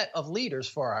next set of leaders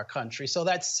for our country. So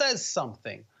that says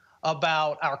something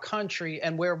about our country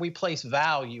and where we place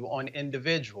value on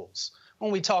individuals.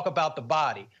 When we talk about the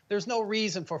body, there's no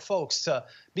reason for folks to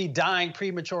be dying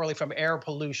prematurely from air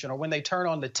pollution, or when they turn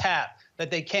on the tap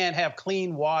that they can't have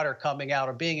clean water coming out,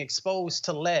 or being exposed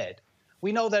to lead.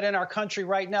 We know that in our country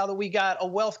right now that we got a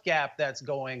wealth gap that's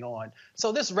going on.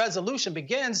 So this resolution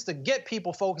begins to get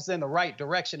people focused in the right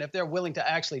direction if they're willing to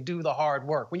actually do the hard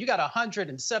work. When you got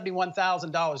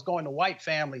 $171,000 going to white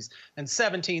families and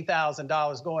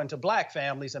 $17,000 going to black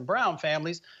families and brown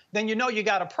families, then you know you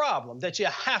got a problem that you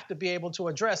have to be able to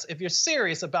address if you're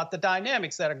serious about the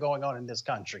dynamics that are going on in this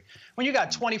country. When you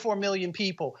got 24 million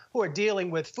people who are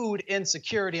dealing with food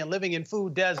insecurity and living in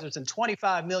food deserts, and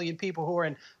 25 million people who are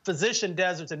in physician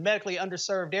deserts and medically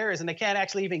underserved areas, and they can't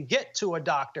actually even get to a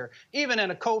doctor, even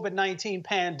in a COVID-19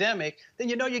 pandemic, then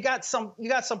you know you got some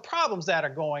problems that are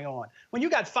going on. When you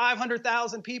got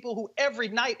 500,000 people who every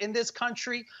night in this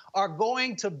country are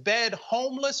going to bed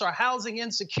homeless or housing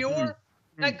insecure,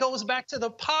 that goes back to the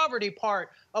poverty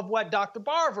part of what Dr.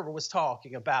 Barber was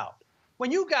talking about.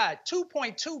 When you got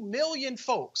 2.2 million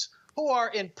folks who are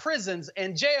in prisons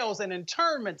and jails and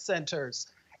internment centers,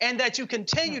 and that you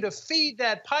continue to feed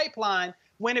that pipeline,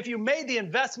 when if you made the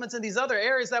investments in these other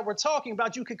areas that we're talking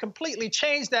about, you could completely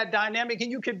change that dynamic,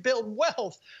 and you could build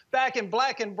wealth back in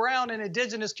black and brown and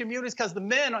indigenous communities, because the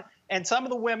men and some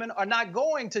of the women are not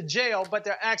going to jail, but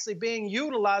they're actually being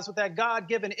utilized with that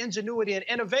God-given ingenuity and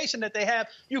innovation that they have.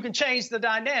 You can change the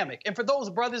dynamic. And for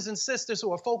those brothers and sisters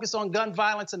who are focused on gun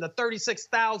violence and the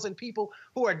 36,000 people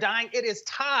who are dying, it is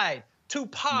tied to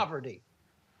poverty.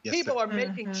 Yes, people are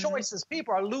making choices.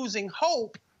 People are losing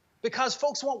hope because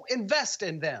folks won't invest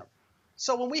in them.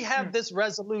 So when we have this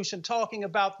resolution talking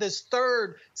about this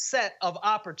third set of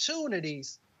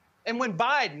opportunities, and when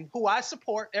Biden, who I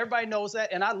support, everybody knows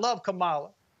that, and I love Kamala,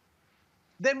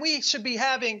 then we should be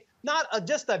having not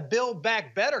just a Build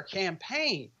Back Better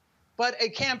campaign, but a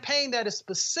campaign that is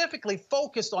specifically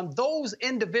focused on those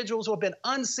individuals who have been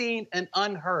unseen and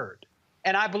unheard.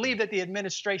 And I believe that the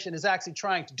administration is actually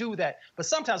trying to do that. But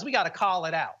sometimes we got to call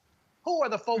it out. Who are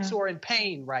the folks who are in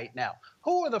pain right now?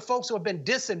 Who are the folks who have been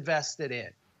disinvested in?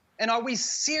 And are we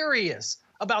serious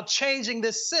about changing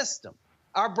this system?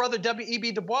 Our brother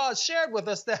W.E.B. Du Bois shared with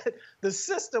us that the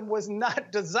system was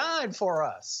not designed for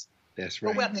us. That's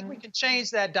right. But I think we can change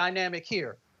that dynamic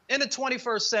here. In the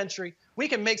 21st century, we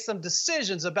can make some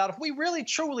decisions about if we really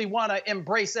truly want to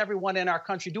embrace everyone in our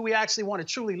country, do we actually want to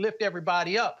truly lift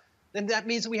everybody up? Then that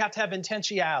means we have to have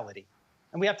intentionality.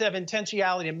 And we have to have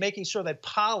intentionality in making sure that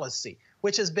policy,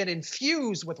 which has been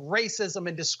infused with racism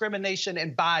and discrimination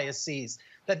and biases,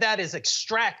 that is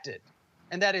extracted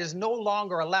and that is no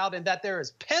longer allowed, and that there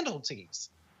is penalties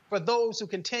for those who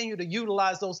continue to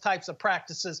utilize those types of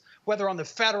practices, whether on the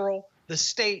federal, the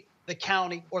state, the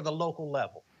county, or the local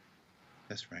level.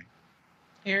 That's right.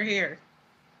 Hear, hear.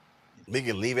 We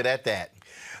can leave it at that.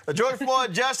 The George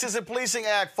Floyd Justice and Policing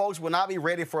Act, folks, will not be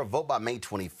ready for a vote by May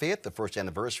 25th, the first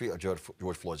anniversary of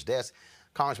George Floyd's death.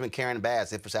 Congressman Karen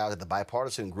Bass emphasized that the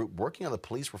bipartisan group working on the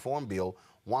police reform bill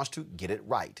wants to get it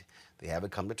right. They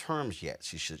haven't come to terms yet.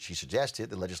 She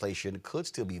suggested the legislation could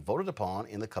still be voted upon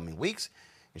in the coming weeks,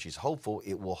 and she's hopeful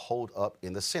it will hold up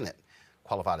in the Senate.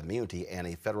 Qualified immunity and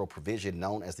a federal provision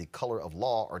known as the color of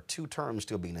law are two terms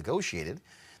still being negotiated.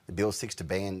 The bill seeks to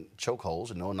ban chokeholds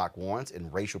and no-knock warrants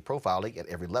and racial profiling at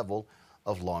every level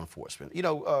of law enforcement. You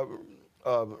know,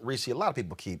 Reese, a lot of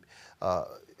people keep,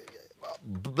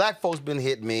 black folks been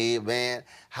hitting me, man.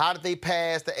 How did they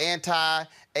pass the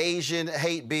anti-Asian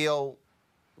hate bill?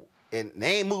 And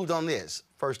they ain't moved on this.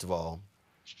 First of all,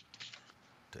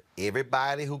 to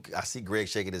everybody who, I see Greg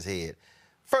shaking his head.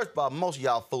 First of all, most of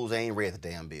y'all fools ain't read the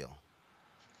damn bill.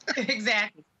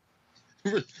 Exactly.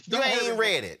 You ain't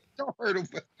read it. Don't hurt him.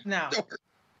 No.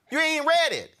 You ain't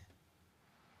read it.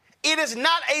 It is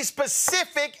not a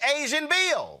specific Asian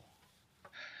bill.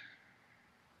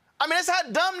 I mean, that's how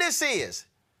dumb this is.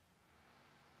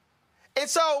 And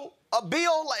so a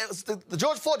bill like the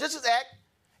George Floyd Justice Act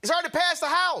is already passed the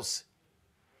House.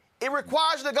 It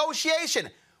requires negotiation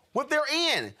with their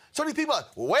end. So these people are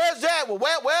like, where's that? Well,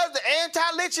 where's the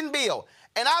anti-lynching bill?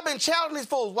 And I've been challenging these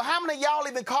fools. Well, how many of y'all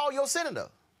even call your senator?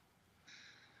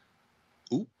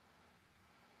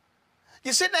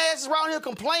 You're sitting their asses around here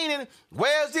complaining,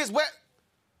 where's this, where?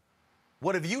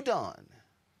 What have you done?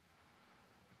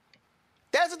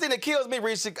 That's the thing that kills me,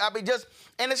 Reese. I mean,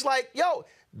 and it's like, yo,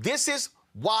 this is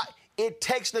why it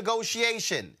takes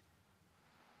negotiation.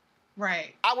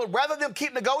 Right. I would rather them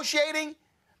keep negotiating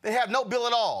than have no bill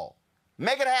at all.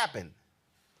 Make it happen.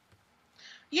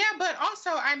 Yeah, but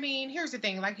also, I mean, here's the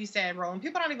thing. Like you said, Roland,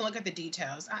 people don't even look at the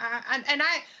details.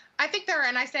 I think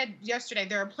and I said yesterday,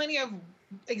 there are plenty of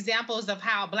examples of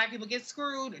how Black people get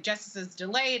screwed, justice is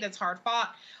delayed, it's hard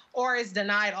fought, or is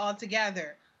denied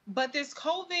altogether. But this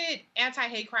COVID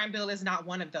anti-hate crime bill is not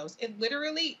one of those. It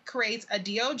literally creates a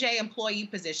DOJ employee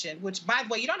position, which, by the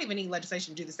way, you don't even need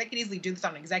legislation to do this. They could easily do this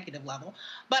on an executive level.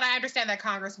 But I understand that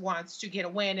Congress wants to get a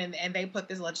win, and they put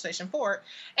this legislation forward.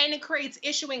 And it creates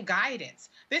issuing guidance.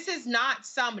 This is not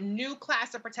some new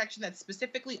class of protection that's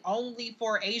specifically only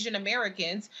for Asian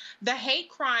Americans. The hate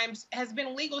crimes has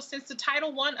been legal since the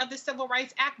Title I of the Civil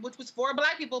Rights Act, which was for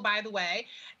Black people, by the way.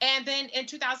 And then in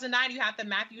 2009, you have the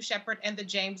Matthew Shepard and the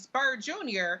James Byrd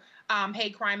Jr.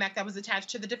 Hate Crime Act that was attached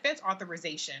to the defense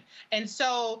authorization. And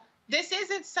so this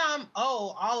isn't some,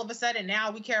 all of a sudden now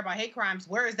we care about hate crimes.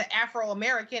 Where is the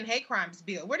Afro-American hate crimes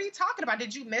bill? What are you talking about?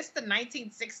 Did you miss the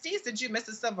 1960s? Did you miss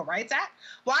the Civil Rights Act?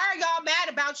 Why are y'all mad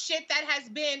about shit that has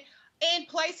been in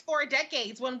place for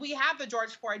decades when we have the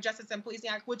George Floyd Justice and Policing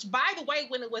Act, which, by the way,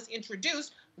 when it was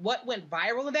introduced, what went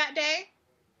viral that day?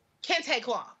 Kente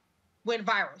Cloth went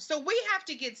viral. So we have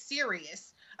to get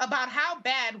serious about how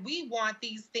bad we want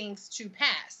these things to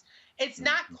pass. It's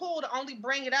not cool to only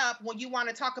bring it up when you want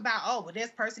to talk about, well,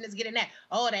 this person is getting that.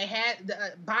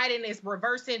 Biden is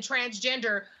reversing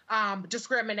transgender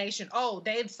discrimination.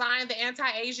 They've signed the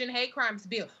anti-Asian hate crimes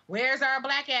bill. Where's our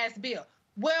black ass bill?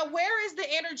 Well, where is the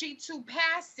energy to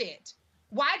pass it?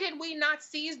 Why did we not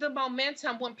seize the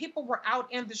momentum when people were out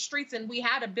in the streets and we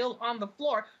had a bill on the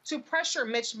floor to pressure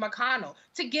Mitch McConnell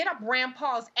to get up Rand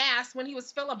Paul's ass when he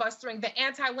was filibustering the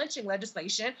anti-lynching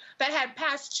legislation that had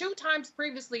passed 2 times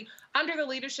previously under the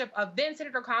leadership of then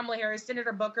Senator Kamala Harris,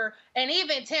 Senator Booker, and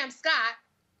even Tim Scott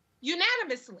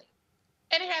unanimously?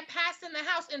 And it had passed in the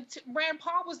House, and Rand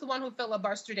Paul was the one who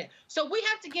filibustered it. So we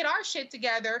have to get our shit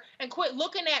together and quit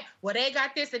looking at, they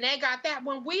got this and they got that.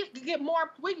 When we get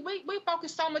more, we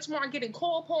focus so much more on getting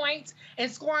cool points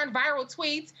and scoring viral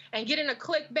tweets and getting a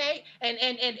clickbait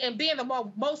and being the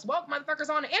most woke motherfuckers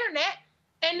on the internet.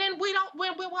 And then we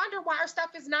wonder why our stuff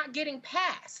is not getting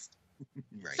passed.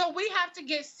 Right. So we have to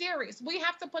get serious. We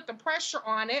have to put the pressure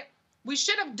on it. We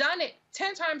should have done it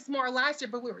 10 times more last year,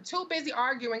 but we were too busy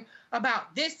arguing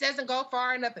about this doesn't go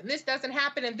far enough and this doesn't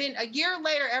happen. And then a year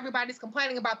later, everybody's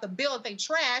complaining about the bill that they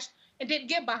trashed and didn't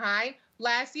get behind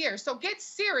last year. So get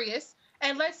serious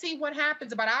and let's see what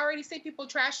happens. But I already see people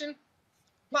trashing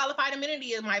qualified immunity.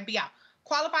 It might be out.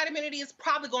 Qualified immunity is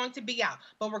probably going to be out,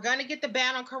 but we're going to get the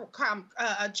ban on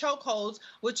chokeholds,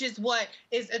 which is what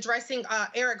is addressing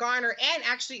Eric Garner and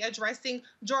actually addressing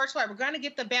George Floyd. We're going to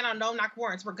get the ban on no-knock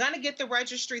warrants. We're going to get the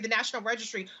registry, the National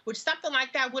Registry, which something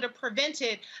like that would have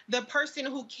prevented the person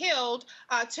who killed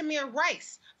Tamir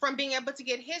Rice from being able to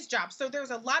get his job. So there's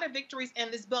a lot of victories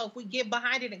in this bill if we get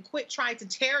behind it and quit trying to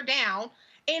tear down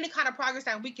any kind of progress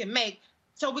that we can make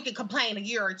so we can complain a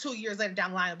year or 2 years later down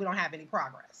the line if we don't have any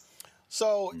progress.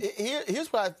 So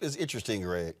here's what is interesting,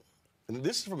 Greg. And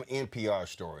this is from an NPR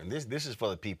story, and this is for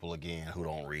the people, again, who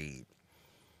don't read.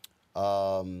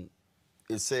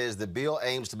 It says the bill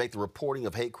aims to make the reporting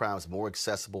of hate crimes more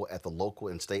accessible at the local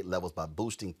and state levels by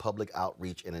boosting public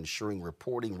outreach and ensuring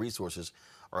reporting resources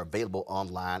are available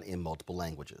online in multiple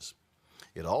languages.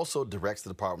 It also directs the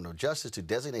Department of Justice to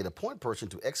designate a point person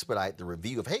to expedite the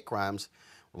review of hate crimes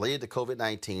related to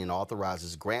COVID-19 and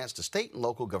authorizes grants to state and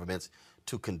local governments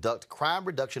to conduct crime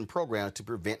reduction programs to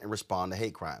prevent and respond to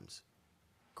hate crimes.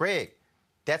 Greg,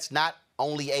 that's not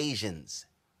only Asians.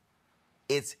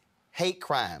 It's hate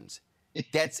crimes.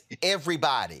 That's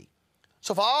everybody.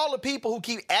 So for all the people who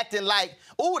keep acting like,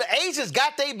 the Asians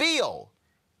got their bill,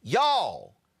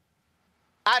 y'all,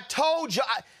 I told you,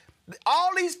 all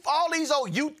these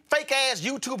old fake-ass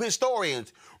YouTube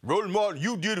historians, Roland Martin,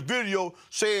 you did a video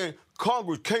saying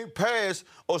Congress can't pass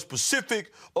a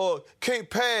specific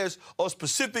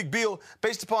bill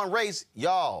based upon race.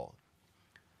 Y'all,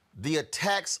 the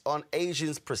attacks on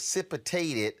Asians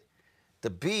precipitated the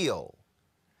bill.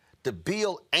 The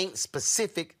bill ain't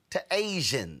specific to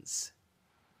Asians.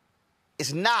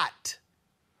 It's not.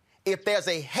 If there's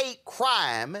a hate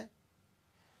crime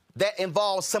that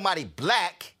involves somebody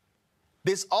black,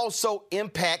 this also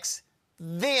impacts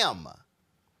them.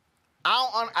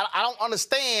 I don't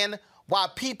understand why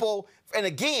people, and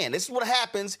again, this is what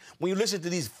happens when you listen to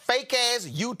these fake-ass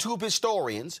YouTube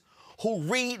historians who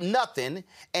read nothing,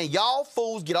 and y'all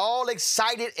fools get all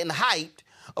excited and hyped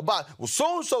about, well,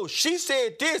 so-and-so, she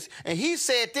said this, and he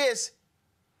said this.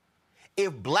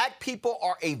 If black people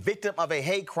are a victim of a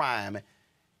hate crime,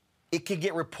 it can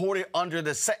get reported under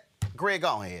the... Greg,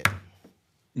 go ahead.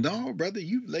 No, brother,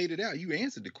 you laid it out. You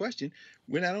answered the question.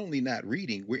 We're not only not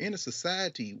reading, we're in a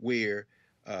society where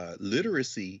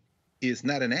literacy is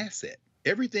not an asset.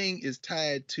 Everything is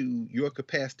tied to your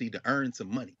capacity to earn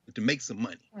some money, to make some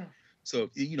money. So,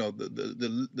 you know,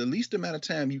 the least amount of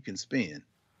time you can spend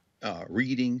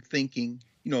reading, thinking,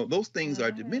 you know, those things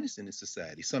are diminished in this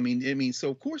society. So, I mean, so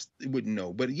of course they wouldn't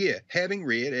know. But yeah, having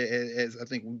read, as I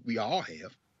think we all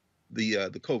have, the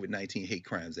COVID-19 Hate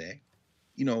Crimes Act,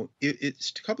 you know,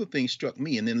 it's a couple of things struck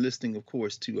me. And then listening, of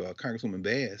course, to Congresswoman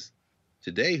Bass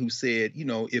today, who said, you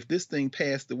know, if this thing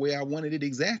passed the way I wanted it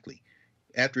exactly,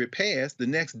 after it passed, the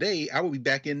next day, I will be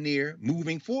back in there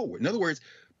moving forward. In other words,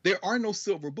 there are no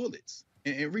silver bullets.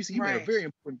 And Reese, you made a very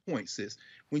important point, sis.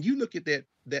 When you look at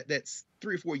that's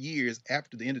 3 or 4 years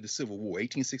after the end of the Civil War,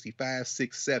 1865,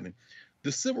 6, 7,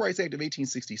 the Civil Rights Act of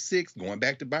 1866, going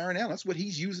back to Byron Allen, that's what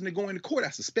he's using to go into court, I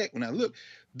suspect, when I look.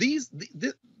 The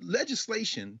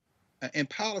legislation and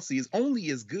policy is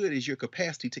only as good as your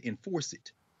capacity to enforce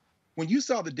it. When you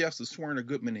saw the deaths of Swerner,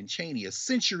 Goodman, and Cheney a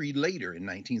century later in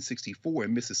 1964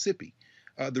 in Mississippi,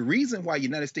 the reason why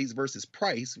United States versus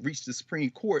Price reached the Supreme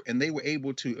Court and they were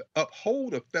able to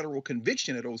uphold a federal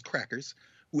conviction of those crackers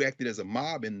who acted as a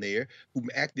mob in there, who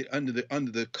acted under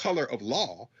the color of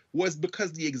law, was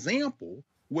because the example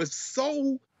was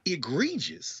so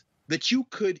egregious that you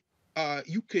could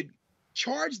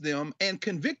charge them and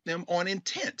convict them on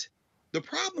intent. The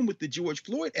problem with the George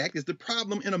Floyd Act is the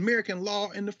problem in American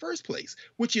law in the first place,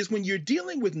 which is when you're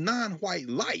dealing with non-white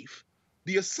life,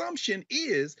 the assumption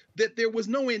is that there was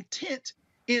no intent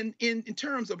in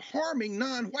terms of harming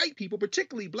non-white people,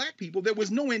 particularly black people. There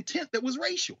was no intent that was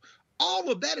racial.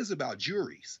 All of that is about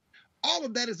juries. All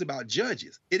of that is about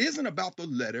judges. It isn't about the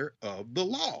letter of the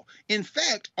law. In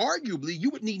fact, arguably, you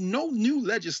would need no new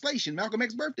legislation. Malcolm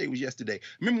X's birthday was yesterday.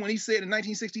 Remember when he said in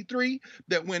 1963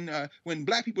 that when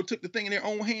black people took the thing in their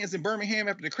own hands in Birmingham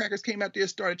after the crackers came out there and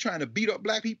started trying to beat up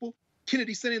black people,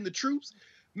 Kennedy sent in the troops.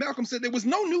 Malcolm said there was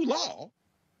no new law.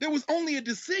 There was only a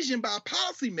decision by a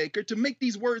policymaker to make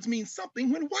these words mean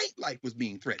something when white life was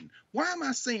being threatened. Why am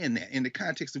I saying that in the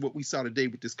context of what we saw today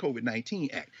with this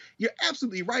COVID-19 Act? You're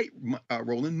absolutely right,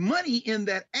 Roland. Money in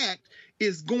that act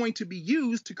is going to be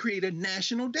used to create a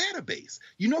national database.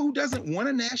 You know who doesn't want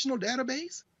a national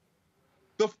database?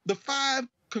 The 5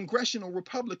 congressional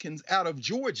Republicans out of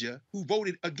Georgia who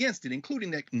voted against it, including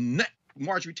that nut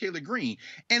Marjorie Taylor Greene.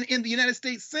 And in the United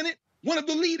States Senate, one of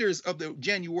the leaders of the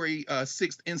January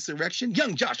 6th insurrection,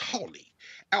 young Josh Hawley,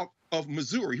 out of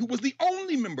Missouri, who was the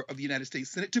only member of the United States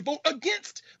Senate to vote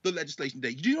against the legislation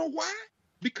today. Do you know why?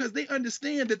 Because they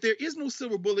understand that there is no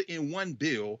silver bullet in one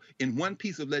bill, in one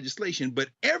piece of legislation, but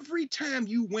every time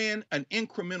you win an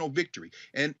incremental victory,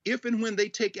 and if and when they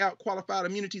take out qualified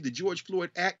immunity, the George Floyd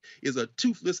Act is a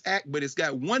toothless act, but it's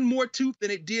got one more tooth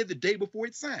than it did the day before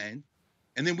it signed,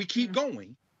 and then we keep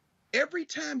going. Every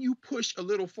time you push a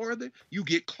little farther, you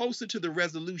get closer to the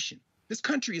resolution. This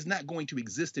country is not going to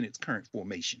exist in its current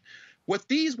formation. What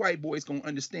these white boys going to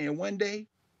understand one day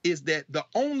is that the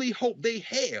only hope they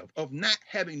have of not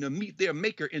having to meet their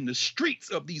maker in the streets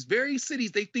of these very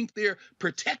cities they think they're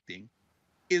protecting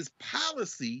is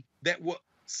policy that will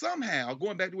somehow,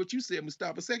 going back to what you said,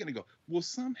 Mustafa, a second ago, will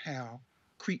somehow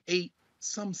create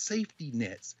some safety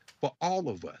nets for all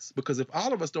of us. Because if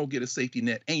all of us don't get a safety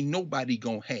net, ain't nobody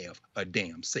gonna have a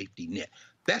damn safety net.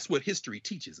 That's what history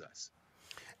teaches us.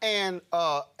 And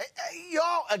y'all,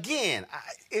 again,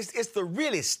 it's the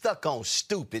really stuck on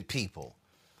stupid people.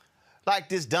 Like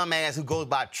this dumbass who goes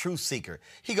by Truth Seeker.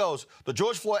 He goes, the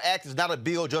George Floyd Act is not a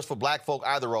bill just for black folk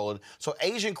either, Roland. So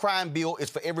Asian crime bill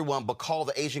is for everyone, but call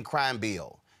the Asian crime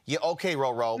bill. Yeah, okay,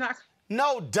 Roro.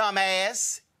 No,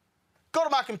 dumbass. Go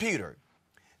to my computer.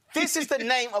 This is the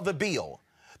name of the bill.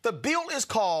 The bill is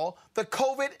called the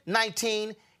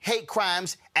COVID-19 Hate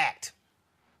Crimes Act.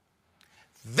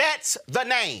 That's the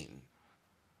name.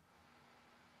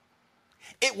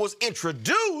 It was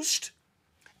introduced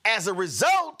as a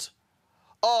result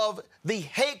of the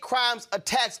hate crimes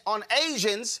attacks on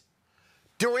Asians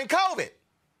during COVID.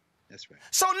 That's right.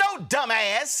 So no,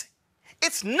 dumbass,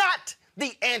 it's not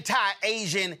the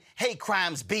anti-Asian hate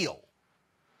crimes bill.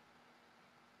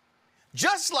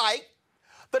 Just like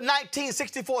the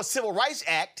 1964 Civil Rights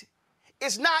Act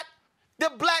is not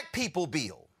the Black People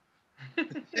Bill.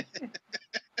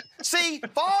 See,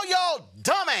 for all y'all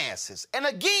dumbasses, and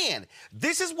again,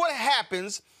 this is what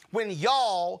happens when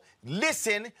y'all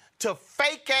listen to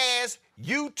fake-ass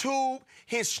YouTube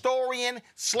historian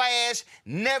 /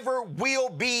 never will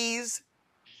bees.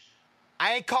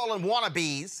 I ain't calling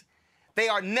wannabes. They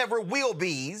are never will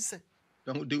bees.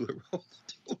 Don't do it, Roland.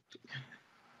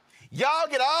 Y'all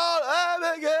get all, oh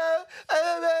my God,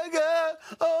 oh my God,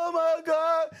 oh my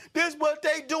God. This what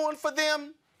they doing for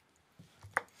them.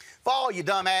 For all you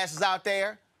dumb asses out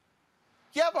there,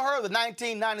 you ever heard of the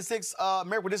 1996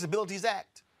 American with Disabilities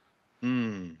Act?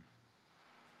 Matter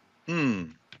of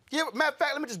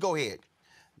fact, let me just go ahead.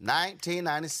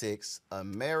 1996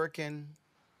 American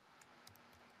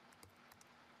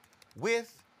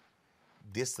with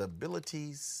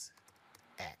Disabilities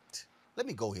Act. Let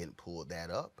me go ahead and pull that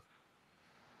up.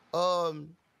 To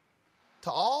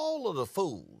all of the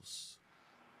fools,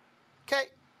 okay?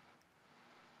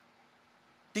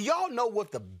 Do y'all know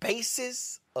what the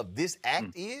basis of this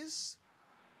act is?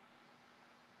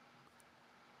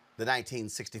 The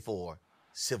 1964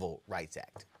 Civil Rights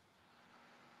Act.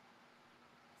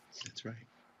 That's right.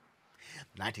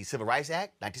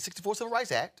 1964 Civil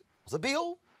Rights Act was a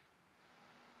bill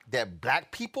that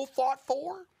black people fought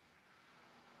for,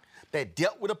 that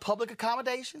dealt with the public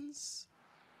accommodations,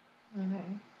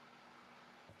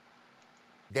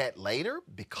 that later,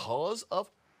 because of,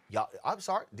 y'all, I'm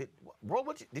sorry, did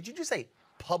you just say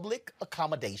public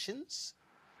accommodations?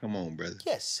 Come on, brother.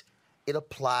 Yes, it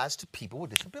applies to people with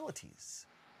disabilities.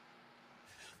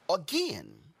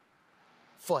 Again,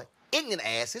 for ignorant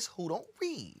asses who don't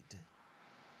read.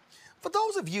 For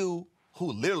those of you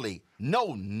who literally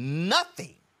know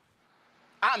nothing,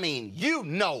 I mean, you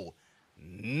know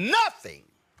nothing.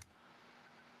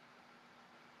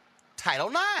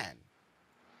 Title IX.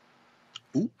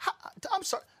 I'm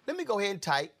sorry. Let me go ahead and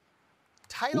type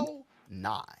Title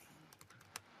IX.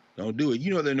 Don't do it.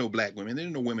 You know there are no black women. There are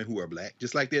no women who are black.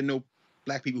 Just like there are no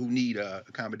black people who need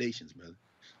accommodations, brother.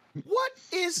 What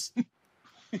is...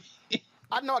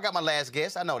 I know I got my last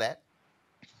guess. I know that.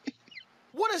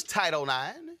 What is Title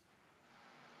IX?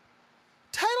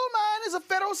 Title IX is a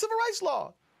federal civil rights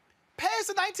law passed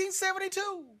in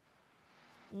 1972.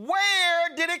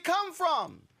 Where did it come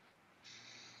from?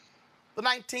 The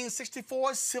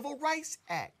 1964 Civil Rights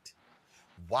Act.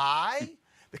 Why?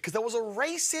 Because there was a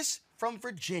racist from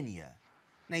Virginia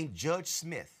named Judge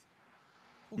Smith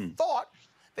who thought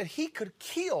that he could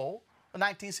kill the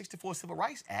 1964 Civil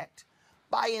Rights Act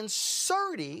by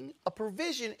inserting a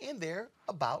provision in there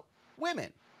about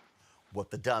women.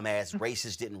 What the dumbass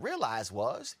racists didn't realize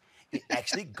was it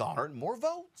actually garnered more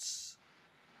votes.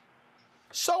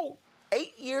 So,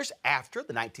 8 years after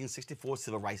the 1964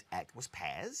 Civil Rights Act was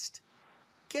passed,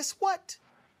 guess what?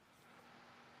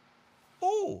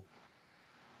 Oh,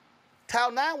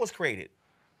 Title IX was created.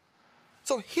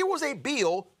 So here was a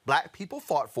bill black people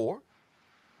fought for,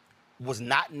 was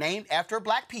not named after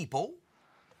black people,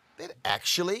 that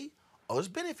actually was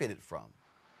benefited from.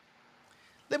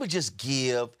 Let me just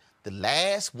give the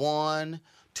last one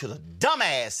to the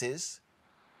dumbasses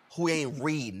who ain't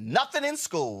read nothing in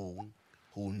school,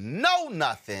 who know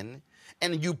nothing,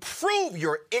 and you prove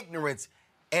your ignorance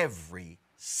every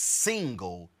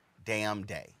single damn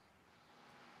day.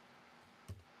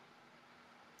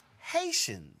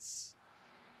 Haitians,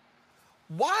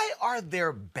 why are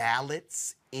there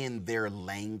ballots in their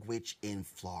language in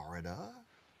Florida?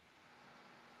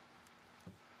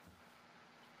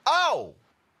 Oh,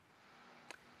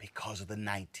 because of the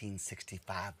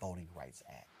 1965 Voting Rights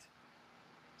Act.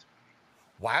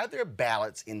 Why are there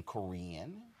ballots in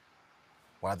Korean?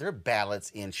 Why are there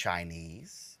ballots in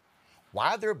Chinese?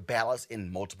 Why are there ballots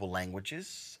in multiple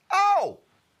languages? Oh,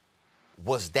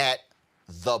 was that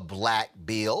the black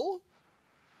bill?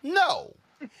 No.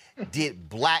 Did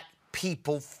black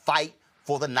people fight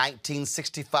for the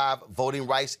 1965 Voting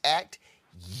Rights Act?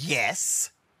 Yes.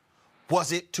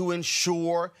 Was it to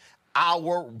ensure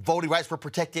our voting rights were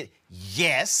protected?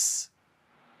 Yes.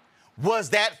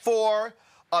 Was that for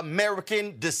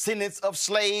American descendants of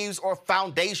slaves or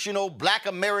foundational black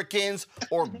Americans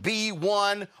or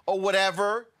B1 or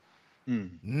whatever?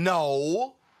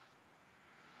 No.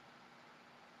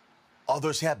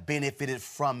 Others have benefited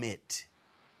from it.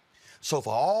 So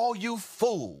for all you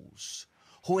fools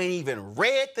who ain't even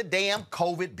read the damn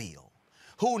COVID bill,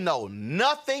 who know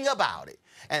nothing about it,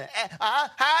 and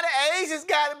how the Asians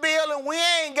got a bill and we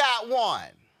ain't got one.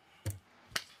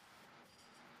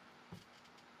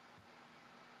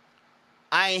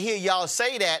 I ain't hear y'all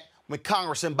say that when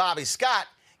Congressman Bobby Scott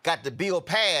got the bill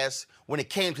passed when it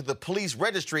came to the police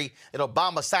registry that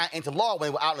Obama signed into law when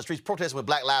they were out in the streets protesting with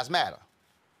Black Lives Matter.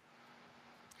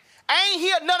 I ain't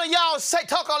hear none of y'all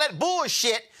talk all that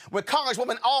bullshit when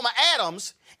Congresswoman Alma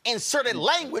Adams inserted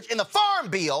language in the Farm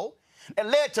Bill that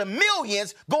led to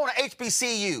millions going to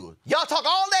HBCU. Y'all talk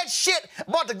all that shit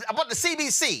about the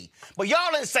CBC, but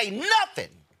y'all didn't say nothing.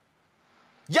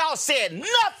 Y'all said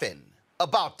nothing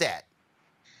about that.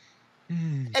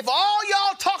 And for all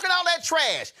y'all talking all that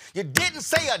trash, you didn't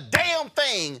say a damn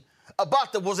thing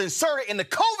about what was inserted in the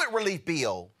COVID relief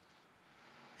bill.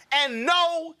 And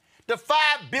no, the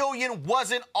 $5 billion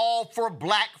wasn't all for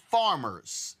black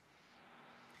farmers.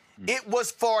 It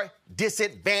was for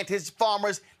disadvantaged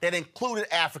farmers that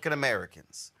included African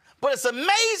Americans. But it's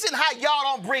amazing how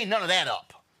y'all don't bring none of that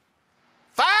up.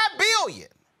 $5 billion.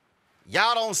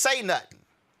 Y'all don't say nothing.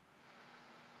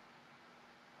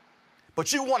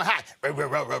 But you want to hide.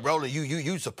 Roland,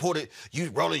 you supported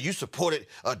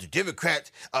the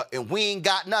Democrats, and we ain't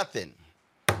got nothing.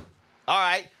 All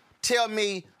right, tell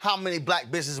me how many black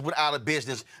businesses went out of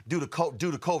business due to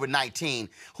COVID-19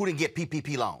 who didn't get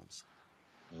PPP loans.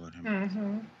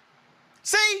 Mm-hmm.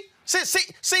 See,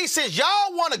 since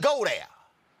y'all want to go there.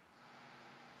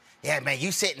 Yeah, man,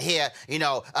 you sitting here,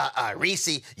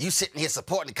 Reese, you sitting here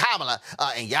supporting Kamala,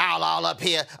 and y'all all up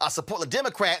here supporting the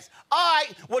Democrats. All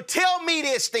right, well, tell me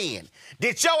this then.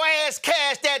 Did your ass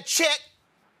cash that check?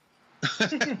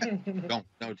 Don't,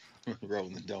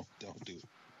 Roland, don't do it.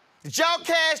 Did y'all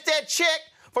cash that check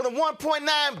for the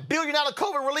 $1.9 billion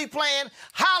COVID relief plan?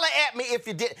 Holler at me if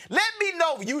you did. Let me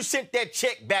know if you sent that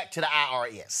check back to the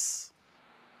IRS.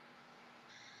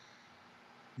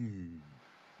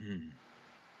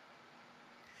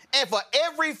 And for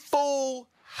every fool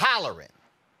hollering,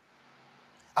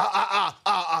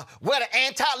 where the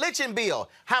anti-lynching bill,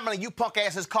 how many of you punk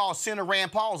asses called Senator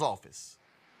Rand Paul's office?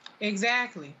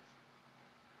 Exactly.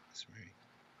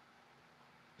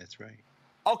 That's right.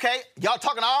 Okay, y'all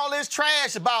talking all this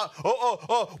trash about,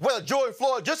 the George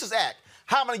Floyd Justice Act.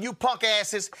 How many of you punk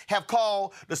asses have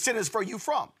called the Senators for you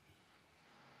from?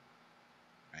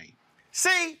 Right.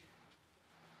 See,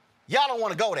 y'all don't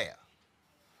want to go there.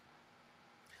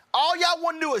 All y'all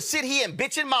want to do is sit here and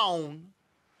bitch and moan.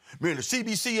 Man, the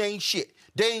CBC ain't shit.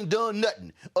 They ain't done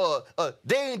nothing.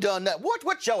 They ain't done nothing.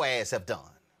 What your ass have done?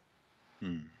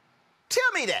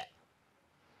 Tell me that.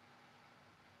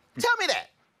 Tell me that.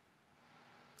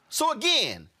 So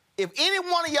again, if any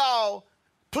one of y'all,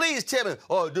 please tell me,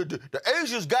 the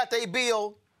Asians got their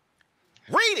bill,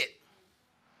 read it.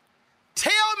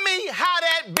 Tell me how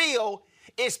that bill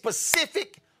is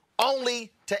specific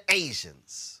only to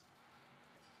Asians.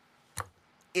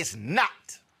 It's not.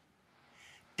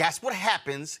 That's what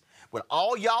happens when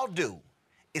all y'all do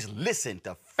is listen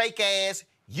to fake-ass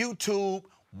YouTube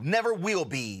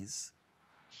never-will-be's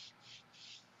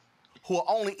who are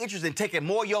only interested in taking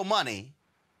more of your money,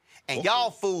 and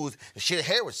y'all fools, shit,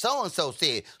 hear what so-and-so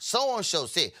said, so-and-so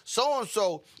said,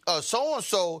 so-and-so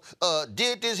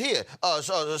did this here,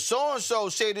 so-and-so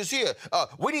said this here,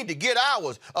 we need to get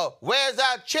ours, where's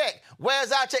our check,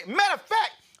 Matter of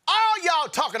fact, all y'all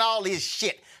talking all this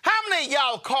shit. How many of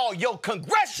y'all call your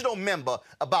congressional member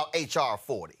about H.R.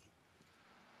 40?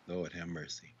 Lord have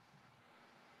mercy.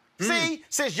 See,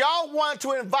 since y'all wanted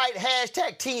to invite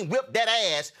hashtag Team Whip That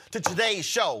Ass to today's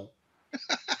show,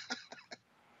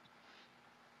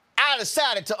 I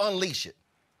decided to unleash it.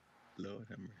 Lord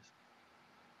have mercy.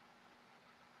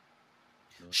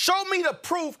 Show me the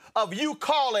proof of you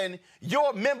calling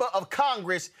your member of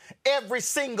Congress every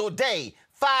single day,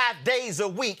 5 days a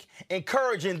week,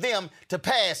 encouraging them to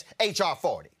pass H.R.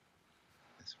 40.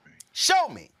 That's right. Show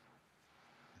me.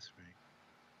 That's right.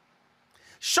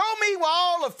 Show me where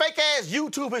all the fake-ass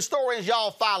YouTube historians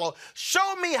y'all follow,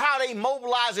 show me how they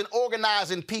mobilizing,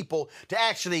 organizing people to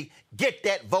actually get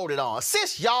that voted on.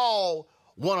 Since y'all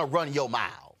want to run your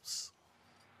mouths.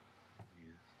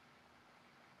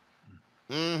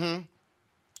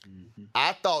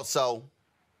 I thought so.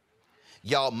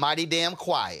 Y'all mighty damn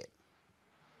quiet.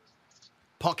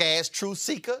 Punk-ass truth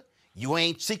seeker, you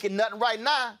ain't seeking nothing right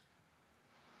now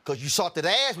because you sought that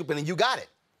ass whipping and you got it.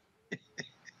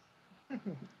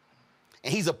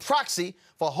 And he's a proxy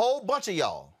for a whole bunch of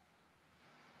y'all.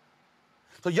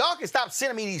 So y'all can stop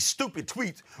sending me these stupid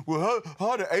tweets. Well,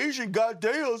 how the Asian got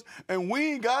theirs and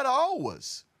we ain't got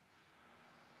ours.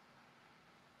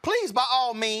 Please, by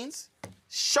all means,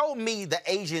 show me the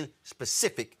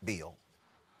Asian-specific bill.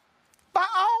 By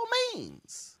all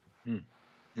means.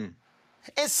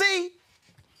 And see,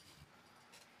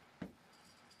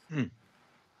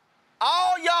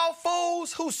 all y'all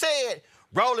fools who said,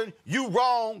 Roland, you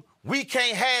wrong, we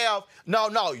can't have,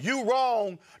 no, you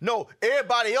wrong, no,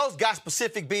 everybody else got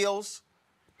specific bills.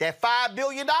 That $5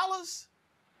 billion,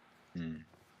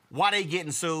 why they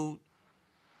getting sued?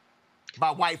 by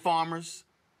white farmers.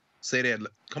 Say that.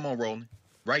 Come on, Roland.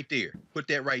 Right there. Put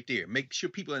that right there. Make sure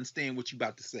people understand what you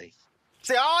about to say.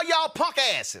 Say, all y'all punk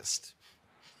asses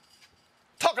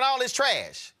talking all this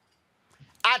trash.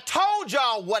 I told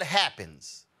y'all what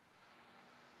happens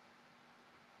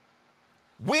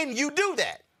when you do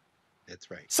that.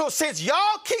 That's right. So since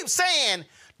y'all keep saying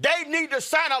they need to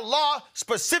sign a law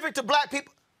specific to black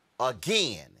people,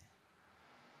 again,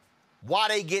 why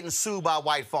they getting sued by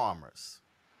white farmers?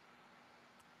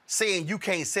 Saying you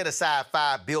can't set aside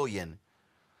 $5 billion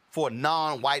for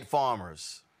non-white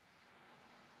farmers.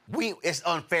 It's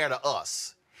unfair to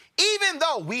us. Even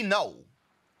though we know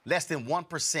less than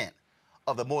 1%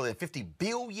 of the more than $50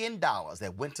 billion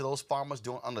that went to those farmers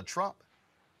under Trump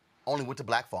only went to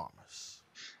black farmers.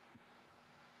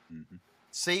 Mm-hmm.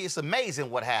 See, it's amazing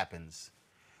what happens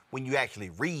when you actually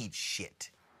read shit.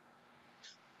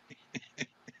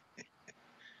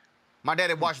 My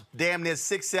daddy watched damn near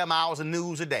 6-7 hours of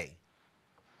news a day.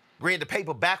 Read the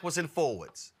paper backwards and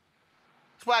forwards.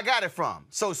 That's where I got it from.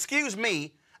 So excuse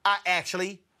me, I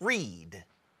actually read.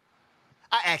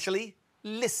 I actually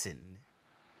listen.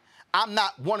 I'm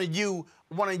not one of you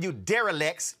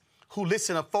derelicts who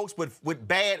listen to folks with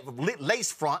bad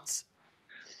lace fronts.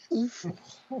 Oof.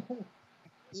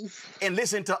 And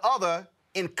listen to other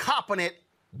incompetent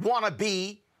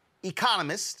wannabe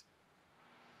economists.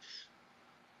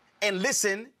 And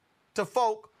listen to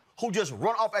folk who just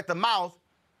run off at the mouth,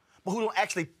 but who don't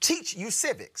actually teach you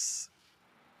civics.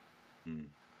 Mm.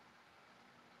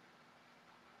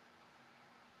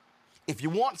 If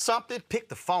you want something, pick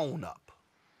the phone up.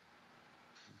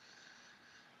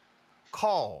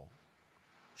 Call.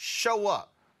 Show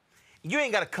up. You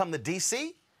ain't got to come to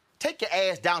D.C. Take your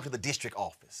ass down to the district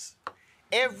office.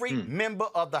 Every member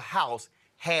of the House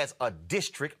has a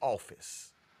district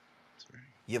office. That's right.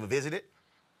 You ever visited?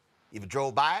 You ever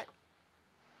drove by it?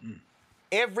 Mm.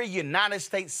 Every United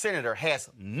States senator has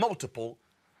multiple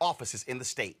offices in the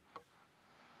state.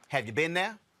 Have you been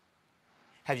there?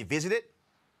 Have you visited?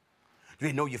 Do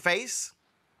they know your face?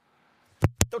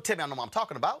 Don't tell me I know what I'm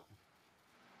talking about.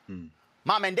 Mm.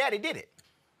 Mom and Daddy did it.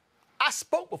 I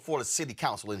spoke before the city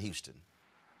council in Houston.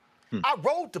 I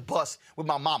rode the bus with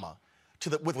my mama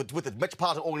with the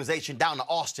Metropolitan Organization down to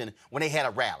Austin when they had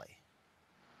a rally.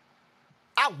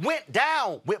 I went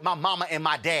down with my mama and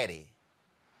my daddy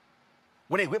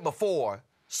when they went before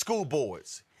school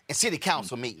boards and city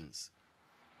council meetings.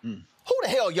 Who the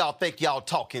hell y'all think y'all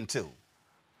talking to?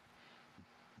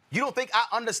 You don't think I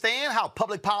understand how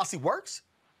public policy works?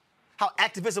 How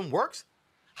activism works?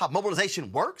 How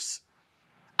mobilization works?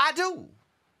 I do.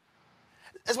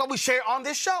 That's what we share on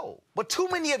this show. But too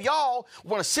many of y'all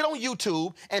want to sit on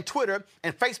YouTube and Twitter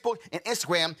and Facebook and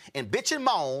Instagram and bitch and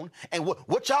moan. And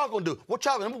what y'all gonna do? What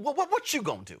y'all gonna do? What you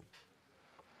gonna do?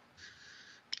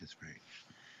 That's right.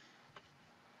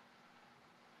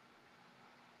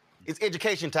 It's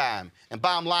education time. And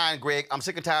bottom line, Greg, I'm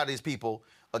sick and tired of these people.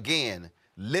 Again,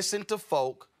 listen to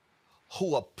folk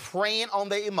who are preying on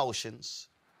their emotions,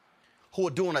 who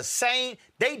are doing the same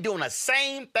thing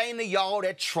to y'all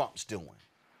that Trump's doing.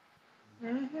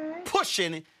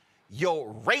 Pushing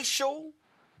your racial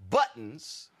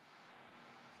buttons,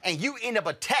 and you end up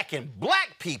attacking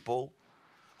black people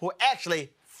who are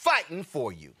actually fighting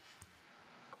for you.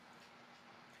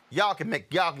 Y'all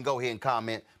can go ahead and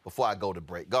comment before I go to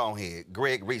break. Go ahead.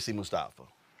 Greg Reese Mustafa.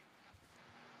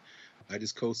 I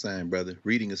just co-sign, brother.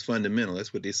 Reading is fundamental.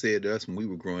 That's what they said to us when we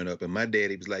were growing up. And my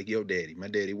daddy was like your daddy. My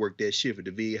daddy worked that shift at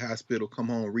the VA hospital, come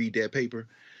home, read that paper,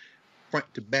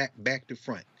 front to back, back to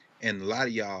front. And a lot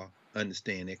of y'all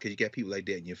understand that because you got people like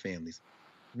that in your families.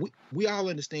 We all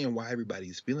understand why everybody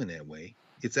is feeling that way.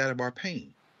 It's out of our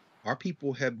pain. Our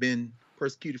people have been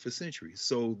persecuted for centuries.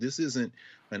 So this isn't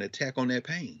an attack on that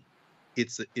pain.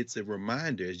 It's a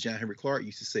reminder, as John Henry Clark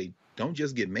used to say, don't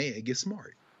just get mad, get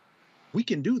smart. We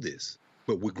can do this,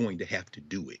 but we're going to have to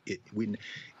do it.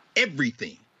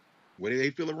 Everything. What did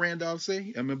A. Philip Randolph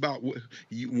say? I mean, about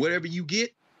whatever you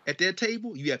get at that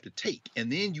table, you have to take,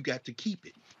 and then you got to keep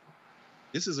it.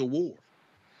 This is a war.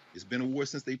 It's been a war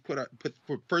since they put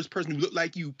for first person who looked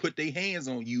like you, put their hands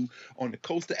on you on the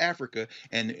coast of Africa,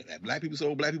 and black people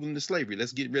sold black people into slavery.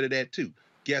 Let's get rid of that too.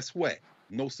 Guess what?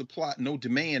 No supply, no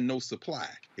demand, no supply.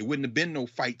 It wouldn't have been no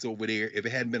fights over there if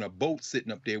it hadn't been a boat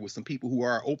sitting up there with some people who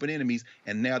are open enemies,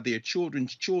 and now their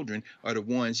children's children are the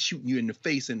ones shooting you in the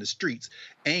face in the streets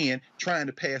and trying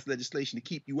to pass legislation to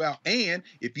keep you out. And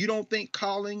if you don't think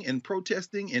calling and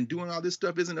protesting and doing all this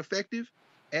stuff isn't effective,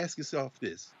 ask yourself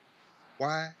this.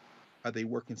 Why are they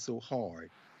working so hard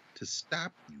to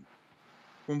stop you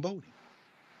from voting?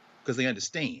 Because they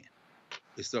understand.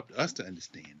 It's up to us to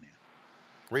understand now.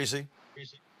 Reese?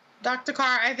 Dr.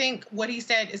 Carr, I think what he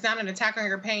said is not an attack on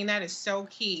your pain. That is so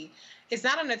key. It's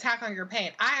not an attack on your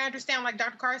pain. I understand, like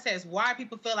Dr. Carr says, why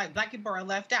people feel like Black people are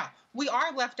left out. We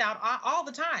are left out all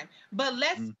the time. But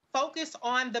let's focus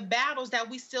on the battles that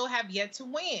we still have yet to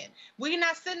win. We're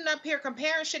not sitting up here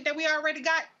comparing shit that we already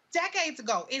got decades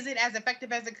ago. Is it as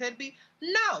effective as it could be?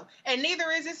 No. And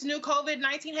neither is this new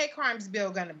COVID-19 hate crimes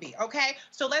bill going to be, okay?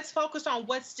 So let's focus on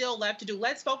what's still left to do.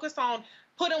 Let's focus on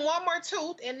putting one more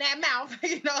tooth in that mouth,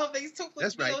 you know, these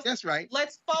toothless bills. Right, that's right.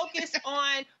 Let's focus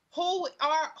on who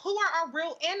are our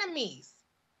real enemies.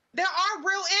 There are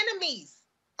real enemies,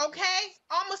 okay?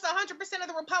 Almost 100% of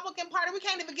the Republican Party, we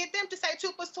can't even get them to say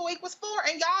 2 + 2 = 4,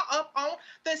 and y'all up on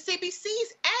the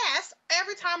CBC's ass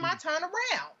every time I turn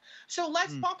around. So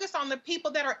let's focus on the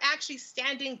people that are actually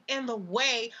standing in the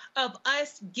way of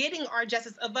us getting our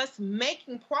justice, of us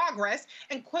making progress,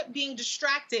 and quit being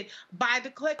distracted by the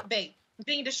clickbait,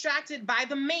 being distracted by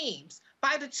the memes,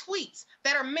 by the tweets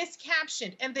that are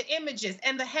miscaptioned, and the images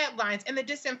and the headlines and the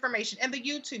disinformation and the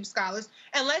YouTube scholars.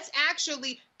 And let's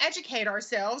actually educate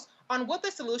ourselves on what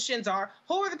the solutions are,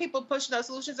 who are the people pushing those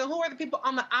solutions, and who are the people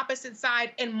on the opposite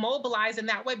side, and mobilize in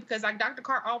that way. Because like Dr.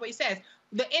 Carr always says,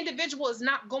 the individual is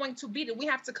not going to beat it. We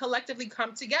have to collectively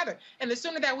come together. And the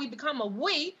sooner that we become a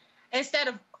we, instead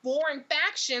of warring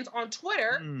factions on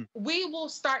Twitter, we will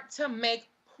start to make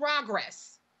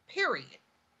progress, period.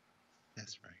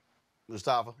 That's right.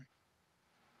 Mustafa?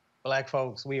 Black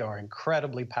folks, we are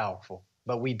incredibly powerful,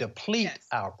 but we deplete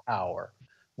our power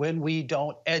when we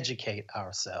don't educate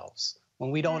ourselves,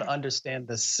 when we don't understand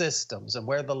the systems and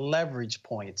where the leverage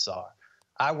points are.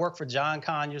 I worked for John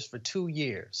Conyers for 2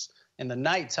 years. In the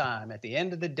nighttime, at the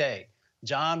end of the day,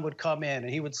 John would come in and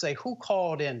he would say, who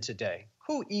called in today?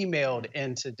 Who emailed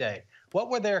in today? What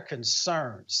were their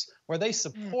concerns? Were they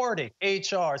supporting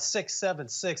HR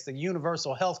 676, the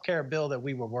universal health care bill that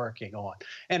we were working on,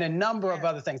 and a number of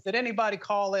other things? Did anybody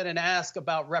call in and ask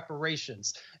about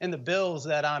reparations and the bills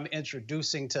that I'm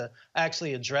introducing to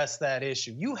actually address that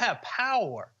issue? You have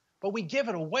power, but we give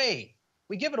it away.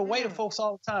 We give it away to folks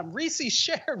all the time. Reese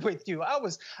shared with you. I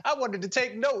wanted to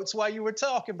take notes while you were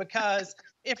talking, because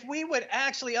if we would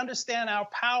actually understand our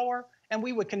power and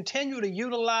we would continue to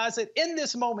utilize it in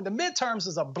this moment, the midterms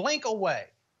is a blink away.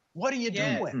 What are you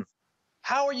doing?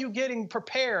 How are you getting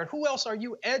prepared? Who else are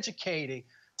you educating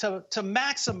to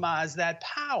maximize that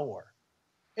power?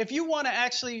 If you want to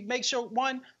actually make sure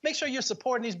you're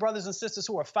supporting these brothers and sisters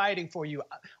who are fighting for you.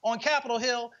 On Capitol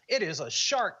Hill, it is a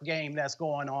shark game that's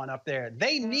going on up there.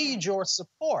 They need your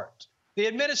support. The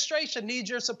administration needs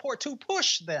your support to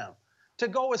push them to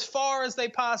go as far as they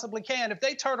possibly can. If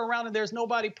they turn around and there's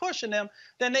nobody pushing them,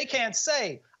 then they can't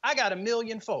say, I got 1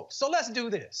 million folks. So let's do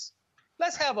this.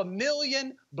 Let's have 1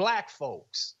 million Black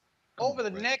folks over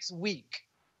the next week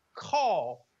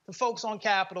call the folks on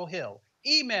Capitol Hill,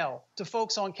 email to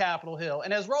folks on Capitol Hill.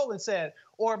 And as Roland said,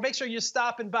 or make sure you're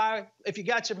stopping by, if you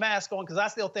got your mask on, because I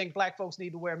still think Black folks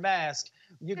need to wear masks.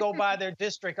 You go by their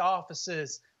district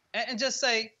offices and just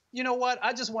say, you know what,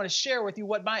 I just want to share with you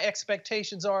what my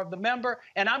expectations are of the member,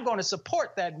 and I'm going to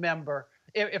support that member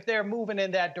if they're moving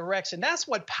in that direction. That's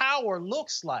what power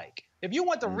looks like. If you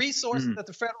want the resources that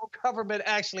the federal government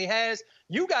actually has,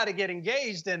 you got to get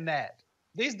engaged in that.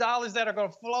 These dollars that are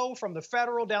going to flow from the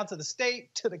federal down to the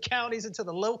state, to the counties, and to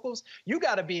the locals, you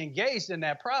got to be engaged in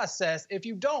that process. If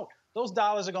you don't, those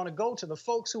dollars are going to go to the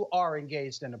folks who are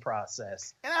engaged in the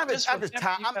process. And I'm just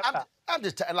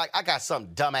tired. Like, I got some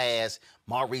dumbass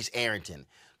Maurice Arrington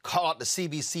call out the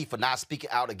CBC for not speaking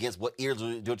out against what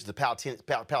Israel do to the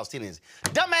Palestinians.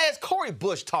 Dumbass Cori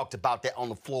Bush talked about that on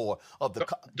the floor of the...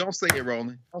 Don't say it,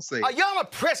 Roland. Don't say it.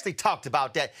 Ayanna Pressley talked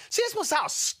about that. See, this was how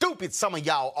stupid some of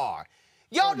y'all are.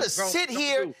 Y'all just sit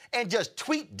here and just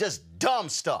tweet just dumb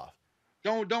stuff.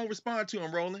 Don't respond to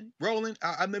him, Roland. Roland,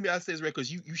 maybe I say this right,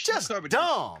 because you just covered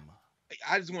dumb.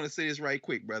 I just want to say this right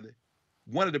quick, brother.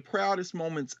 One of the proudest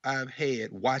moments I've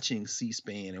had watching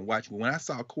C-SPAN and when I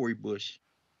saw Cori Bush,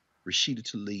 Rashida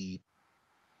Tlaib,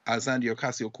 Alexandria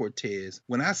Ocasio-Cortez,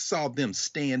 when I saw them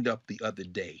stand up the other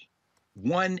day,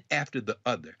 one after the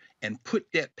other, and put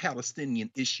that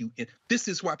Palestinian issue in. This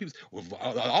is why people,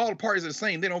 well, all the parties are the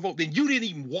same, they don't vote. Then you didn't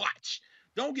even watch.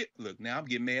 Look, now I'm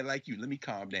getting mad like you. Let me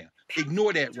calm down.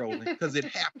 Ignore that, Roland, because it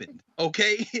happened,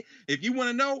 okay? If you want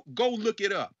to know, go look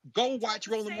it up. Go watch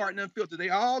Roland Martin Unfiltered. They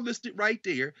all listed right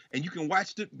there, and you can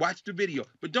watch the video.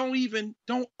 But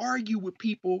don't argue with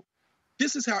people.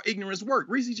 This is how ignorance works.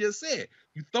 Reese just said,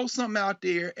 you throw something out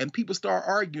there, and people start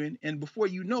arguing, and before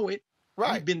you know it,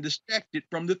 you've been distracted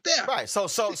from the theft. Right. So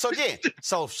again,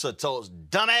 so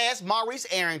dumbass Maurice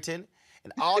Arrington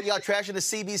and all y'all trashing the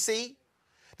CBC.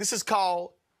 This is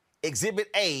called Exhibit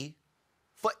A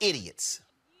for idiots.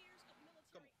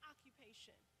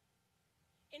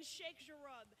 In Sheikh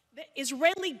Jarrah, the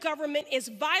Israeli government is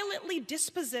violently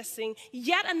dispossessing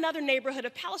yet another neighborhood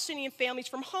of Palestinian families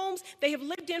from homes they have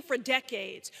lived in for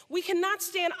decades. We cannot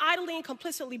stand idly and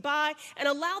complicitly by and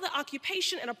allow the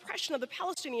occupation and oppression of the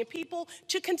Palestinian people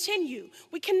to continue.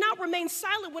 We cannot remain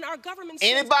silent when our government...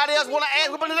 Anybody else want to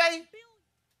ask whooping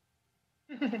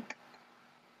today?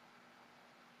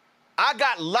 I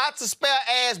got lots of spare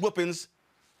ass whoopings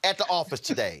at the office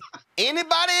today.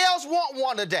 Anybody else want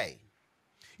one today?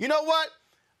 You know what?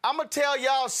 I'm going to tell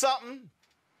y'all something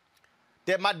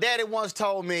that my daddy once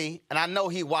told me, and I know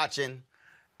he watching,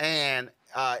 and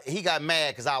he got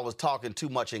mad because I was talking too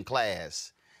much in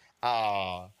class.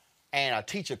 And a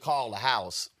teacher called the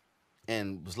house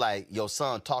and was like, your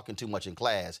son talking too much in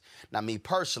class. Now, me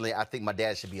personally, I think my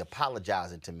dad should be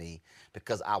apologizing to me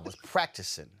because I was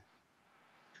practicing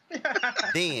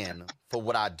then for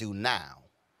what I do now.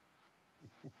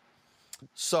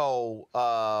 So,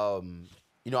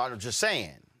 you know, I'm just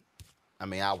saying. I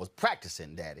mean, I was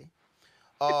practicing, Daddy.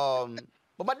 But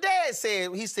my dad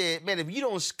said, he said, man, if you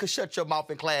don't shut your mouth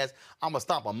in class, I'm going to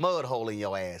stomp a mud hole in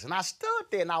your ass. And I stood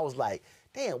there and I was like,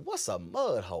 damn, what's a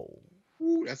mud hole?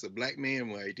 Ooh, that's a black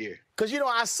man right there. Because, you know,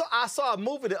 I saw a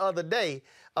movie the other day.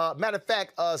 Matter of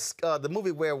fact, the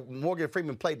movie where Morgan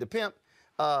Freeman played the pimp,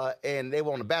 and they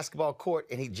were on the basketball court,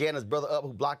 and he jammed his brother up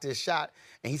who blocked his shot,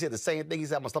 and he said the same thing. He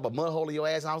said, I'm going to stomp a mud hole in your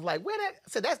ass. And I was like, where that? I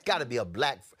said, that's got to be a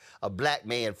black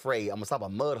man phrase. I'm going to stomp a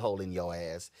mud hole in your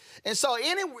ass. And so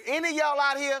any of y'all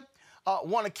out here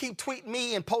want to keep tweeting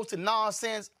me and posting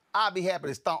nonsense, I'll be happy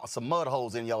to stomp some mud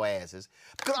holes in your asses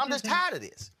because I'm just tired of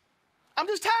this. I'm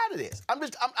just tired of this.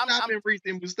 Stop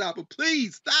him, Mustafa.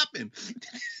 Please stop him.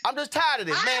 I'm just tired of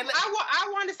this, man. I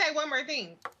want to say one more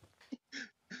thing.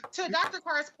 To Dr.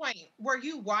 Carr's point, were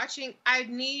you watching? I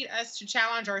need us to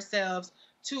challenge ourselves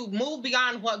to move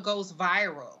beyond what goes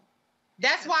viral.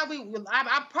 That's why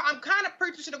I'm kind of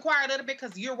preaching to the choir a little bit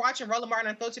because you're watching Roland Martin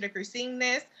Unfiltered if you're seeing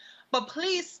this. But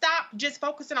please stop just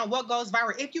focusing on what goes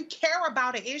viral. If you care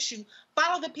about an issue,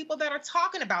 follow the people that are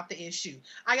talking about the issue.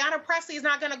 Ayanna Pressley is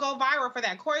not going to go viral for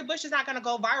that. Cori Bush is not going to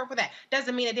go viral for that.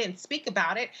 Doesn't mean it didn't speak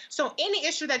about it. So any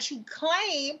issue that you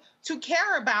claim to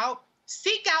care about,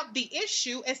 seek out the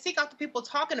issue and seek out the people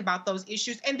talking about those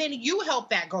issues, and then you help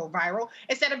that go viral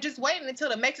instead of just waiting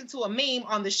until it makes it to a meme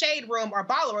on the Shade Room or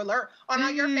Baller Alert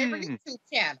on your favorite YouTube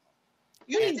channel.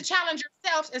 You need to challenge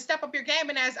yourselves and step up your game.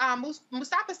 And as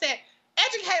Mustafa said,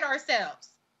 educate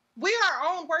ourselves. We are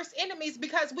our own worst enemies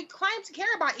because we claim to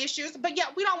care about issues, but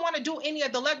yet we don't want to do any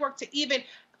of the legwork to even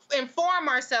inform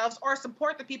ourselves or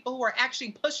support the people who are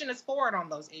actually pushing us forward on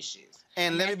those issues.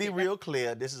 And let me be real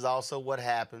clear. This is also what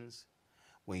happens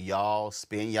when y'all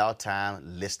spend y'all time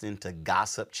listening to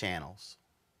gossip channels.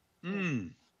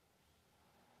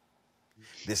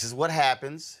 This is what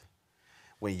happens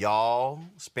when y'all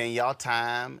spend y'all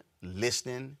time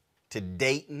listening to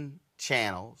dating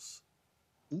channels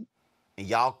and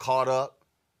y'all caught up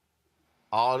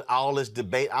all this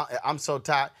debate. I'm so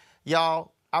tired.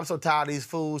 Y'all, I'm so tired of these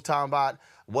fools talking about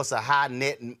what's a high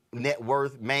net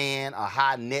worth man, a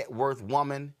high net worth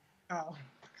woman. Oh.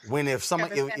 When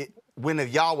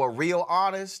if y'all were real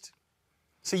honest,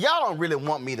 see, y'all don't really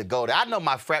want me to go there. I know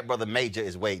my frat brother Major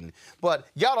is waiting, but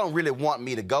y'all don't really want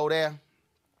me to go there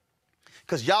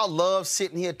because y'all love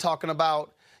sitting here talking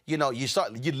about, you know, you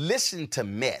listen to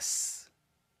mess.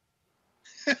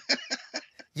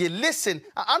 You listen.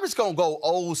 I'm just going to go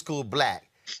old school black.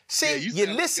 See, you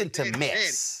listen to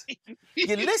mess.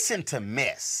 You listen to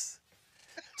mess.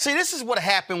 See, this is what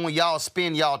happened when y'all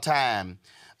spend y'all time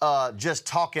just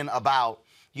talking about,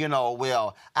 you know,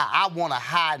 well, I want a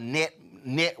high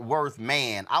net worth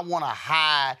man. I want a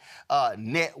high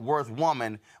net worth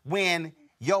woman when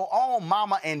your own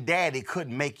mama and daddy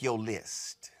couldn't make your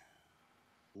list.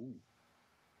 Ooh.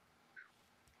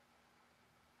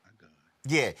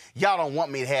 Yeah, y'all don't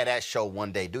want me to have that show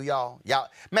one day, do y'all?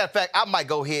 Matter of fact, I might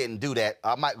go ahead and do that.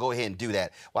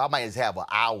 Well, I might just have an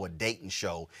hour dating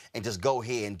show and just go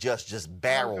ahead and just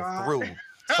barrel through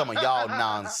some of y'all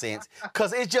nonsense,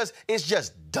 because it's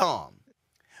just dumb.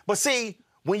 But see,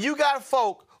 when you got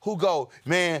folk who go,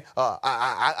 man,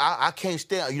 I can't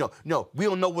stand, no, we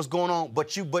don't know what's going on, but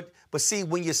see,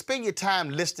 when you spend your time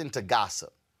listening to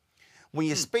gossip, when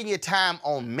you spend your time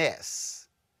on mess,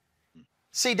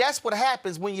 see, that's what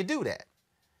happens when you do that.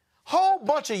 Whole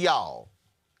bunch of y'all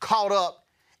caught up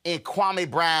in Kwame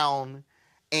Brown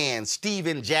and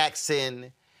Steven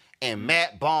Jackson and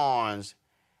Matt Barnes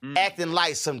acting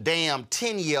like some damn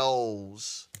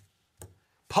 10-year-olds,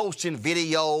 posting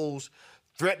videos,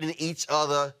 threatening each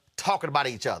other, talking about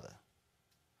each other.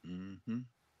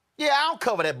 Yeah, I don't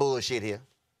cover that bullshit here.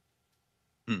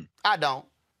 I don't.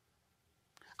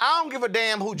 I don't give a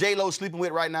damn who J-Lo's sleeping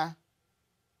with right now.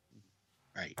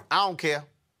 Right. I don't care.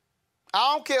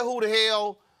 I don't care who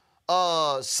the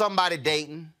hell somebody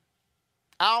dating.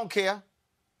 I don't care.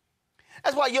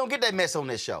 That's why you don't get that mess on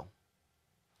this show.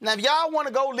 Now, if y'all want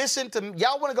to go listen to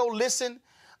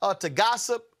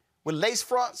gossip with lace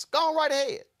fronts, go on right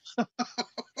ahead.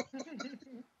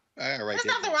 All right, There's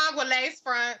nothing wrong with lace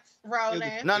fronts,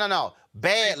 Roland. No.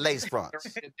 Bad lace fronts.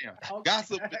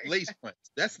 Gossip with lace fronts.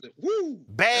 That's the woo.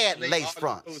 Bad lace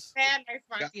fronts. Bad lace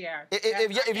fronts, yeah.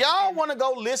 If y'all want to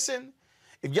go listen,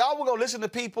 if y'all want to go listen to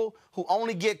people who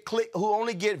only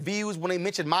get views when they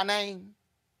mention my name,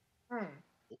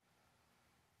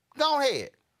 go ahead.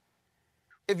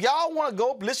 If y'all want to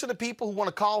go listen to people who want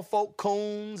to call folk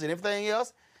coons and everything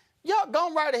else, y'all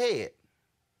go right ahead.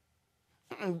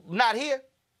 Not here.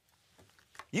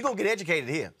 You're going to get educated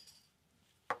here.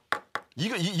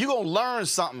 You're going to learn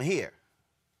something here.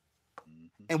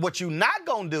 And what you're not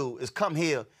going to do is come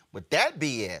here with that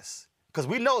BS, because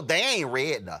we know they ain't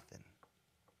read nothing.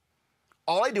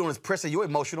 All they doing is pressing your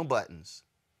emotional buttons.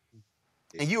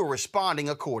 And you are responding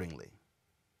accordingly.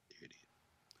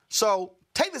 So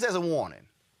take this as a warning.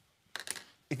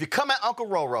 If you come at Uncle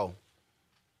Roro,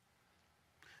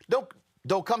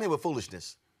 don't come here with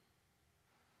foolishness.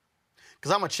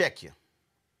 Because I'm going to check you.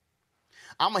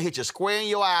 I'm going to hit you square in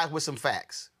your eyes with some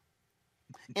facts.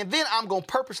 And then I'm going to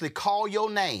purposely call your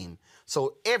name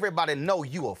so everybody know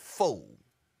you a fool.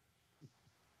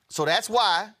 So that's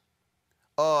why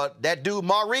that dude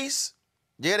Maurice,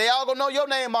 yeah, they all going to know your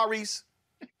name, Maurice.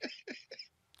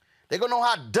 They're going to know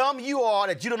how dumb you are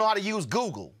that you don't know how to use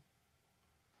Google.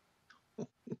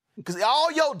 Because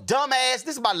all your dumb ass,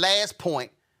 this is my last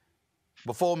point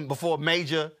before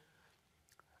Major.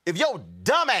 If your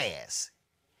dumb ass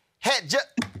had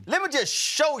let me just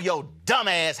show your dumb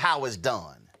ass how it's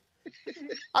done.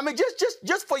 I mean,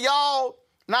 just for y'all,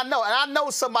 and I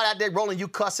know somebody out there rolling you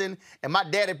cussing, and my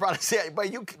daddy probably said,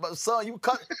 but son, you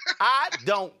cuss. I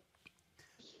don't.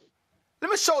 Let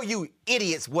me show you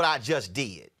idiots what I just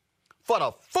did. For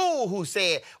the fool who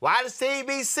said, why the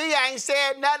CBC ain't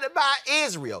said nothing about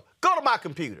Israel? Go to my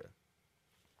computer.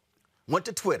 Went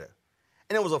to Twitter.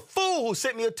 And there was a fool who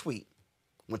sent me a tweet.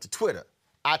 Went to Twitter.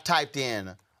 I typed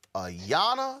in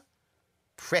Ayanna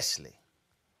Pressley.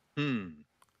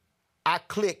 I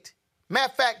clicked.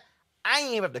 Matter of fact, I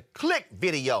ain't even have to click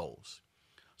videos.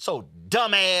 So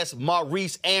dumbass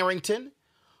Maurice Arrington,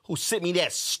 who sent me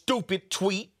that stupid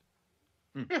tweet.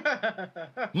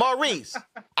 Maurice,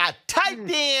 I typed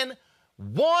in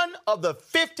one of the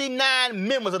 59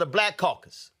 members of the Black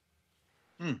Caucus.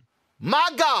 My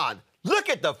God, look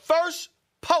at the first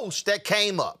post that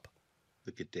came up.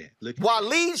 Look at that.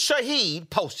 Waleed Shahid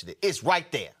posted it. It's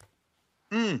right there.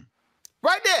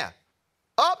 Right there.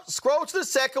 Up, scroll to the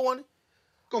second one.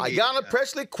 Ayanna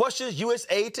Pressley questions U.S.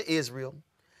 aid to Israel.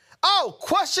 Oh,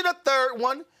 question the third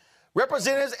one.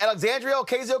 Representatives Alexandria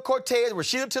Ocasio-Cortez,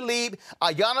 Rashida Tlaib,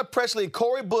 Ayanna Pressley, and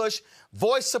Cori Bush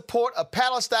voiced support of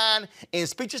Palestine in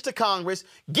speeches to Congress.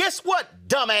 Guess what,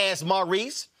 dumbass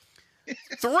Maurice?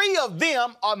 3 of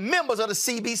them are members of the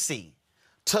CBC.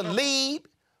 Tlaib,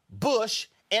 Bush,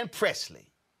 and Pressley.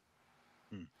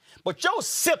 But your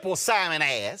simple Simon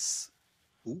ass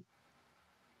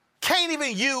can't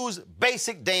even use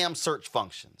basic damn search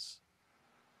functions.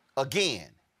 Again,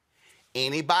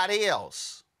 anybody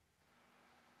else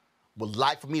would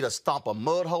like for me to stomp a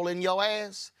mud hole in your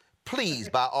ass, please,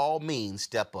 by all means,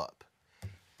 step up.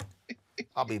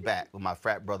 I'll be back with my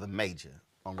frat brother Major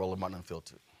on Roland Martin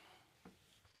Unfiltered.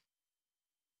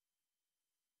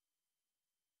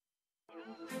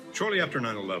 Shortly after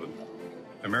 9/11,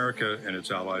 America and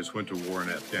its allies went to war in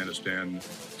Afghanistan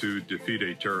to defeat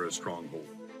a terrorist stronghold.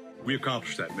 We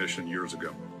accomplished that mission years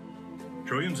ago.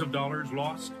 Trillions of dollars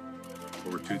lost,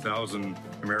 over 2,000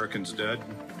 Americans dead,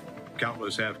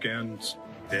 countless Afghans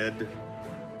dead.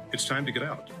 It's time to get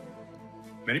out.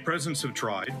 Many presidents have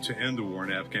tried to end the war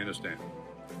in Afghanistan,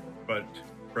 but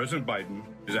President Biden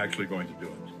is actually going to do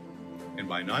it. And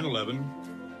by 9/11,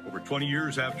 over 20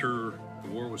 years after the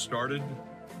war was started,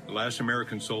 the last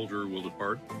American soldier will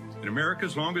depart, and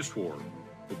America's longest war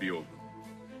will be over.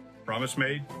 Promise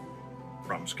made,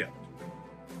 promise kept.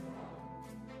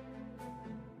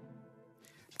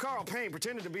 Carl Payne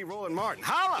pretended to be Roland Martin.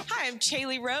 Holla! Hi, I'm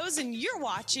Chaley Rose, and you're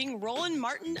watching Roland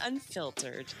Martin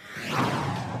Unfiltered.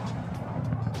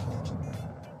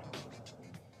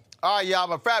 All right, y'all.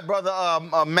 My frat brother,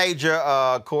 Major,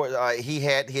 he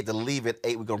had to leave at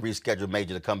 8. We're gonna reschedule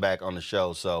Major to come back on the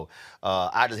show. So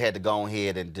I just had to go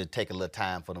ahead and just take a little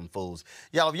time for them fools.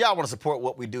 Y'all, if y'all want to support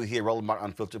what we do here, Roland Martin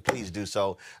Unfiltered, please do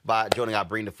so by joining our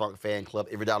Bring the Funk fan club.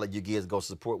 Every dollar you give goes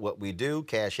to support what we do.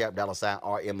 Cash App,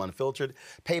 $RM Unfiltered.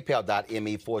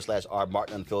 PayPal.me/R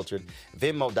Martin Unfiltered.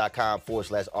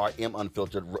 Venmo.com/RM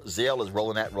Unfiltered. Zelle is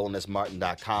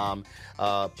rolling@RolandSMartin.com.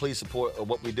 Please support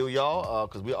what we do, y'all,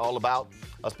 because we're all about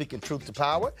speaking truth to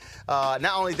power.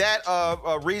 Not only that,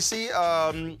 Reese,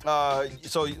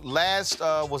 so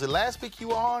was it last week you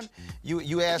were on?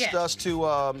 You asked us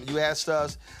to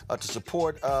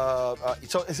support. So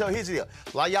here's the deal.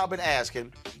 Like y'all been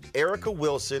asking, Erica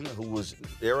Wilson,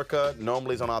 Erica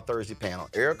normally is on our Thursday panel.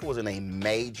 Erica was in a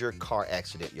major car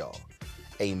accident, y'all.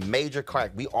 A major car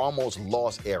accident. We almost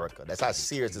lost Erica. That's how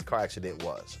serious this car accident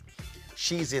was.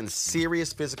 She's in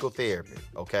serious physical therapy,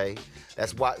 okay?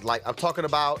 That's why, like I'm talking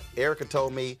about, Erica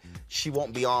told me she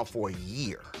won't be on for a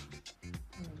year.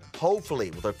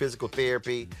 Hopefully, with her physical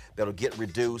therapy, that'll get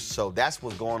reduced. So that's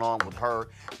what's going on with her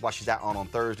while she's out on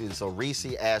Thursday. And so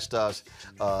Reese asked us,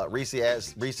 Reese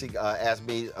asked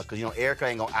me, because, you know, Erica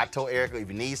ain't gonna, I told Erica, if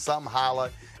you need something,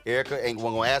 holla. Erica ain't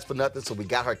gonna ask for nothing, so we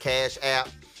got her Cash App.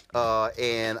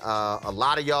 And a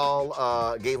lot of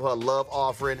y'all gave her a love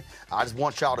offering. I just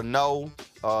want y'all to know.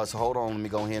 So hold on, let me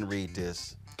go ahead and read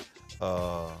this.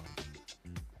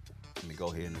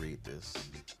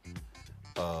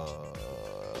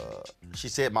 She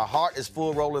said, my heart is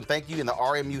full, Roland. Thank you and the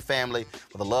RMU family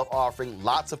for the love offering.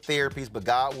 Lots of therapies, but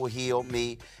God will heal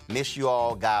me. Miss you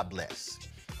all. God bless.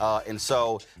 And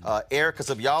so, Erica,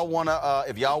 so if y'all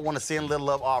wanna send a little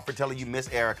love offer, tell her you miss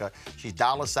Erica. She's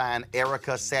 $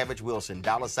 Erica Savage Wilson, $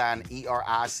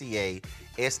 ERICA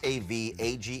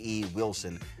SAVAGE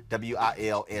Wilson, WILSON,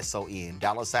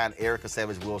 $ Erica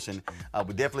Savage Wilson.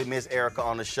 We definitely miss Erica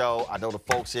on the show. I know the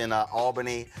folks in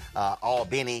Albany,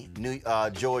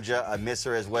 Georgia, miss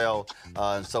her as well.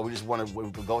 And so we just want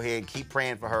to go ahead and keep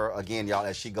praying for her again, y'all,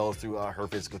 as she goes through her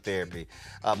physical therapy.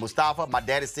 Mustafa, my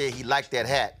daddy said he liked that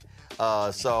hat. I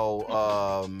just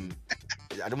want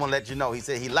to let you know, he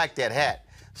said he liked that hat.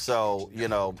 So, you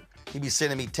know, he be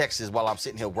sending me texts while I'm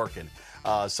sitting here working.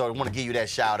 So I want to give you that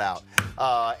shout out.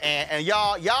 And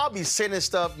y'all be sending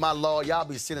stuff, my Lord. Y'all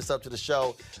be sending stuff to the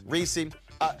show. Reese,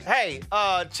 hey,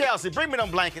 Chelsea, bring me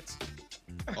them blankets.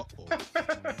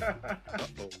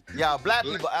 Y'all, black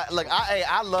people.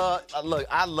 I love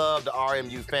the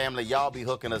RMU family. Y'all be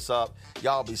hooking us up.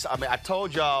 I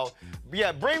told y'all.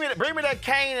 Yeah, bring me that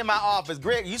cane in my office,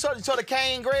 Greg. You saw the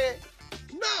cane, Greg?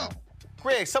 No.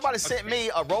 Greg, somebody sent me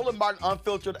a Roland Martin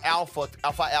Unfiltered Alpha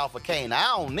cane.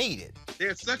 I don't need it.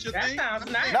 There's such a thing? That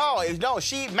sounds nice. No,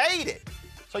 she made it.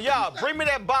 So y'all, bring me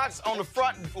that box on the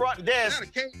front desk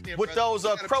with those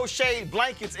crocheted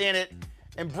blankets in it,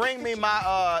 and bring me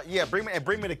my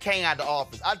bring me the cane out the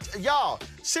office. Y'all,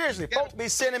 seriously, folks be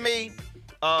sending me.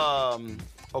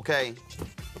 Okay,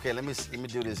 let me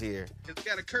do this here. It's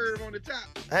got a curve on the top.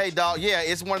 Hey, dog, yeah,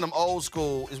 it's one of them old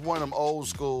school.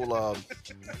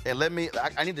 And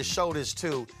I need to show this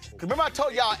too. Cause remember I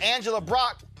told y'all Angela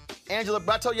Brock. I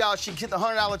told y'all she get the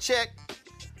 $100 check.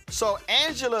 So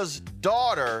Angela's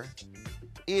daughter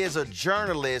is a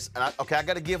journalist, and I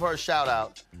got to give her a shout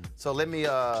out. So let me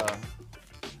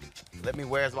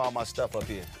where's all my stuff up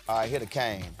here? All right, here the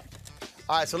cane.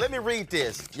 All right, so let me read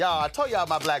this, y'all. I told y'all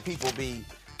my black people be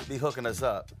hooking us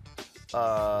up.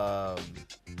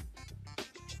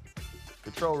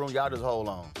 Control room, y'all just hold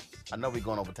on. I know we're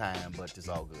going over time, but it's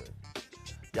all good.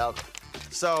 Y'all.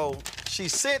 So she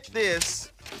sent this.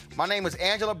 My name is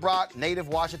Angela Brock, native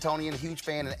Washingtonian, huge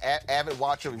fan and avid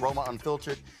watcher of Roma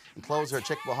Unfiltered. Enclose her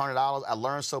check for $100. I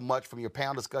learned so much from your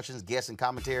panel discussions, guests, and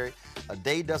commentary. A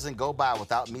day doesn't go by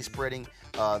without me spreading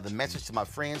the message to my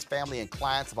friends, family, and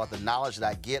clients about the knowledge that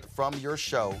I get from your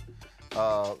show.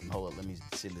 Hold on, let me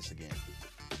send this again.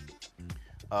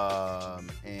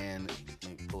 And let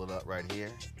me pull it up right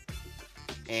here.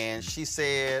 And she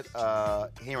said,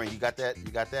 Hearing, you got that?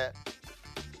 You got that?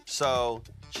 So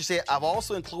she said, I've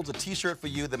also enclosed a t-shirt for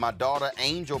you that my daughter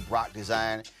Angel Brock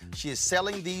designed. She is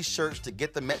selling these shirts to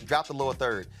get drop the lower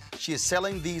third. She is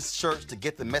selling these shirts to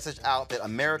get the message out that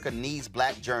America needs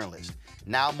black journalists,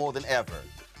 now more than ever.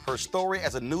 Her story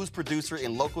as a news producer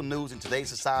in local news in today's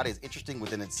society is interesting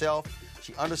within itself.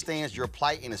 She understands your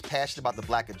plight and is passionate about the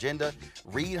black agenda.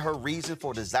 Read her reason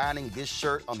for designing this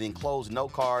shirt on the enclosed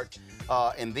note card.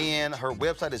 And then her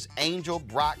website is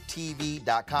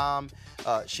angelbrocktv.com.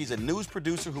 She's a news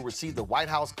producer who received the White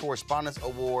House Correspondents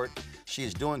Award. She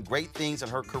is doing great things in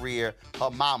her career. Her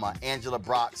mama, Angela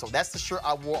Brock. So that's the shirt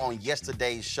I wore on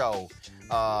yesterday's show.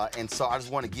 And so I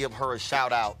just want to give her a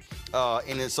shout out.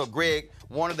 And then, so Greg,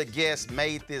 one of the guests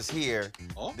made this here.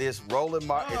 This Roland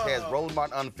Martin. It has Roland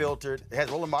Martin Unfiltered. It has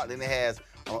Roland Martin, and it has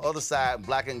on the other side,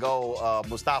 black and gold.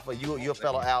 Mustafa, you're a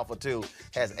fellow Alpha too.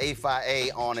 Has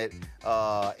A5A on it.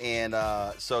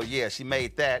 So yeah, she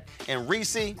made that. And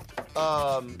Reese, did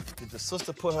the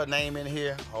sister put her name in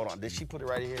here? Hold on, did she put it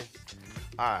right here?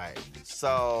 All right.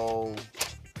 So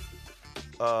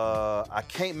I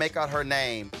can't make out her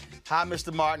name. Hi,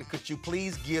 Mr. Martin. Could you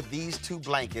please give these 2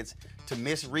 blankets to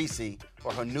Miss Reese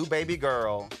for her new baby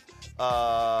girl?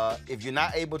 If you're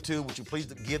not able to, would you please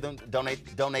give them,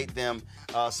 donate them?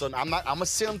 So I'm gonna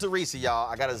send them to Reese,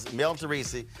 y'all. I gotta mail them to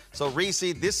Reese. So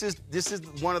Reese, this is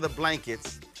one of the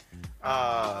blankets.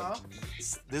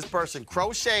 This person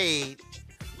crocheted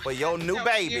for your new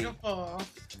baby. Beautiful.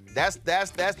 That's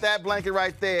that blanket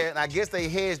right there. And I guess they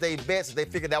hedged their bets. They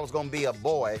figured that was gonna be a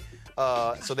boy.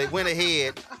 So they went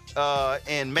ahead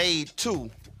and made 2.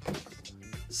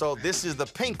 So this is the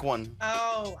pink one.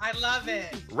 Oh, I love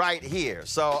it. Right here.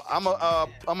 So I'm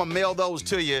gonna mail those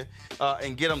to you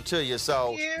and get them to you.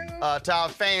 So to our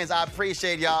fans, I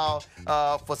appreciate y'all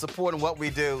for supporting what we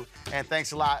do. And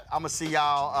thanks a lot. I'm gonna see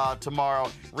y'all tomorrow.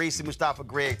 Reese, Mustafa,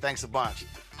 Greg, thanks a bunch.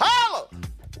 Holla!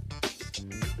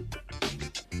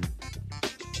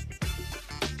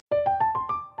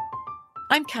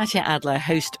 I'm Katya Adler,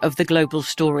 host of The Global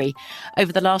Story.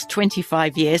 Over the last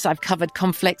 25 years, I've covered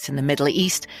conflicts in the Middle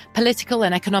East, political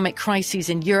and economic crises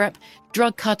in Europe,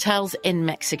 drug cartels in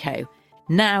Mexico.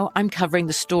 Now I'm covering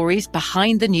the stories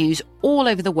behind the news all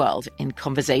over the world in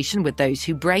conversation with those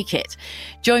who break it.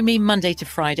 Join me Monday to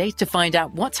Friday to find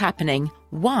out what's happening,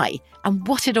 why, and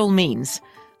what it all means.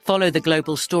 Follow The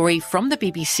Global Story from the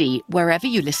BBC wherever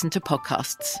you listen to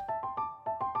podcasts.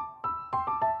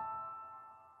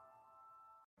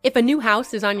 If a new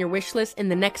house is on your wish list in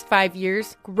the next 5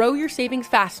 years, grow your savings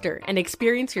faster and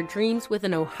experience your dreams with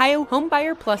an Ohio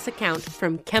Homebuyer Plus account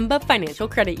from Kemba Financial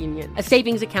Credit Union. A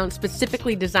savings account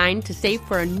specifically designed to save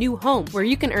for a new home where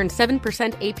you can earn 7%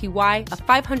 APY,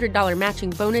 a $500 matching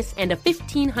bonus, and a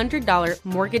 $1,500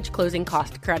 mortgage closing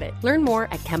cost credit. Learn more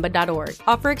at Kemba.org.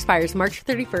 Offer expires March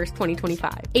 31st,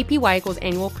 2025. APY equals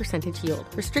annual percentage yield.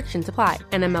 Restrictions apply.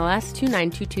 NMLS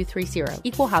 292230.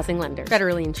 Equal housing lender.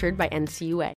 Federally insured by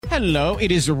NCUA. Hello,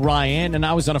 it is Ryan, and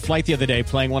I was on a flight the other day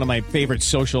playing one of my favorite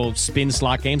social spin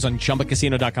slot games on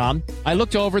ChumbaCasino.com. I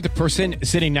looked over at the person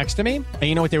sitting next to me, and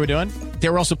you know what they were doing? They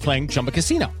were also playing Chumba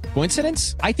Casino.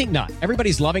 Coincidence? I think not.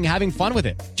 Everybody's loving having fun with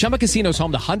it. Chumba Casino is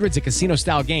home to hundreds of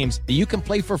casino-style games that you can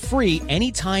play for free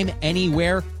anytime,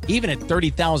 anywhere, even at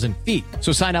 30,000 feet.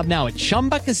 So sign up now at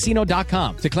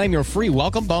ChumbaCasino.com to claim your free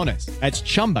welcome bonus. That's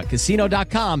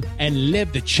ChumbaCasino.com and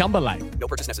live the Chumba life. No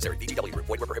purchase necessary. VGW. Void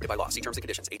where prohibited by law. See terms and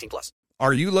conditions. 18+.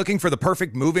 Are you looking for the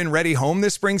perfect move-in ready home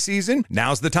this spring season?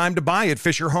 Now's the time to buy at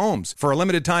Fisher Homes. For a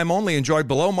limited time only, enjoy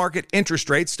below-market interest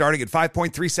rates starting at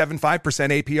 5.375%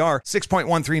 APR,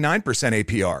 6.139%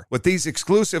 APR. With these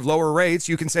exclusive lower rates,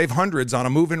 you can save hundreds on a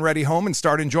move-in ready home and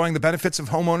start enjoying the benefits of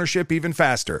home ownership even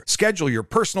faster. Schedule your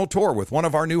personal tour with one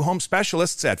of our new home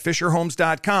specialists at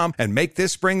FisherHomes.com and make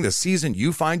this spring the season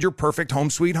you find your perfect home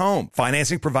sweet home.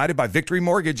 Financing provided by Victory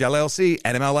Mortgage, LLC,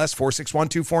 NMLS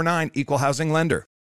 461249, Equal Housing Lender.